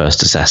very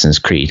first Assassin's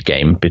Creed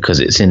game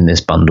because it's in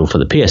this bundle for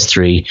the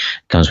PS3. It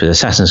comes with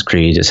Assassin's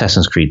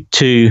Creed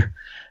 2,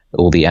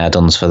 all the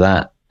add-ons for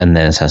that, and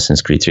then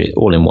Assassin's Creed 3,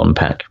 all in one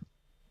pack.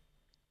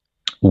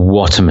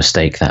 What a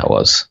mistake that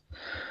was.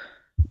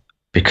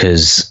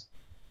 Because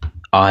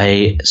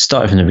I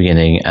started from the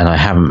beginning and I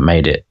haven't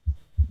made it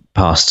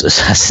past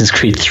Assassin's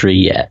Creed 3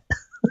 yet.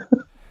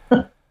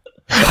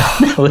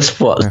 That was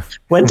what?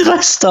 When did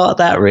I start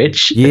that,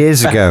 Rich?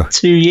 Years ago.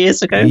 2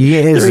 years ago? 3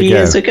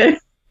 years ago?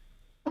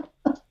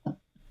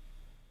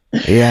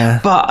 Yeah.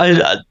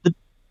 But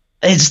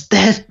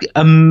they're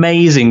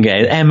amazing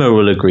games. Emma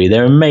will agree.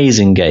 They're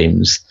amazing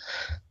games.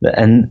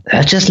 And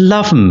I just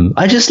love them.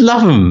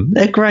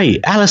 They're great.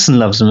 Alison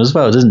loves them as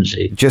well, doesn't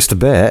she? Just a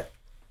bit.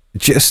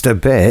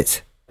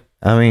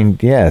 I mean,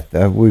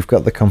 we've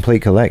got the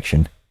complete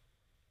collection,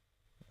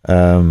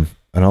 and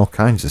all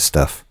kinds of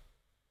stuff.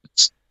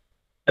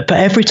 But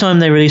every time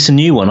they release a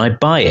new one, I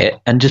buy it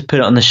and just put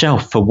it on the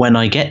shelf for when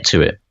I get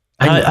to it.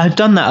 And I've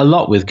done that a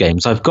lot with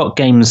games. I've got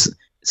games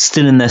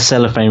still in their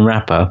cellophane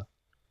wrapper,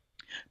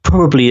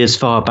 probably as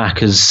far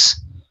back as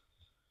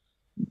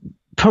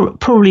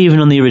probably even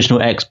on the original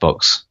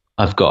Xbox.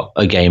 I've got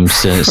a game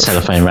still in its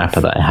cellophane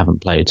wrapper that I haven't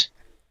played.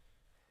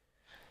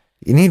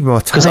 You need more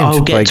time because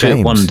I'll get to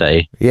it one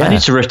day. Yeah. I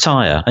need to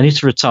retire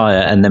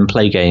and then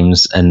play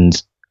games,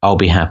 and I'll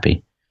be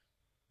happy.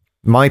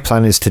 My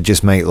plan is to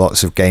just make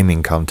lots of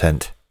gaming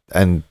content,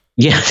 and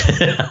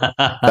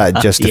that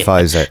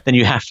justifies it. Then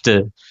you have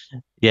to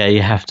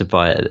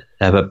buy it,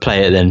 but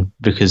play it then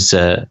because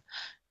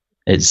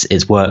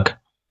it's work.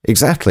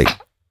 Exactly.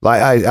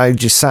 Like I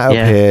just sat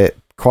up here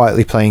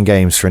quietly playing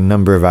games for a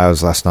number of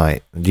hours last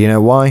night. Do you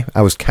know why?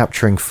 I was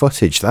capturing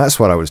footage. That's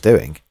what I was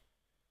doing.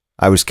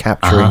 I was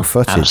capturing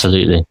footage.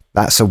 Absolutely.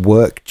 That's a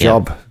work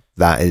job,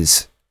 that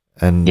is.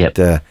 And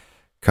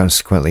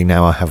consequently,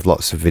 now I have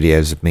lots of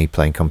videos of me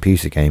playing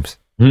computer games.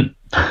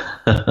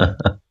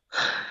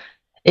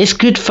 It's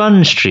good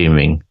fun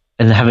streaming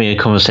and having a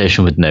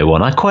conversation with no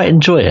one. I quite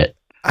enjoy it.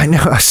 I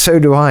know, so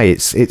do I.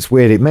 It's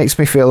weird. It makes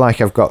me feel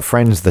like I've got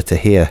friends that are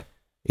here,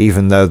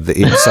 even though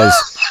it says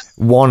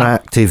one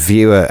active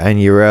viewer,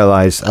 and you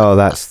realise, oh,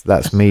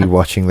 that's me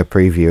watching the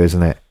preview,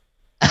 isn't it?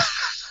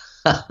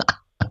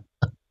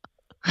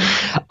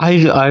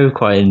 I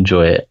quite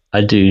enjoy it.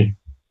 I do.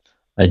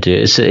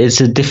 It's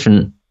a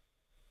different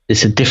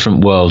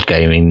world,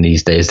 gaming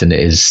these days than it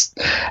is,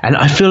 and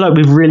I feel like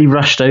we've really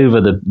rushed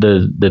over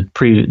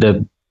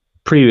the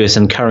previous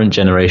and current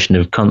generation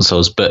of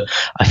consoles. But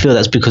I feel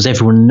that's because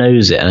everyone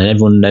knows it, and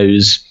everyone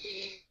knows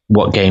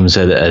what games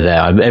are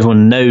there.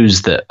 Everyone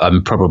knows that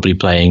I'm probably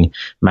playing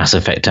Mass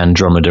Effect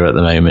Andromeda at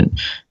the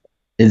moment.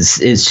 It's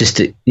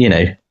just, you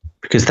know,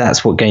 because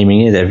that's what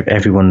gaming is.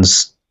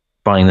 Everyone's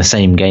buying the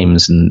same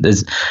games, and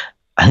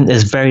I think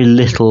there's very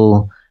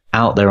little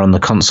out there on the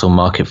console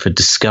market for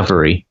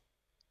discovery.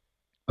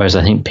 Whereas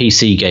I think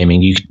PC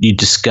gaming, you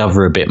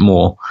discover a bit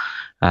more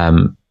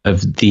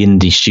of the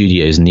indie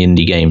studios and the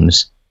indie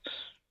games.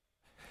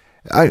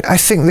 I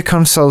think the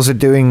consoles are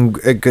doing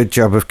a good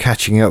job of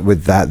catching up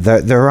with that.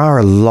 There are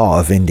a lot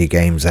of indie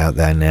games out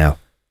there now.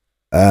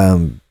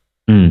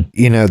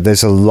 You know,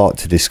 there's a lot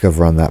to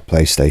discover on that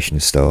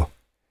PlayStation Store.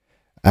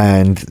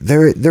 And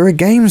there are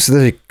games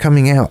that are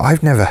coming out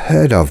I've never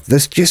heard of.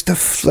 There's just a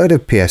flood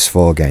of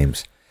PS4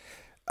 games.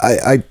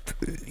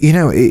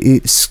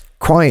 It's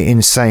quite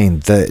insane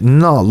that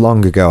not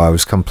long ago I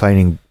was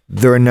complaining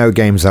there are no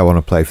games I want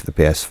to play for the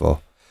PS4.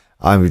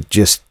 I'm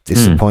just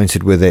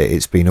disappointed with it.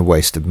 It's been a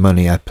waste of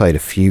money. I played a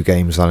few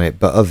games on it,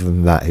 but other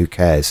than that, who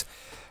cares?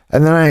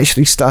 And then I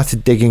actually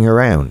started digging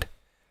around.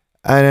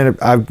 And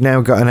I've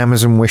now got an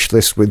Amazon wish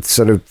list with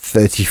sort of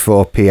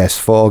 34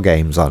 PS4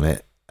 games on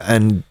it.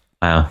 And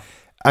wow.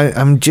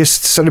 I'm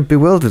just sort of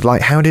bewildered.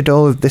 Like, how did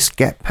all of this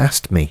get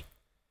past me?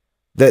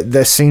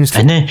 There seems to...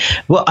 I know.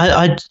 Well,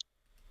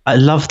 I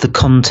love the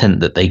content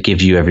that they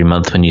give you every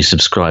month when you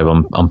subscribe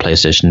on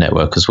PlayStation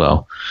Network as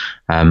well.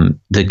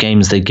 The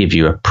games they give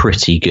you are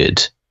pretty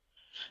good.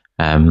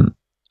 From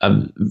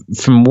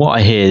what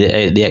I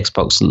hear, the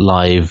Xbox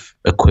Live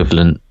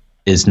equivalent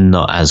is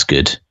not as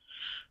good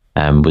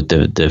with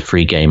the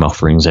free game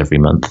offerings every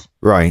month.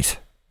 Right.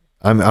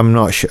 I'm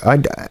not sure.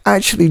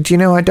 Actually, do you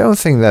know, I don't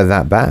think they're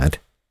that bad.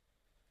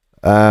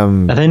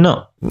 Are they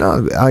not?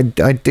 No,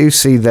 I do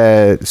see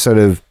their sort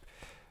of...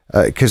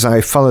 because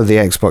I follow the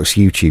Xbox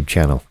YouTube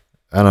channel,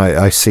 and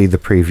I see the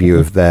preview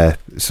of their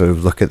sort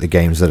of look at the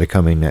games that are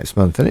coming next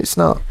month, and it's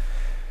not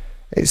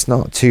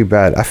too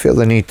bad. I feel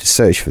the need to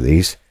search for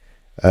these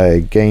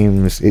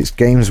games. It's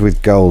games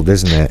with gold,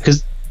 isn't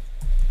it?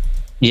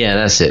 Yeah,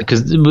 that's it.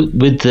 Because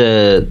with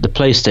the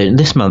PlayStation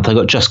this month, I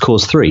got Just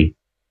Cause 3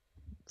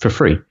 for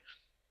free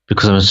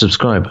because I'm a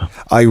subscriber.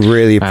 I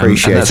really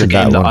appreciated that's a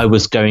game that one. I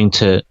was going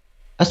to.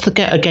 That's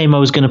a game I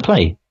was going to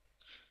play.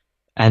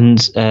 And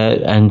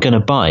going to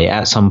buy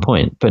at some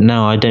point, but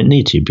now I don't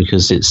need to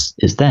because it's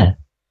there.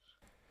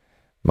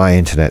 My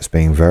internet's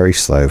being very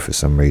slow for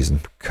some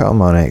reason.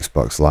 Come on,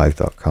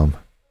 xboxlive.com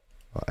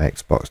or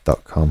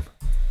xbox.com.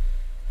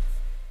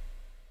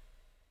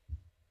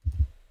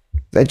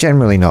 They're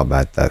generally not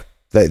bad though.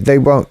 They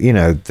won't, you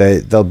know,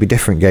 there'll be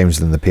different games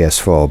than the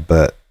PS4,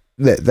 but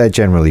they're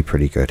generally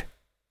pretty good.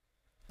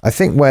 I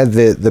think where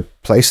the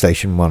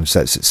PlayStation one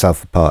sets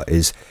itself apart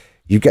is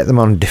you get them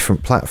on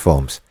different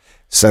platforms.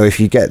 So if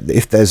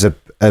there's a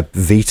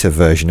Vita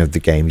version of the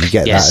game, you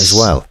get that as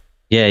well.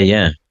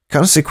 Yeah.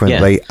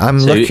 Consequently, I'm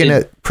looking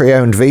at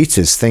pre-owned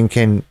Vitas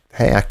thinking,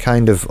 hey, I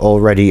kind of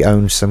already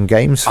own some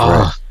games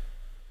for it.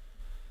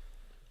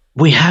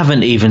 We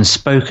haven't even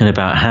spoken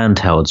about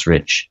handhelds,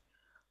 Rich.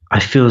 I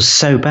feel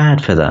so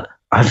bad for that.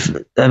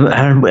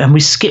 And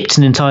we skipped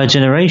an entire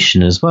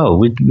generation as well.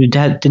 We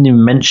didn't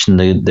even mention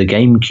the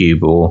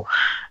GameCube or...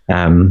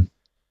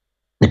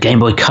 the Game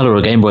Boy Color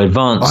or Game Boy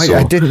Advance.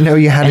 I didn't know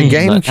you had a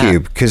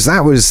GameCube because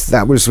that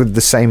was with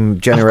the same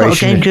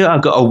generation. I've got a GameCube.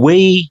 I've got a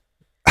Wii.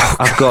 Oh,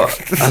 I've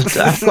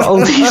got all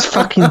these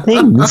fucking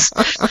things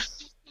that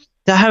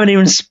I haven't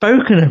even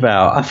spoken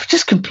about. I've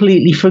just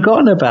completely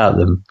forgotten about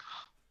them.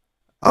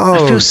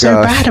 Oh, I feel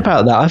so bad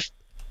about that.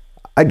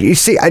 You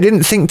see, I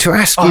didn't think to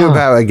ask you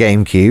about a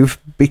GameCube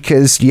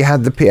because you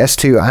had the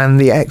PS2 and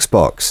the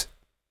Xbox.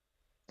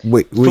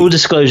 Full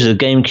disclosure: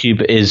 the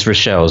GameCube is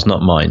Rochelle's,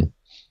 not mine.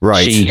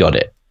 Right. She got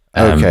it.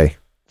 Okay.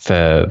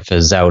 For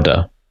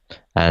Zelda,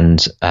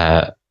 and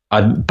I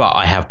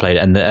have played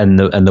it, and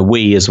the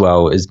Wii as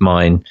well is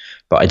mine,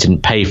 but I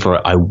didn't pay for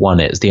it. I won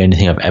it. It's the only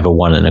thing I've ever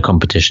won in a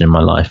competition in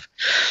my life.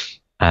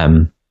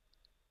 And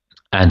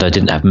I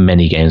didn't have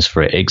many games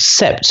for it,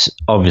 except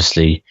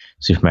obviously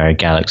Super Mario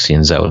Galaxy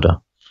and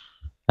Zelda,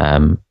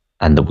 and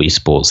the Wii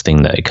Sports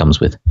thing that it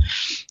comes with.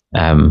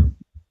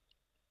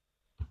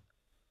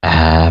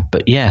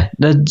 But yeah.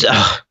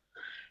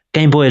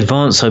 Game Boy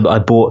Advance I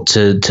bought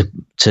to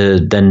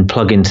then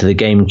plug into the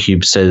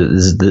GameCube, so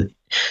that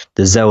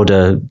the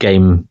Zelda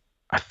game,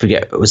 I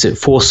forget, was it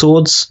Four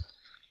Swords?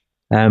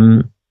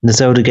 The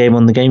Zelda game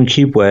on the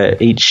GameCube where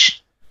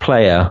each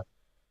player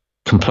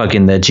can plug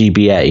in their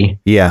GBA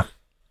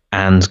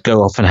and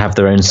go off and have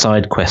their own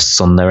side quests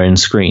on their own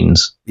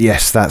screens.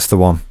 Yes, that's the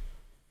one.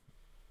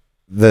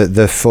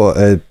 The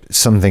four,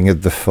 something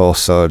of the Four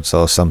Swords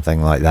or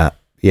something like that.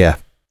 Yeah.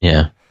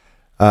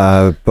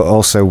 But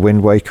also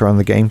Wind Waker on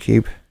the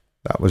GameCube.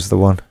 That was the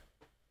one.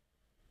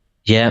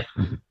 Yeah.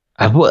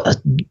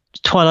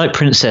 Twilight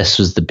Princess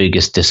was the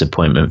biggest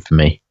disappointment for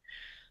me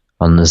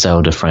on the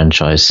Zelda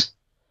franchise.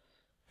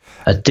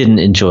 I didn't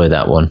enjoy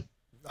that one.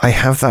 I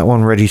have that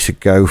one ready to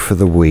go for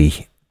the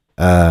Wii.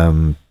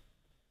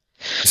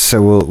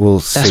 So we'll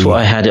see. That's what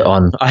I had it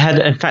on.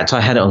 In fact,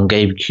 I had it on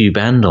GameCube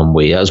and on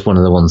Wii. That was one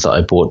of the ones that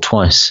I bought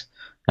twice.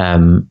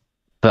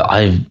 but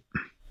I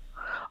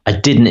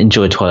didn't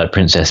enjoy Twilight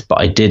Princess,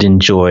 but I did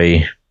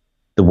enjoy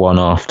the one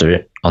after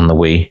it on the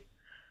Wii,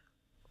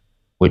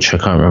 which I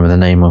can't remember the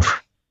name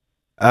of.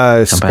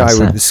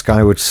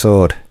 Skyward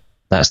Sword.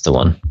 That's the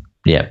one.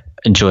 Yeah,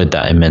 enjoyed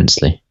that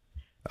immensely.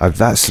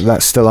 That's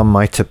still on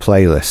my to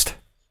playlist.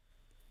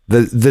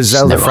 The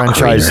Zelda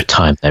franchise. Ocarina of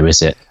Time, though,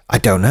 is it? I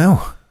don't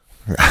know.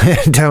 I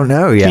don't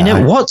know yet. Do you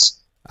know what?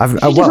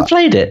 You've never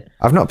played it?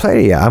 I've not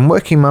played it yet. I'm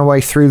working my way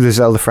through the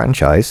Zelda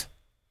franchise,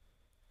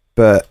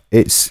 but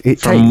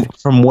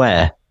from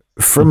where?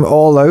 From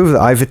all over.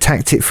 I've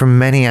attacked it from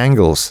many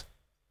angles.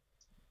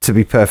 To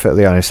be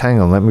perfectly honest, hang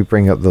on. Let me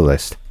bring up the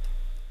list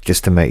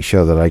just to make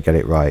sure that I get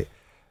it right.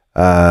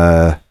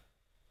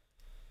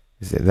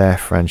 Is it there?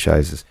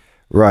 Franchises.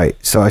 Right.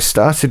 So it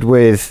started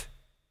with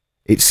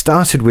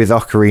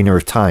Ocarina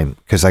of Time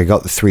because I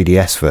got the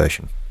 3DS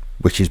version,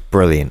 which is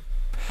brilliant.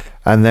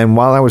 And then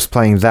while I was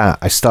playing that,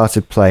 I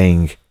started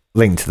playing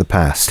Link to the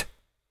Past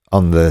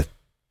on the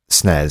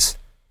SNES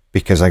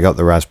because I got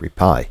the Raspberry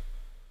Pi.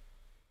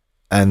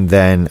 And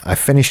then I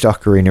finished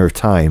Ocarina of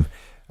Time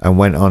and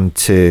went on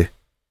to...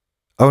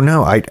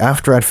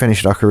 after I'd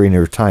finished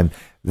Ocarina of Time,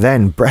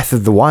 then Breath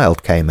of the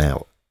Wild came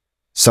out.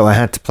 So I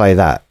had to play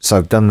that. So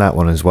I've done that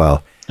one as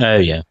well. Oh,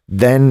 yeah.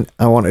 Then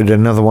I wanted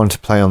another one to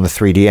play on the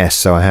 3DS,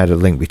 so I had A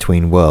Link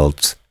Between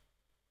Worlds,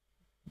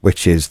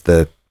 which is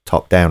the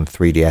top-down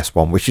 3DS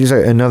one, which is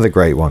another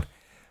great one.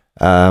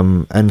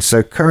 And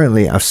so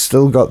currently I've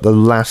still got the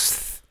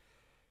last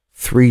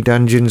 3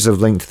 dungeons of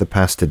Link to the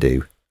Past to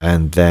do,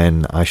 and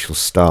then I shall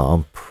start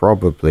on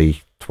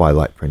probably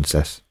Twilight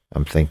Princess,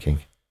 I'm thinking,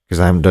 because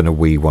I haven't done a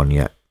Wii one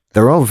yet.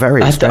 They're all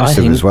very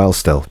expensive as well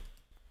still.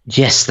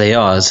 Yes, they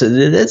are. So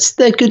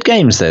they're good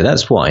games, though.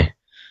 That's why.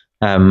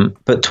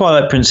 But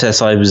Twilight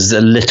Princess, I was a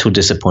little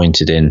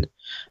disappointed in.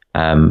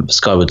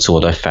 Skyward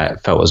Sword, I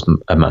felt was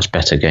a much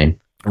better game.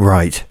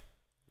 Right.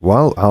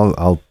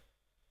 Well,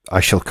 I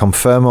shall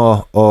confirm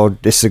or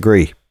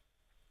disagree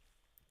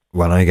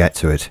when I get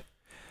to it.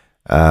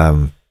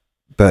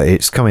 But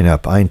it's coming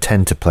up. I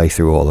intend to play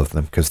through all of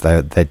them because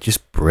they're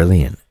just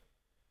brilliant.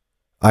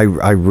 I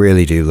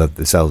really do love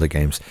the Zelda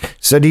games.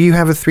 So do you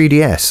have a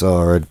 3DS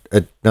or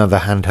another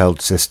handheld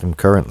system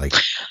currently?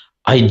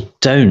 I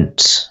don't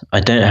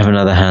have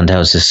another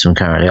handheld system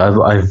currently.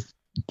 I've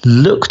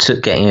looked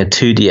at getting a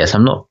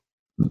 2DS.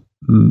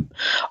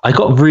 I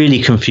got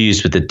really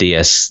confused with the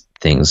DS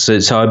things.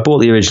 So I bought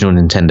the original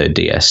Nintendo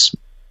DS.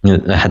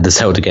 I had the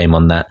Zelda game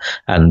on that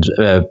and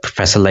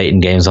Professor Layton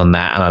games on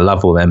that, and I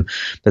love all them.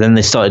 But then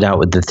they started out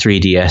with the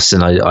 3DS,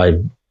 and I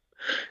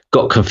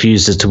got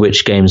confused as to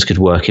which games could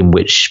work in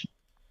which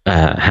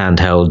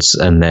handhelds,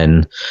 and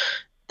then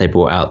they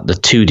brought out the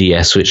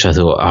 2DS, which I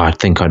thought, I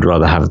think I'd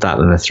rather have that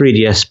than the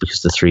 3DS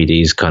because the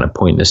 3D is kind of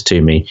pointless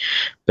to me,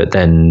 but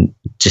then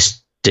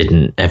just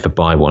didn't ever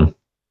buy one.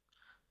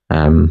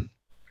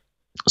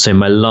 So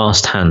my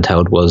last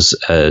handheld was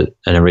an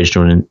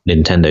original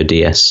Nintendo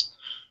DS.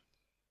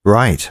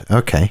 Right,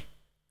 okay.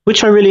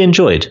 Which I really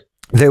enjoyed.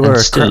 They were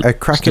a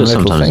cracking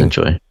little sometimes thing.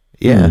 Enjoy.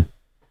 Yeah.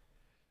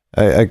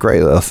 A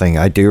great little thing.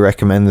 I do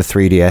recommend the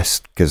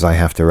 3DS because I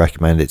have to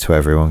recommend it to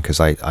everyone because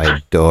I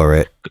adore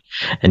it.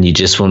 And you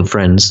just want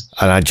friends.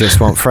 And I just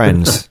want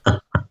friends.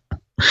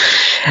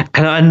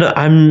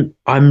 And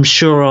I'm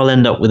sure I'll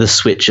end up with a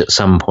Switch at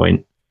some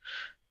point,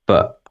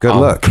 but good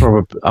luck.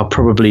 I'll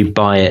probably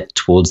buy it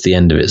towards the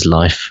end of its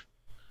life.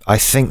 I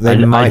think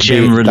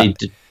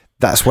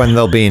that's when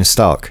they'll be in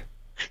stock.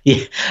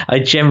 Yeah, I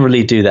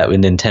generally do that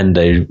with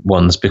Nintendo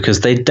ones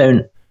because they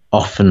don't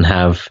often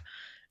have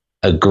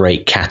a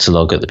great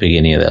catalogue at the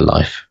beginning of their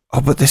life. Oh,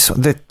 but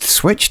the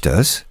Switch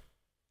does.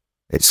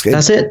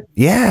 Does it?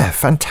 Yeah,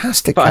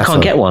 fantastic. But catalog. I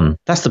can't get one.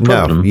 That's the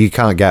problem. No, you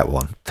can't get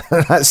one.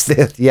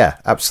 Yeah,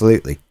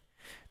 absolutely.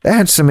 They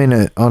had some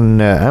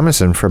on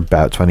Amazon for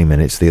about 20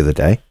 minutes the other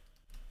day.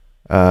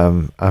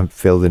 I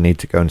feel the need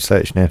to go and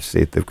search now to see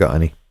if they've got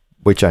any,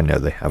 which I know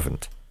they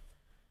haven't.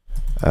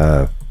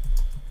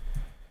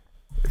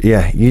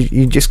 Yeah,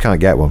 you just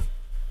can't get one.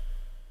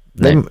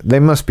 No. They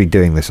must be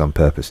doing this on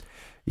purpose.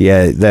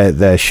 Yeah,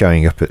 they're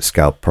showing up at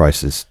scalp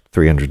prices,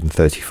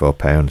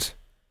 £334,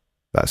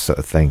 that sort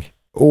of thing.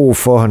 Oh,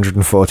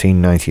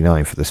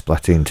 $414.99 for the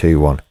Splatoon 2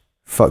 one.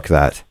 Fuck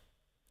that.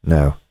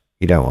 No,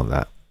 you don't want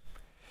that.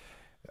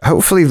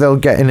 Hopefully they'll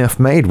get enough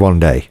made one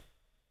day.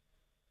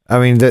 I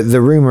mean,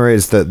 the rumour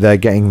is that they're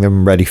getting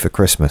them ready for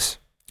Christmas.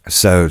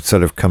 So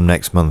sort of come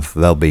next month,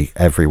 they'll be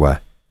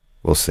everywhere.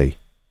 We'll see.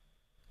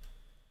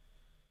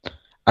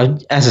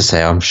 As I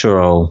say, I'm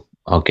sure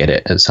I'll get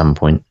it at some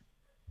point.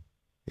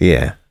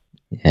 Yeah.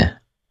 Yeah.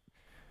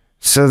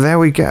 So there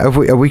we go.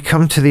 Have we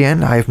come to the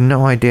end? I have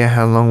no idea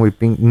how long we've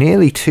been.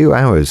 Nearly 2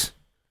 hours.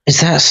 Is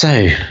that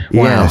so?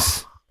 Wow.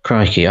 Yes.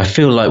 Crikey. I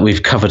feel like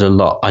we've covered a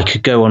lot. I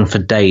could go on for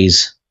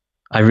days.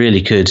 I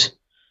really could.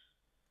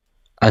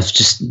 I've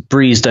just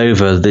breezed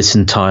over this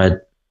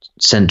entire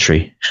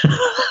century.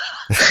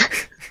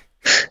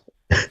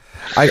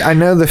 I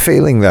know the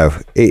feeling, though.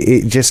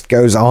 It just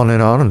goes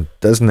on,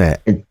 doesn't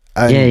it?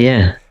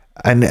 Yeah.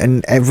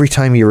 And every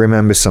time you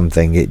remember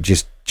something, it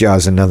just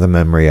jars another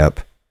memory up.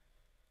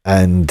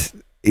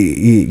 and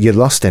you're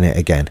lost in it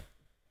again.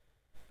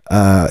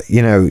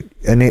 You know,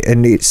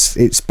 and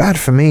it's bad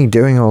for me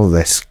doing all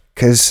this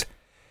because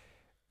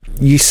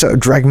you sort of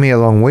drag me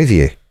along with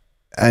you,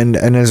 and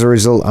as a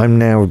result, I'm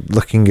now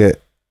looking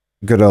at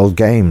good old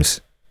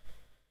games,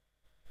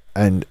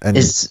 and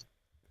that's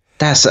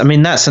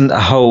a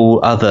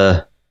whole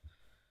other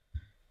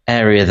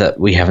area that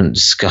we haven't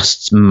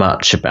discussed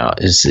much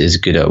about is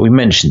good old. We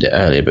mentioned it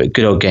earlier, but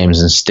good old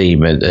games and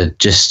Steam are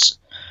just,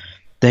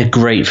 they're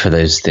great for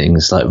those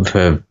things. Like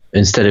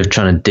instead of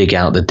trying to dig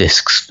out the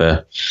discs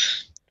for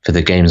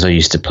the games I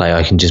used to play,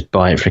 I can just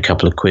buy it for a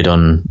couple of quid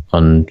on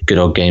good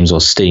old games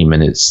or Steam,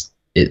 and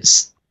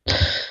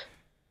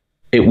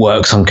it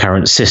works on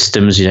current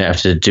systems. You don't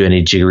have to do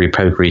any jiggery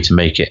pokery to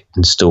make it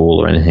install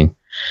or anything.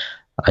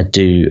 I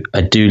do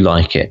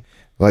like it.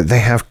 Like they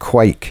have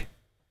Quake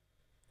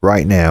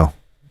right now,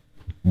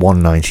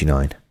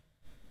 $1.99.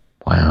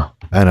 Wow.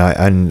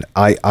 And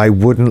I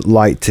wouldn't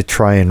like to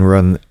try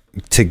and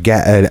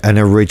get an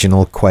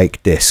original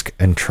Quake disc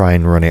and try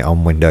and run it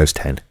on Windows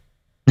 10.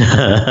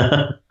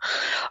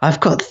 I've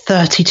got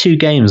 32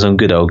 games on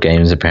good old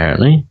games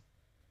apparently,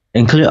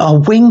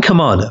 including Wing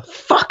Commander.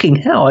 Fucking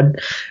hell,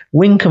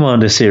 Wing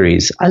Commander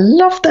series. I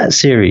love that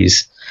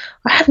series.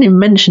 I haven't even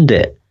mentioned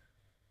it.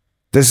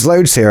 There's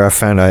loads here I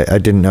found I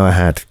didn't know I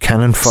had.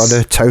 Cannon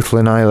Fodder, Total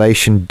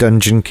Annihilation,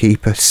 Dungeon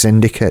Keeper,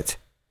 Syndicate.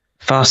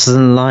 Faster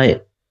Than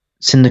Light,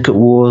 Syndicate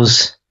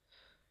Wars,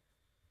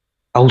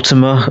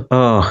 Ultima.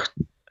 Oh,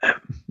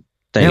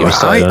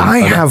 I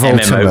have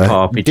Ultima.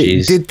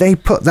 RPGs. Did they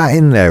put that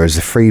in there as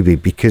a freebie?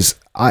 Because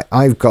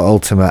I've got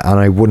Ultima and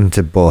I wouldn't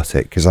have bought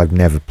it because I've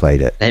never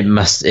played it. It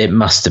must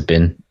have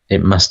been.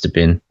 It must have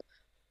been.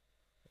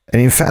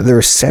 And in fact, there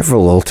are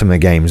several Ultima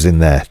games in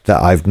there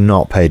that I've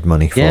not paid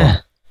money for.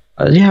 Yeah.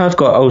 I've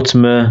got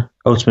Ultima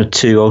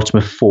 2,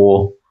 Ultima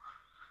 4.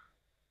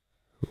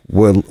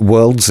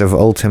 Worlds of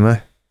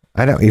Ultima.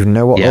 I don't even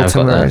know what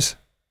Ultima is.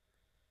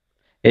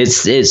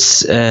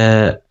 It's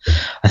I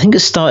think it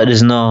started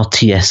as an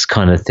RTS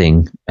kind of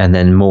thing and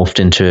then morphed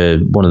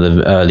into one of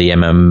the early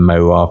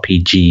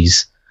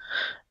MMORPGs.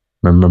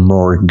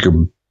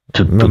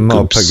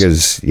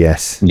 MMORPGs,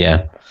 yes.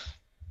 Yeah.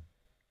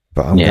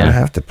 But I'm going to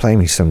have to play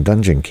me some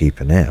Dungeon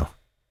Keeper now.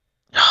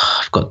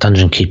 I've got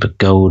Dungeon Keeper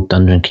Gold,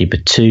 Dungeon Keeper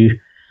 2,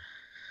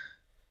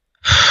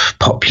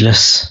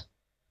 Populous.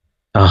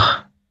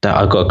 I've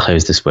got to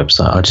close this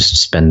website. I'll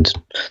just spend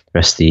the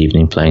rest of the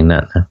evening playing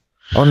that now.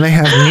 Oh, and they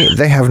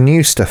have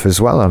new stuff as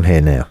well on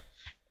here now.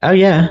 Oh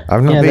yeah,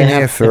 I've not been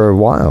here for a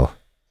while.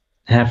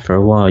 They have for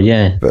a while,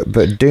 yeah.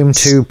 But Doom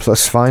 2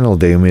 plus Final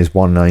Doom is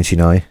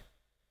 $1.99.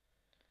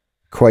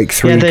 Quake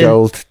 3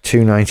 Gold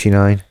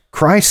 $2.99.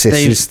 Crisis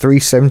is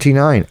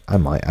 $3.79. I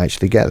might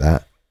actually get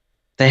that.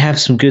 They have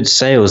some good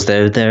sales.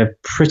 They're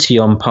pretty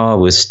on par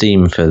with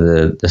Steam for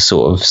the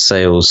sort of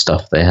sales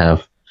stuff they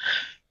have.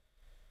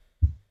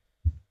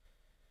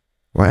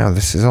 Wow,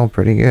 this is all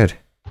pretty good.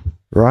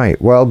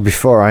 Right. Well,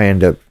 before I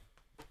end up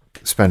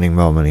spending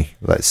more money,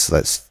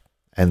 let's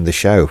end the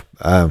show.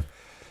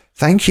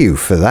 Thank you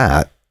for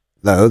that.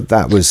 Though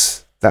that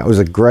was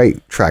a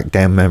great track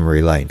down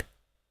memory lane.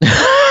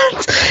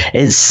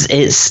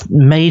 It's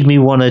made me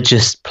want to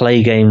just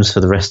play games for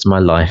the rest of my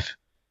life.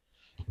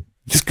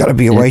 There's got to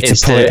be a way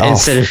to pull it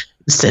off.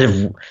 Instead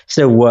of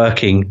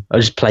working, I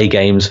just play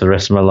games for the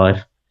rest of my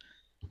life.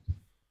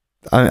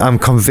 I'm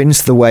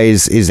convinced the way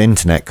is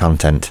internet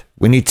content.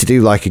 We need to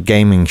do like a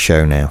gaming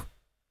show now.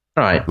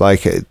 Right.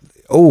 Like,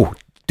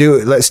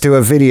 let's do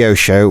a video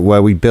show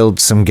where we build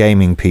some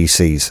gaming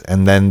PCs,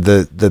 and then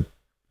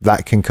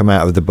that can come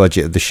out of the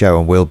budget of the show,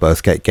 and we'll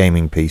both get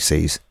gaming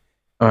PCs.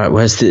 All right.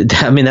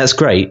 That's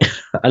great.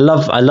 I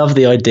love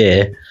the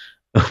idea.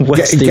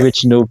 Where's the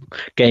original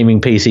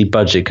gaming PC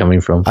budget coming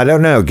from? I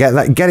don't know. Get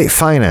it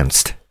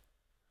financed.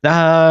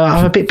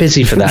 I'm a bit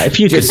busy for that. If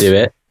you could do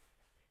it.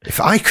 If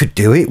I could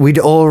do it, we'd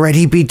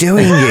already be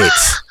doing it.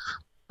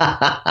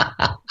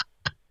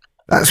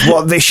 That's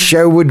what this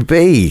show would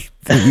be.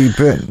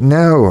 But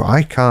no,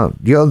 I can't.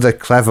 You're the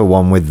clever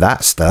one with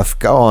that stuff.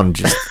 Go on,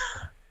 just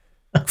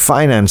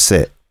finance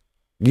it.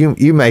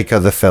 You make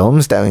other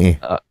films, don't you?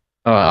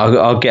 All right,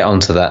 I'll get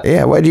onto that.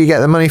 Yeah, where do you get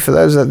the money for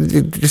those?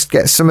 Just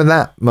get some of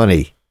that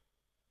money,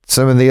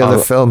 some of the other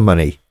film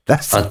money.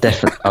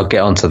 I'll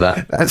get onto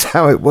that. That's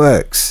how it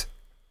works.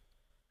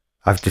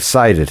 I've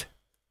decided.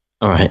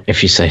 All right,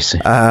 if you say so.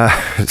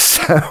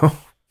 So,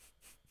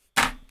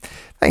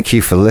 thank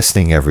you for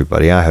listening,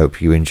 everybody. I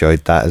hope you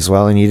enjoyed that as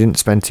well, and you didn't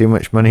spend too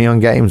much money on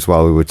games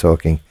while we were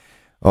talking,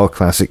 or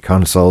classic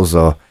consoles,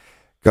 or,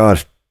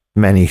 God,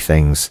 many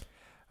things.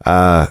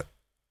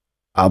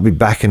 I'll be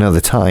back another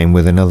time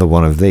with another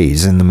one of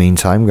these. In the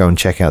meantime, go and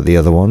check out the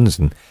other ones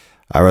and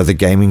our other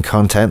gaming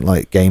content,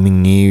 like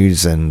gaming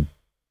news, and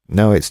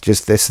no, it's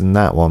just this and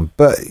that one.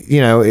 But,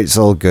 it's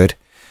all good.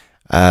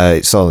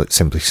 It's all at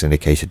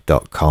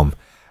simplysyndicated.com.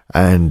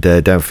 And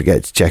don't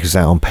forget to check us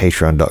out on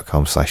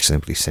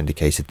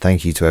patreon.com/simplysyndicated.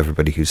 Thank you to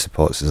everybody who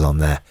supports us on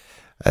there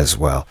as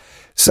well.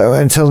 So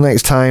until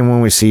next time,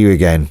 when we see you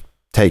again,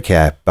 take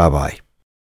care. Bye-bye.